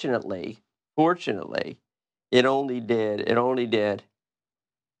fortunately, it only did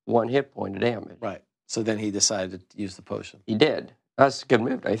 1 hit point of damage. Right. So then he decided to use the potion. He did. That's a good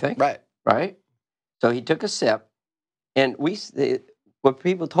move, I think. Right. Right? So he took a sip, and what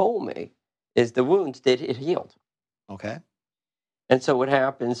people told me is the wounds it healed. Okay. And so what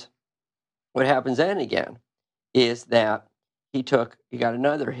happens then again is that he got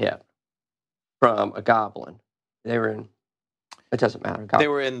another hit from a goblin. They were in, it doesn't matter. They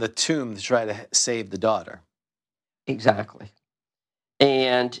were in the tomb to try to save the daughter. Exactly.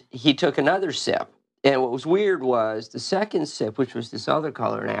 And he took another sip. And what was weird was the second sip, which was this other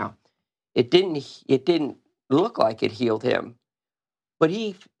color now, it didn't look like it healed him. But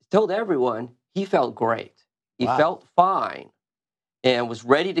he told everyone he felt great. He felt fine and was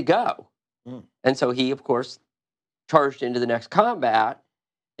ready to go. And so he, of course, charged into the next combat,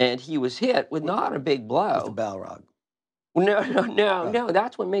 and he was hit with not a big blow. With the Balrog. No.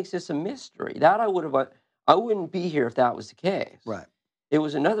 That's what makes this a mystery. That I wouldn't be here if that was the case. Right. It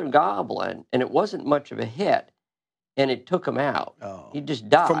was another goblin, and it wasn't much of a hit, and it took him out. Oh. He just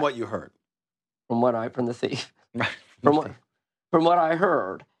died. From what you heard. From the thief. Right. From what I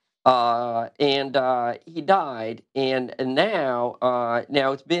heard. And he died, and now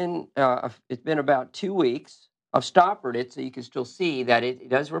it's been about 2 weeks. I've stoppered it so you can still see that it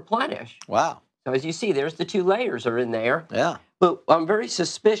does replenish. Wow. So as you see, there's the 2 layers are in there. Yeah. But I'm very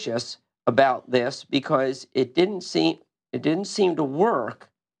suspicious about this because it didn't seem to work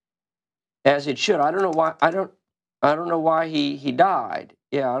as it should. I don't know why. I don't know why he died.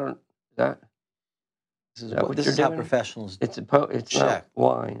 Yeah, I don't. This is how professionals It's check. not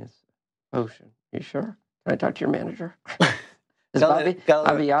wine. It's a potion. You sure? Can I talk to your manager? Is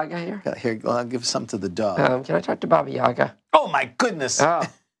Bobby Yaga here? Here, I'll give some to the dog. Can I talk to Bobby Yaga? Oh my goodness! Oh,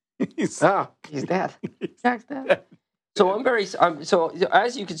 he's dead. Jack's dead. So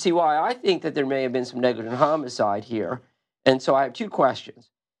as you can see, why I think that there may have been some negligent homicide here, and so I have 2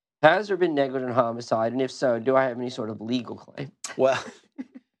 questions: has there been negligent homicide, and if so, do I have any sort of legal claim? Well,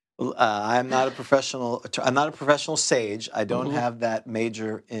 I'm not a professional. I'm not a professional sage. I don't have that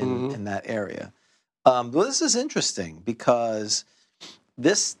major in that area. But this is interesting because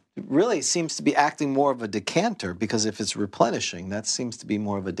this really seems to be acting more of a decanter, because if it's replenishing, that seems to be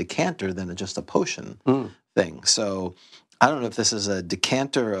more of a decanter than just a potion thing. So I don't know if this is a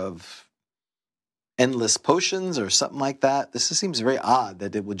decanter of endless potions or something like that. This seems very odd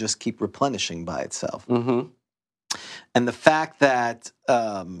that it would just keep replenishing by itself. And the fact that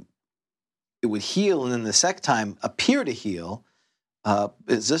it would heal and then the second time appear to heal,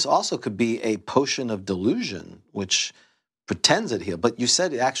 is this also could be a potion of delusion, which pretends it healed. But you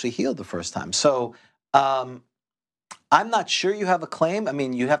said it actually healed the first time. So I'm not sure you have a claim. I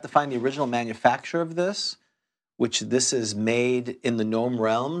mean, you have to find the original manufacturer of this, which this is made in the Gnome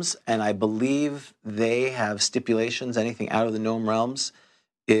Realms. And I believe they have stipulations. Anything out of the Gnome Realms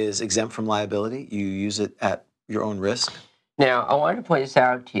is exempt from liability. You use it at your own risk. Now, I wanted to point this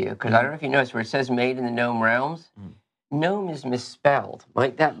out to you, because I don't know if you noticed where it says made in the Gnome Realms. gnome is misspelled.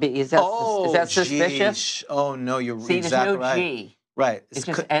 Might that be? Is that suspicious? Geesh. Oh no, you're See, exactly there's no right. G. Right. It's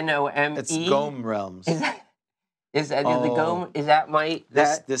just Nome. It's Gome realms. Is that the Gome? Is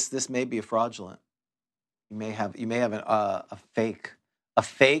that This may be a fraudulent. You may have a fake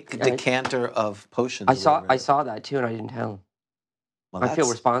decanter of potions. I saw that too, and I didn't tell him. Well, I feel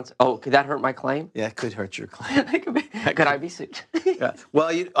responsible. Oh, could that hurt my claim? Yeah, it could hurt your claim. Could I be sued? Yeah.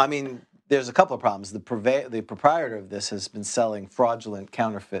 Well, there's a couple of problems. The proprietor of this has been selling fraudulent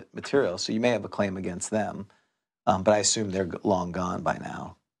counterfeit material, so you may have a claim against them. But I assume they're long gone by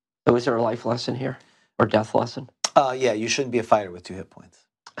now. So is there a life lesson here? Or death lesson? Yeah, you shouldn't be a fighter with 2 hit points.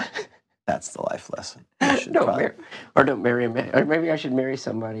 That's the life lesson. Don't marry a man. Or maybe I should marry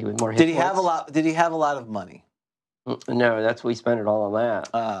somebody with more hit Did points. Did he have a lot of money? No, we spent it all on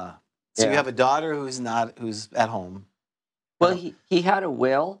that. So you have a daughter who's at home. Well, he had a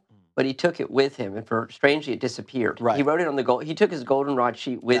will, but he took it with him, and strangely it disappeared. Right. He wrote it on he took his goldenrod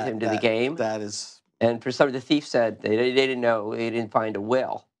sheet with him to the game. That is. And for the thief said they didn't know, they didn't find a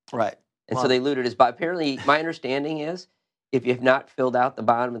will. Right. And so they looted his body. Apparently, my understanding is, if you have not filled out the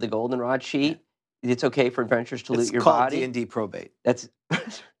bottom of the goldenrod sheet, it's okay for adventurers to loot your body. It's called D&D probate.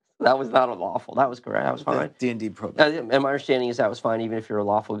 That was not unlawful. That was correct. That was fine. D&D probate. And my understanding is that was fine even if you're a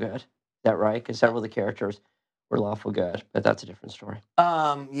lawful good. Is that right? Because several of the characters were lawful good, but that's a different story.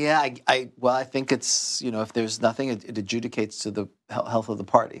 Yeah, I think it's, if there's nothing, it adjudicates to the health of the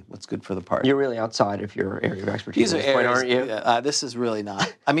party, what's good for the party. You're really outside of your area of expertise These are at this point, areas, aren't you? this is really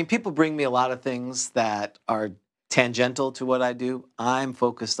not. I mean, people bring me a lot of things that are tangential to what I do. I'm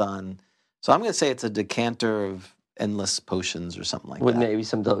focused on, so I'm going to say it's a decanter of endless potions or something like With that. maybe you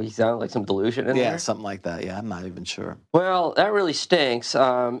sound like some delusion in there? Yeah, something like that. Yeah, I'm not even sure. Well, that really stinks.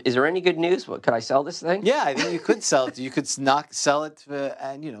 Is there any good news? Could I sell this thing? Yeah, I think you could sell it. You could sell it,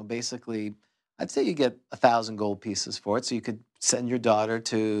 and basically, I'd say you get 1,000 gold pieces for it. So you could send your daughter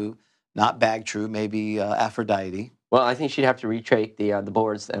to not Bagtrue, maybe Aphrodite. Well, I think she'd have to retake the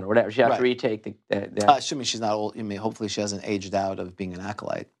boards then, or whatever. She'd have to retake the assuming she's not old. Hopefully she hasn't aged out of being an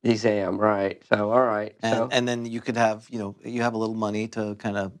acolyte. the exam, right? So, all right. And then you could have, you have a little money to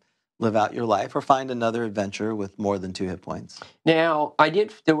kind of live out your life, or find another adventure with more than 2 hit points. Now,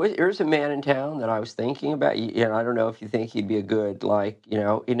 there's a man in town that I was thinking about. I don't know if you think he'd be a good,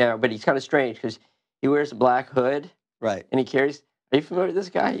 but he's kind of strange because he wears a black hood, right? And he carries. Are you familiar with this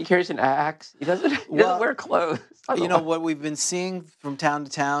guy? He carries an axe. He doesn't wear clothes. What we've been seeing from town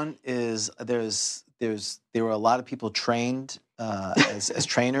to town is there were a lot of people trained as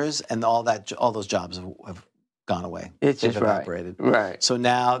trainers, and all those jobs have gone away. It's They've just evaporated. Right. So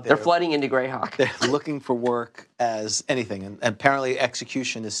now they're flooding into Greyhawk. They're looking for work as anything, and apparently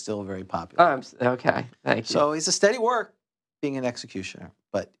execution is still very popular. Okay, thank you. So it's a steady work being an executioner,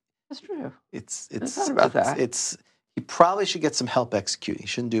 but that's true. It's thought about that. He probably should get some help executing. He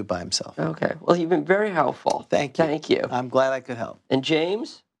shouldn't do it by himself. Okay. Well, you've been very helpful. Thank you. Thank you. I'm glad I could help. And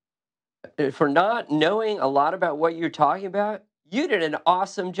James, for not knowing a lot about what you're talking about, you did an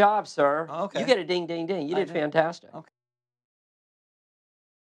awesome job, sir. Okay. You get a ding, ding, ding. You did fantastic. Okay.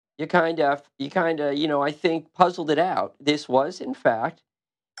 You kind of, I think puzzled it out. This was, in fact,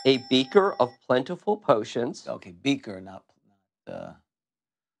 a beaker of plentiful potions. Okay, beaker, not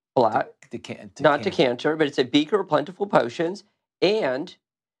flat. Not decanter, but it's a beaker of plentiful potions. And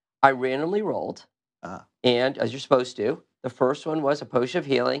I randomly rolled. And as you're supposed to, the first one was a potion of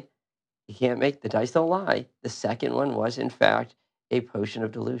healing. You can't make the dice don't lie. The second one was, in fact, a potion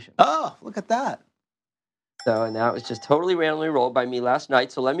of delusion. Oh, look at that. So, and that was just totally randomly rolled by me last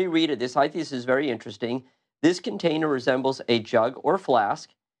night. So let me read it. I think this is very interesting. This container resembles a jug or flask.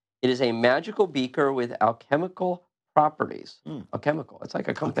 It is a magical beaker with alchemical properties. Alchemical. It's like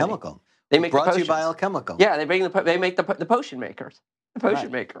a company. Alchemical. They make brought the to you potions. by Alchemical. Yeah, they make the potion makers. The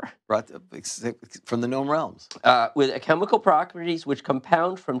potion maker. Brought from the Gnome Realms. With chemical properties which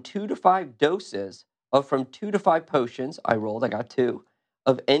compound from 2 to 5 doses of from 2 to 5 potions. I got 2.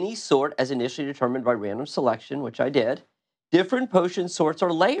 Of any sort as initially determined by random selection, which I did. Different potion sorts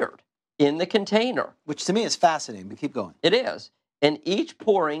are layered in the container. Which to me is fascinating, but keep going. It is. And each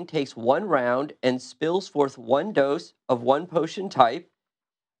pouring takes 1 round and spills forth 1 dose of 1 potion type.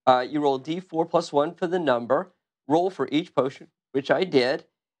 You roll D4 plus 1 for the number. Roll for each potion, which I did.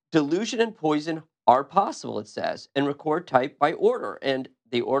 Delusion and poison are possible, it says, and record type by order. And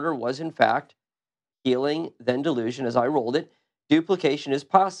the order was, in fact, healing, then delusion, as I rolled it. Duplication is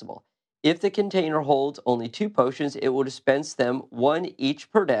possible. If the container holds only 2 potions, it will dispense them 1 each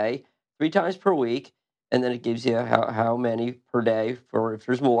per day, 3 times per week, and then it gives you how many per day for if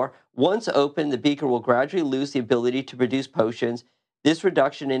there's more. Once open, the beaker will gradually lose the ability to produce potions. This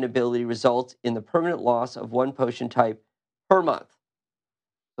reduction in ability results in the permanent loss of one potion type per month.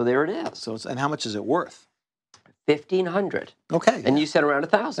 So there it is. So and how much is it worth? 1,500. Okay. And you said around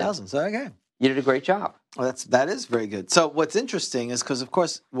 1,000. Thousands. Okay. You did a great job. Well, that is very good. So what's interesting is because, of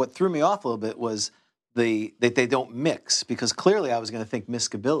course, what threw me off a little bit was that they don't mix, because clearly I was going to think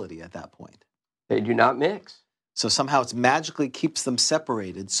miscability at that point. They do not mix. So somehow it magically keeps them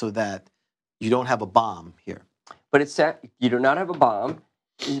separated so that you don't have a bomb here. But you do not have a bomb.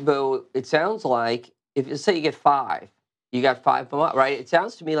 But it sounds like, if say you get 5, you got 5 per month, right? It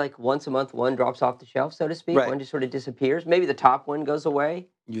sounds to me like once a month one drops off the shelf, so to speak. Right. One just sort of disappears. Maybe the top one goes away.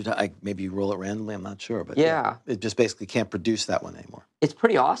 Maybe you roll it randomly. I'm not sure, but yeah, it just basically can't produce that one anymore. It's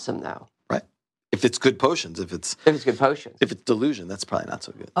pretty awesome, though. Right. If it's good potions, if it's good potions, if it's delusion, that's probably not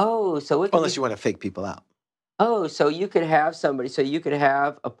so good. Oh, so unless you want to fake people out. Oh, so you could have somebody. So you could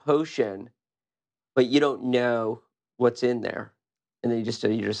have a potion, but you don't know what's in there, and then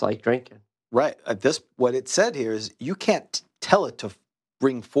you're just like drinking. Right. What it said here is you can't tell it to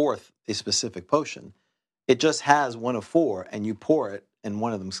bring forth a specific potion. It just has one of 4, and you pour it, and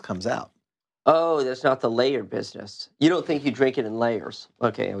one of them comes out. Oh, that's not the layered business. You don't think you drink it in layers?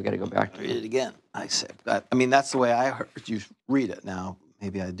 Okay, we got to go back to read it again. That's the way I heard you read it. Now,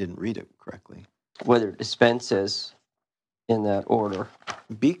 maybe I didn't read it correctly. Whether it dispenses in that order.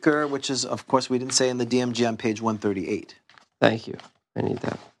 Beaker, which is, of course, we didn't say in the DMG on page 138. Thank you. I need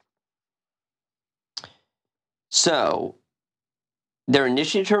that. So, they're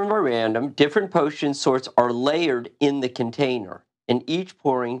initially determined by random. Different potion sorts are layered in the container, and each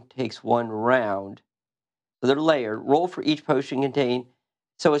pouring takes 1 round. So they're layered. Roll for each potion contained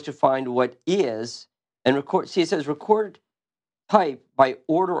so as to find what is, and record. See, it says record type by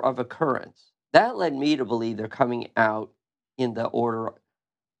order of occurrence. That led me to believe they're coming out in the order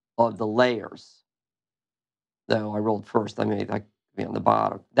of the layers. Though I rolled first, I made that be on the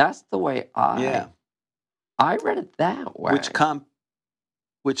bottom. That's the way I read it that way.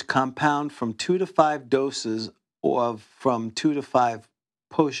 Which compound from 2 to 5 doses from 2 to 5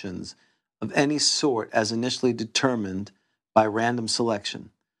 potions of any sort as initially determined by random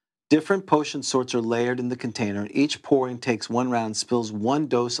selection. Different potion sorts are layered in the container, and each pouring takes 1 round, spills 1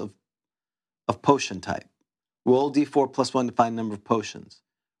 dose of potion type. Roll d4 plus 1 to find number of potions.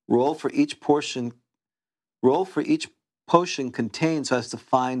 Roll for each potion contained so as to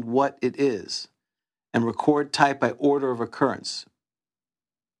find what it is, and record type by order of occurrence.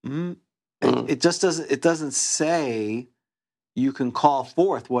 It just doesn't say you can call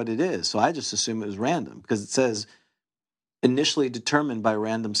forth what it is. So I just assume it was random because it says initially determined by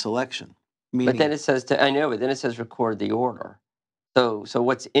random selection. But then it says record the order. So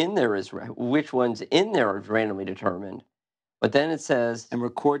what's in there is which one's in there is randomly determined. But then it says and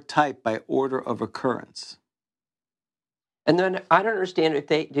record type by order of occurrence. And then I don't understand if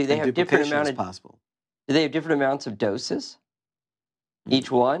they have different amount of possible. Do they have different amounts of doses?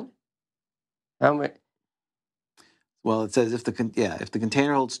 Each one? How many? Well, it says if the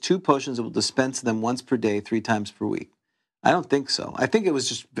container holds 2 potions, it will dispense them once per day, 3 times per week. I don't think so. I think it was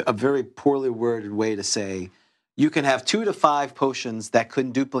just a very poorly worded way to say you can have 2 to 5 potions that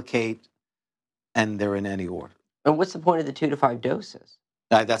couldn't duplicate, and they're in any order. And what's the point of the 2 to 5 doses?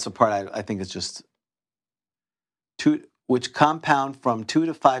 That's the part I think it's just which compound from 2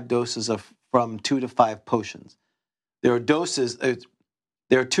 to 5 doses from 2 to 5 potions. There are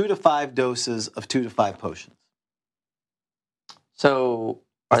 2 to 5 doses of 2 to 5 potions. So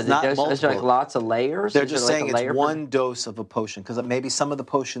are the doses like lots of layers? They're just saying it's 1 dose of a potion because maybe some of the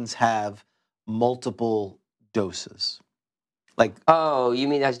potions have multiple doses. Like you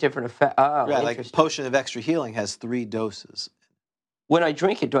mean that's different effect? Oh, right. Like potion of extra healing has 3 doses. When I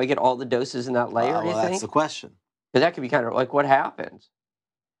drink it, do I get all the doses in that layer? Well, that's the question. Because that could be kind of like what happens.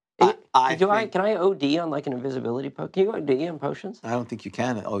 Can I OD on like an invisibility potion? Can you OD on potions? I don't think you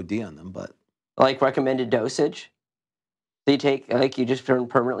can OD on them, but like recommended dosage. So you take you just turn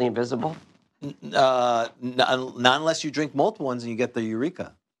permanently invisible. Not unless you drink multiple ones and you get the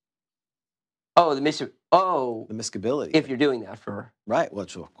eureka. Oh, the miscability. If you're doing that for right. Well,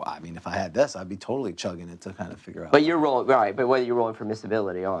 I mean, if I had this, I'd be totally chugging it to kind of figure out. But you're rolling right. But whether you're rolling for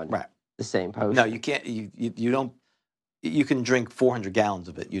miscibility on the same potion. No, you can't. You don't. You can drink 400 gallons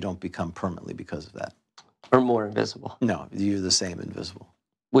of it. You don't become permanently because of that. Or more invisible. No, you're the same invisible.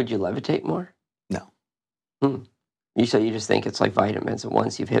 Would you levitate more? No. You just think it's like vitamins, and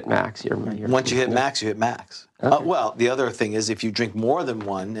once you've hit max, once you hit max, you hit max. Okay. Well, the other thing is if you drink more than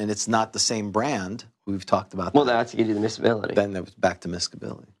one and it's not the same brand, we've talked about well, that's to give you the miscibility. Then it's back to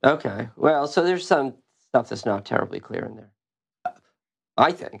miscibility. Okay. Well, so there's some stuff that's not terribly clear in there.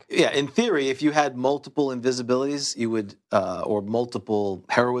 I think. Yeah, in theory, if you had multiple invisibilities, you would, or multiple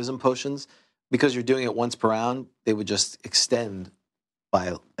heroism potions, because you're doing it once per round, they would just extend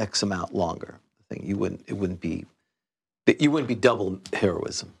by X amount longer. You wouldn't be double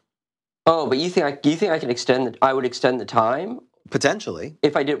heroism. Oh, but you think I can extend? I would extend the time Potentially.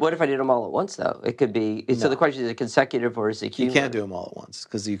 if I did. What if I did them all at once though? It could be. So the question is: it consecutive or is it cumulative? You can't do them all at once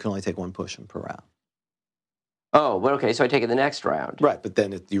because you can only take one potion per round. Oh, well, okay. So I take it the next round. Right, but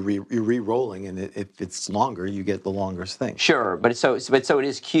then you're re-rolling, and if it's longer, you get the longest thing. Sure, but so it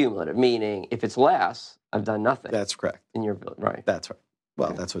is cumulative, meaning if it's less, I've done nothing. That's correct. In your right. That's right. Well,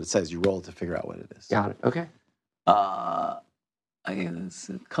 Okay. That's what it says. You roll to figure out what it is. Got it. Okay. I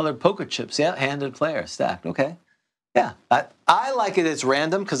guess colored poker chips. Yeah, handed player stacked. Okay. Yeah, I like it. It's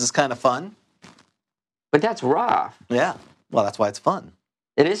random because it's kind of fun. But that's rough. Yeah. Well, that's why it's fun.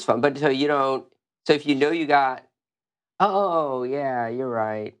 It is fun, but so you don't. So if you know you got, oh yeah, you're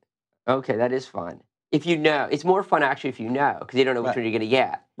right. Okay, that is fun. If you know, it's more fun actually if you know because you don't know which one you're going to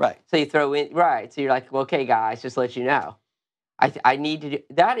get. Right. So you throw in right. So you're like, well, okay, guys, just let you know. I need to do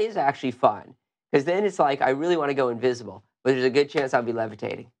that. Is actually fun because then it's like I really want to go invisible, but there's a good chance I'll be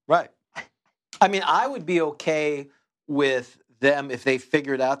levitating. Right. I mean, I would be okay with them if they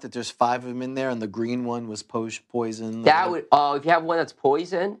figured out that there's 5 of them in there and the green one was poison. That would. Oh, if you have one that's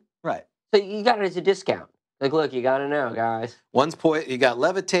poison. Right. So you got it as a discount. Like, look, you got to know, guys. One's poison. You got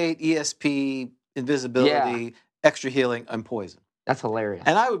levitate, ESP, invisibility, extra healing, and poison. That's hilarious.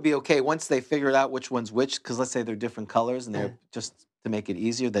 And I would be okay once they figured out which one's which, because let's say they're different colors, and they're just to make it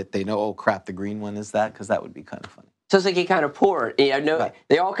easier that they know, oh crap, the green one is that, because that would be kind of funny. So it's like you kind of pour it. You know, Right.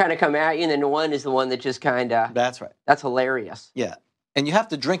 They all kind of come at you, and then the one is the one that just kind of. That's right. That's hilarious. Yeah, and you have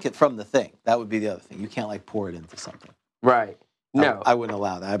to drink it from the thing. That would be the other thing. You can't like pour it into something. Right. No. I wouldn't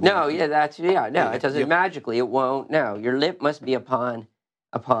allow that. No. Yeah. No. It doesn't you- magically. It won't. No. Your lip must be upon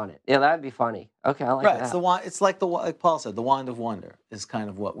it. Yeah, that'd be funny. Okay, I like Right. that. It's the wand. It's like Paul said. The wand of wonder is kind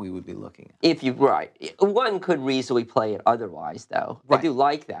of what we would be looking at. If you one could reasonably play it otherwise, though. Right. I do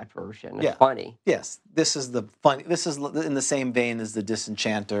like that version. It's Yeah. funny. Yes, this is the funny. This is in the same vein as the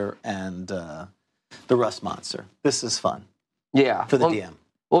Disenchanter and the Rust Monster. This is fun Yeah. for the DM.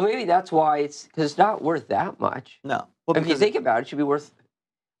 Well, maybe that's why because it's not worth that much. No. Well, If you think about it, it should be worth.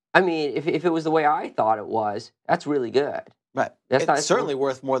 I mean, if it was the way I thought it was, that's really good. right, it's certainly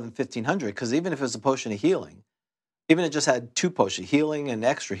worth more than 1,500 because even if it was a potion of healing, even if it just had 2 potions, healing and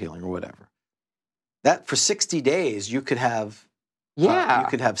extra healing or whatever, that for 60 days you could have. Yeah, you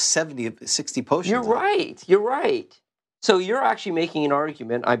could have 60 potions. You're right. You're right. So you're actually making an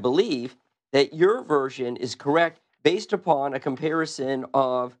argument, I believe, that your version is correct based upon a comparison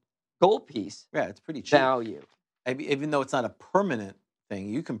of gold piece Yeah, it's pretty cheap. value. Even though it's not a permanent thing,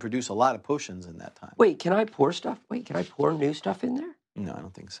 you can produce a lot of potions in that time. Wait, can I pour stuff? Wait, can I pour new stuff in there? No, I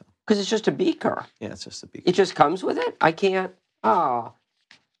don't think so. Because it's just a beaker. Yeah, it's just a big. It just comes with it? I can't. Oh.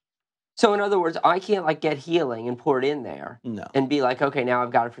 So in other words, I can't like get healing and pour it in there No. and be like, okay, now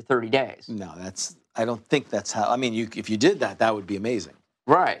I've got it for 30 days. No, I don't think that's how. I mean, if you did that, that would be amazing.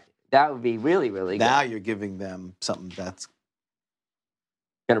 Right. That would be really, really good. Now you're giving them something that's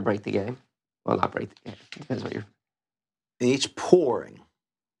Going to break the game? Well, not break the game. Depends what you're... each pouring.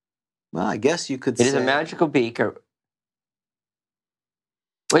 Well, I guess you could say. It is a magical beaker.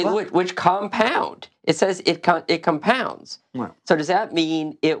 Wait, Well- which compound? It says it compounds. Well, So does that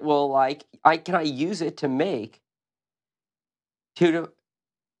mean it will can I use it to make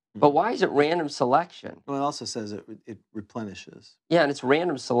but why is it random selection? it also says it replenishes. Yeah, and it's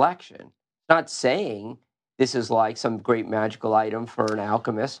random selection. It's not saying this is like some great magical item for an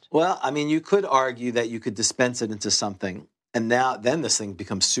alchemist. Well, I mean, you could argue that you could dispense it into something, and then this thing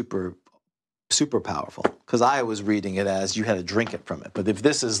becomes super, super powerful. Because I was reading it as you had to drink it from it. But if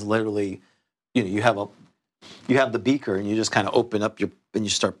this is literally, you have the beaker, and you just kind of open up and you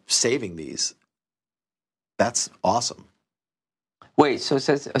start saving these. That's awesome. Wait, so it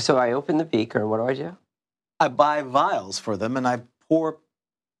says so I open the beaker and what do I do? I buy vials for them, and I pour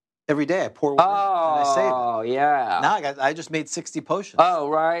every day. I pour one, and I save it. Oh, yeah. Now I just made 60 potions. Oh,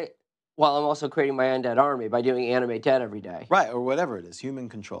 right. Well, I'm also creating my undead army by doing animate dead every day. Right, or whatever it is, human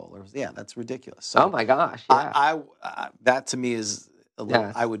control. That's ridiculous. So Oh my gosh! Yeah. I that to me is a little.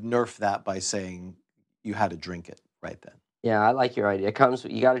 Yeah. I would nerf that by saying you had to drink it right then. Yeah, I like your idea. It comes.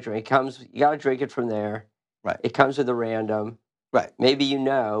 You got to drink. You got to drink it from there. Right. It comes with a random. Right. Maybe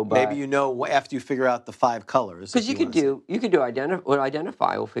but maybe after you figure out the 5 colors. because you could do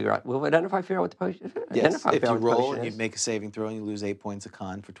identify. We'll figure out. Will identify figure out what the potion is? Yes, Identify. if figure you out what the roll potion and you is. make a saving throw and you lose 8 points of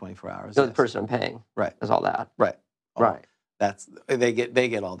con for 24 hours. So the yes. person I'm paying. Right. Does all that. Right. Right. They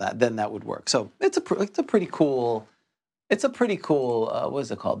get all that. Then that would work. So it's a pretty cool. It's a pretty cool, what is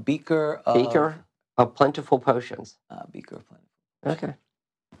it called? Beaker of Plentiful Potions. Beaker of Plentiful. Okay.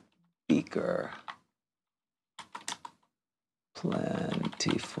 Beaker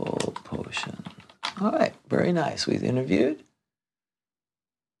Plentiful Potion. All right, very nice. We've interviewed.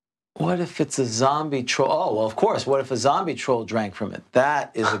 What if it's a zombie troll? Oh, well, of course. What if a zombie troll drank from it?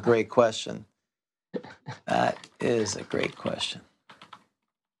 That is a great question. That is a great question.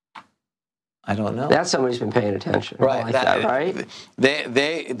 I don't know. That's somebody who's been paying attention. Right. Like that, right?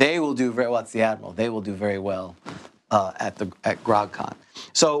 They will do very well. It's the Admiral. They will do very well at GrogCon.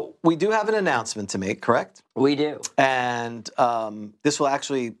 So we do have an announcement to make, correct? We do. And this will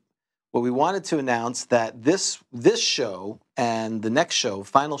actually, what we wanted to announce that this show and the next show,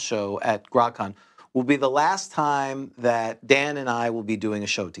 final show at GrogCon, will be the last time that Dan and I will be doing a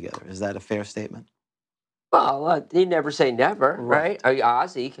show together. Is that a fair statement? Well, you never say never, Right. right?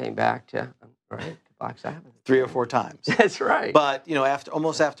 Ozzy came back to Black Sabbath 3 or 4 times. That's right. But,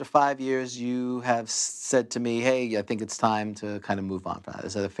 after 5 years, you have said to me, hey, I think it's time to kind of move on from that.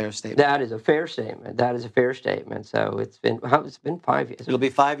 Is that a fair statement? That is a fair statement. So it's been 5 years. It'll be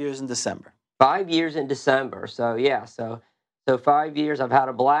 5 years in December. 5 years in December. So, yeah. So 5 years, I've had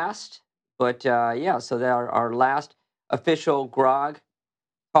a blast. But, so our last official Grog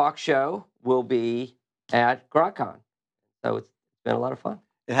talk show will be at GrogCon. So it's been a lot of fun.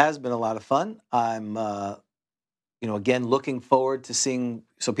 It has been a lot of fun. I'm, again, looking forward to seeing.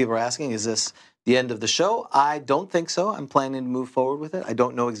 So people are asking, is this the end of the show? I don't think so. I'm planning to move forward with it. I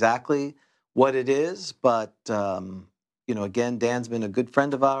don't know exactly what it is, but again, Dan's been a good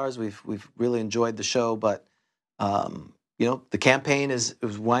friend of ours. We've really enjoyed the show, but the campaign is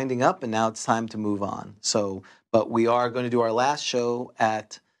winding up, and now it's time to move on. So, but we are going to do our last show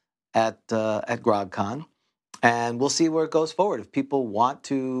at GrogCon. And we'll see where it goes forward. If people want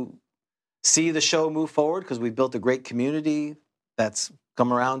to see the show move forward, because we've built a great community that's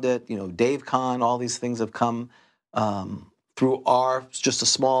come around it, Dave Con, all these things have come through just a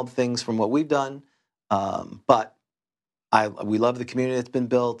small things from what we've done. But we love the community that's been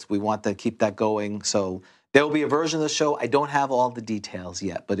built. We want to keep that going. So there will be a version of the show. I don't have all the details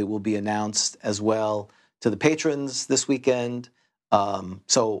yet, but it will be announced as well to the patrons this weekend.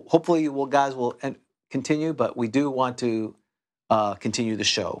 So hopefully guys will continue, but we do want to continue the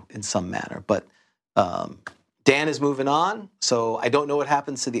show in some manner. But Dan is moving on, so I don't know what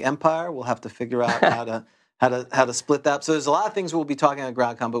happens to the Empire. We'll have to figure out how to split that. So there's a lot of things we'll be talking at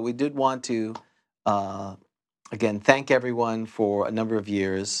GrogCon, but we did want to again thank everyone for a number of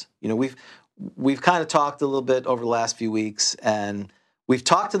years. We've kind of talked a little bit over the last few weeks, and we've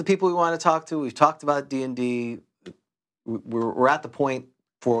talked to the people we want to talk to. We've talked about D&D. We're at the point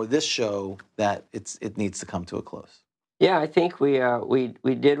for this show that it needs to come to a close. Yeah, I think we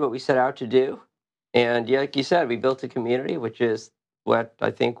did what we set out to do, and like you said, we built a community, which is what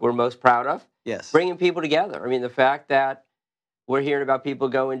I think we're most proud of. Yes, bringing people together. I mean, the fact that we're hearing about people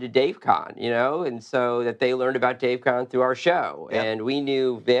going to DaveCon, and so that they learned about DaveCon through our show, yep. And we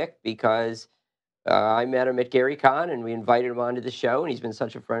knew Vic because I met him at GaryCon, and we invited him onto the show, and he's been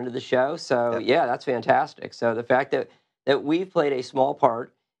such a friend of the show. So yep. Yeah, that's fantastic. So the fact that we've played a small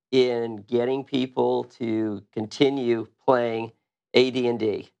part in getting people to continue playing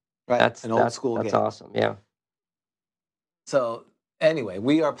AD&D. Right, That's an old school game. That's awesome, yeah. So anyway,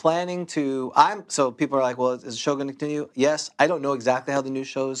 we are planning to, so people are like, well, is the show going to continue? Yes, I don't know exactly how the new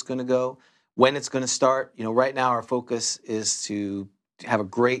show is going to go, when it's going to start. Right now our focus is to have a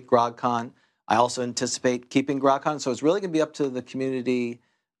great GrogCon. I also anticipate keeping GrogCon, so it's really going to be up to the community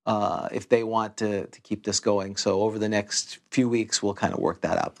if they want to keep this going. So over the next few weeks, we'll kind of work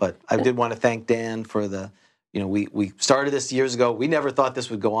that out. But I did want to thank Dan for we started this years ago. We never thought this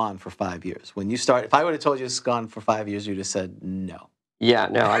would go on for 5 years. When you start, if I would have told you it's gone for 5 years, you'd have said no. Yeah,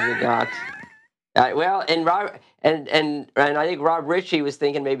 no, I did not. Well, and Rob and I think Rob Ritchie was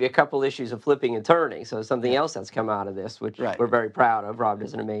thinking maybe a couple issues of flipping and turning. So something else that's come out of this, which we're very proud of. Rob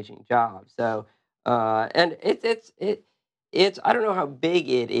does an amazing job. So and it's I don't know how big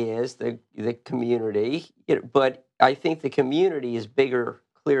it is, the community, but I think the community is bigger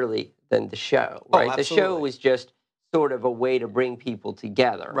clearly than the show. Right, oh, the show is just sort of a way to bring people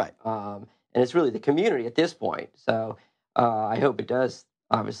together. Right, and it's really the community at this point. So I hope it does.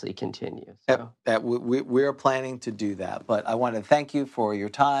 Obviously continue. So. We are planning to do that. But I want to thank you for your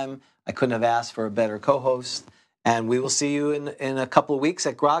time. I couldn't have asked for a better co-host. And we will see you in a couple of weeks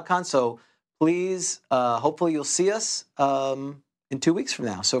at GrogCon. So please, hopefully you'll see us in 2 weeks from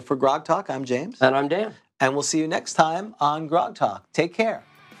now. So for Grog Talk, I'm James. And I'm Dan. And we'll see you next time on Grog Talk. Take care.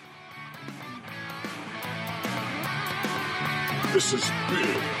 This has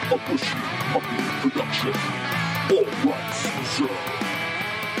been a Bushy Puppy production. All rights reserved.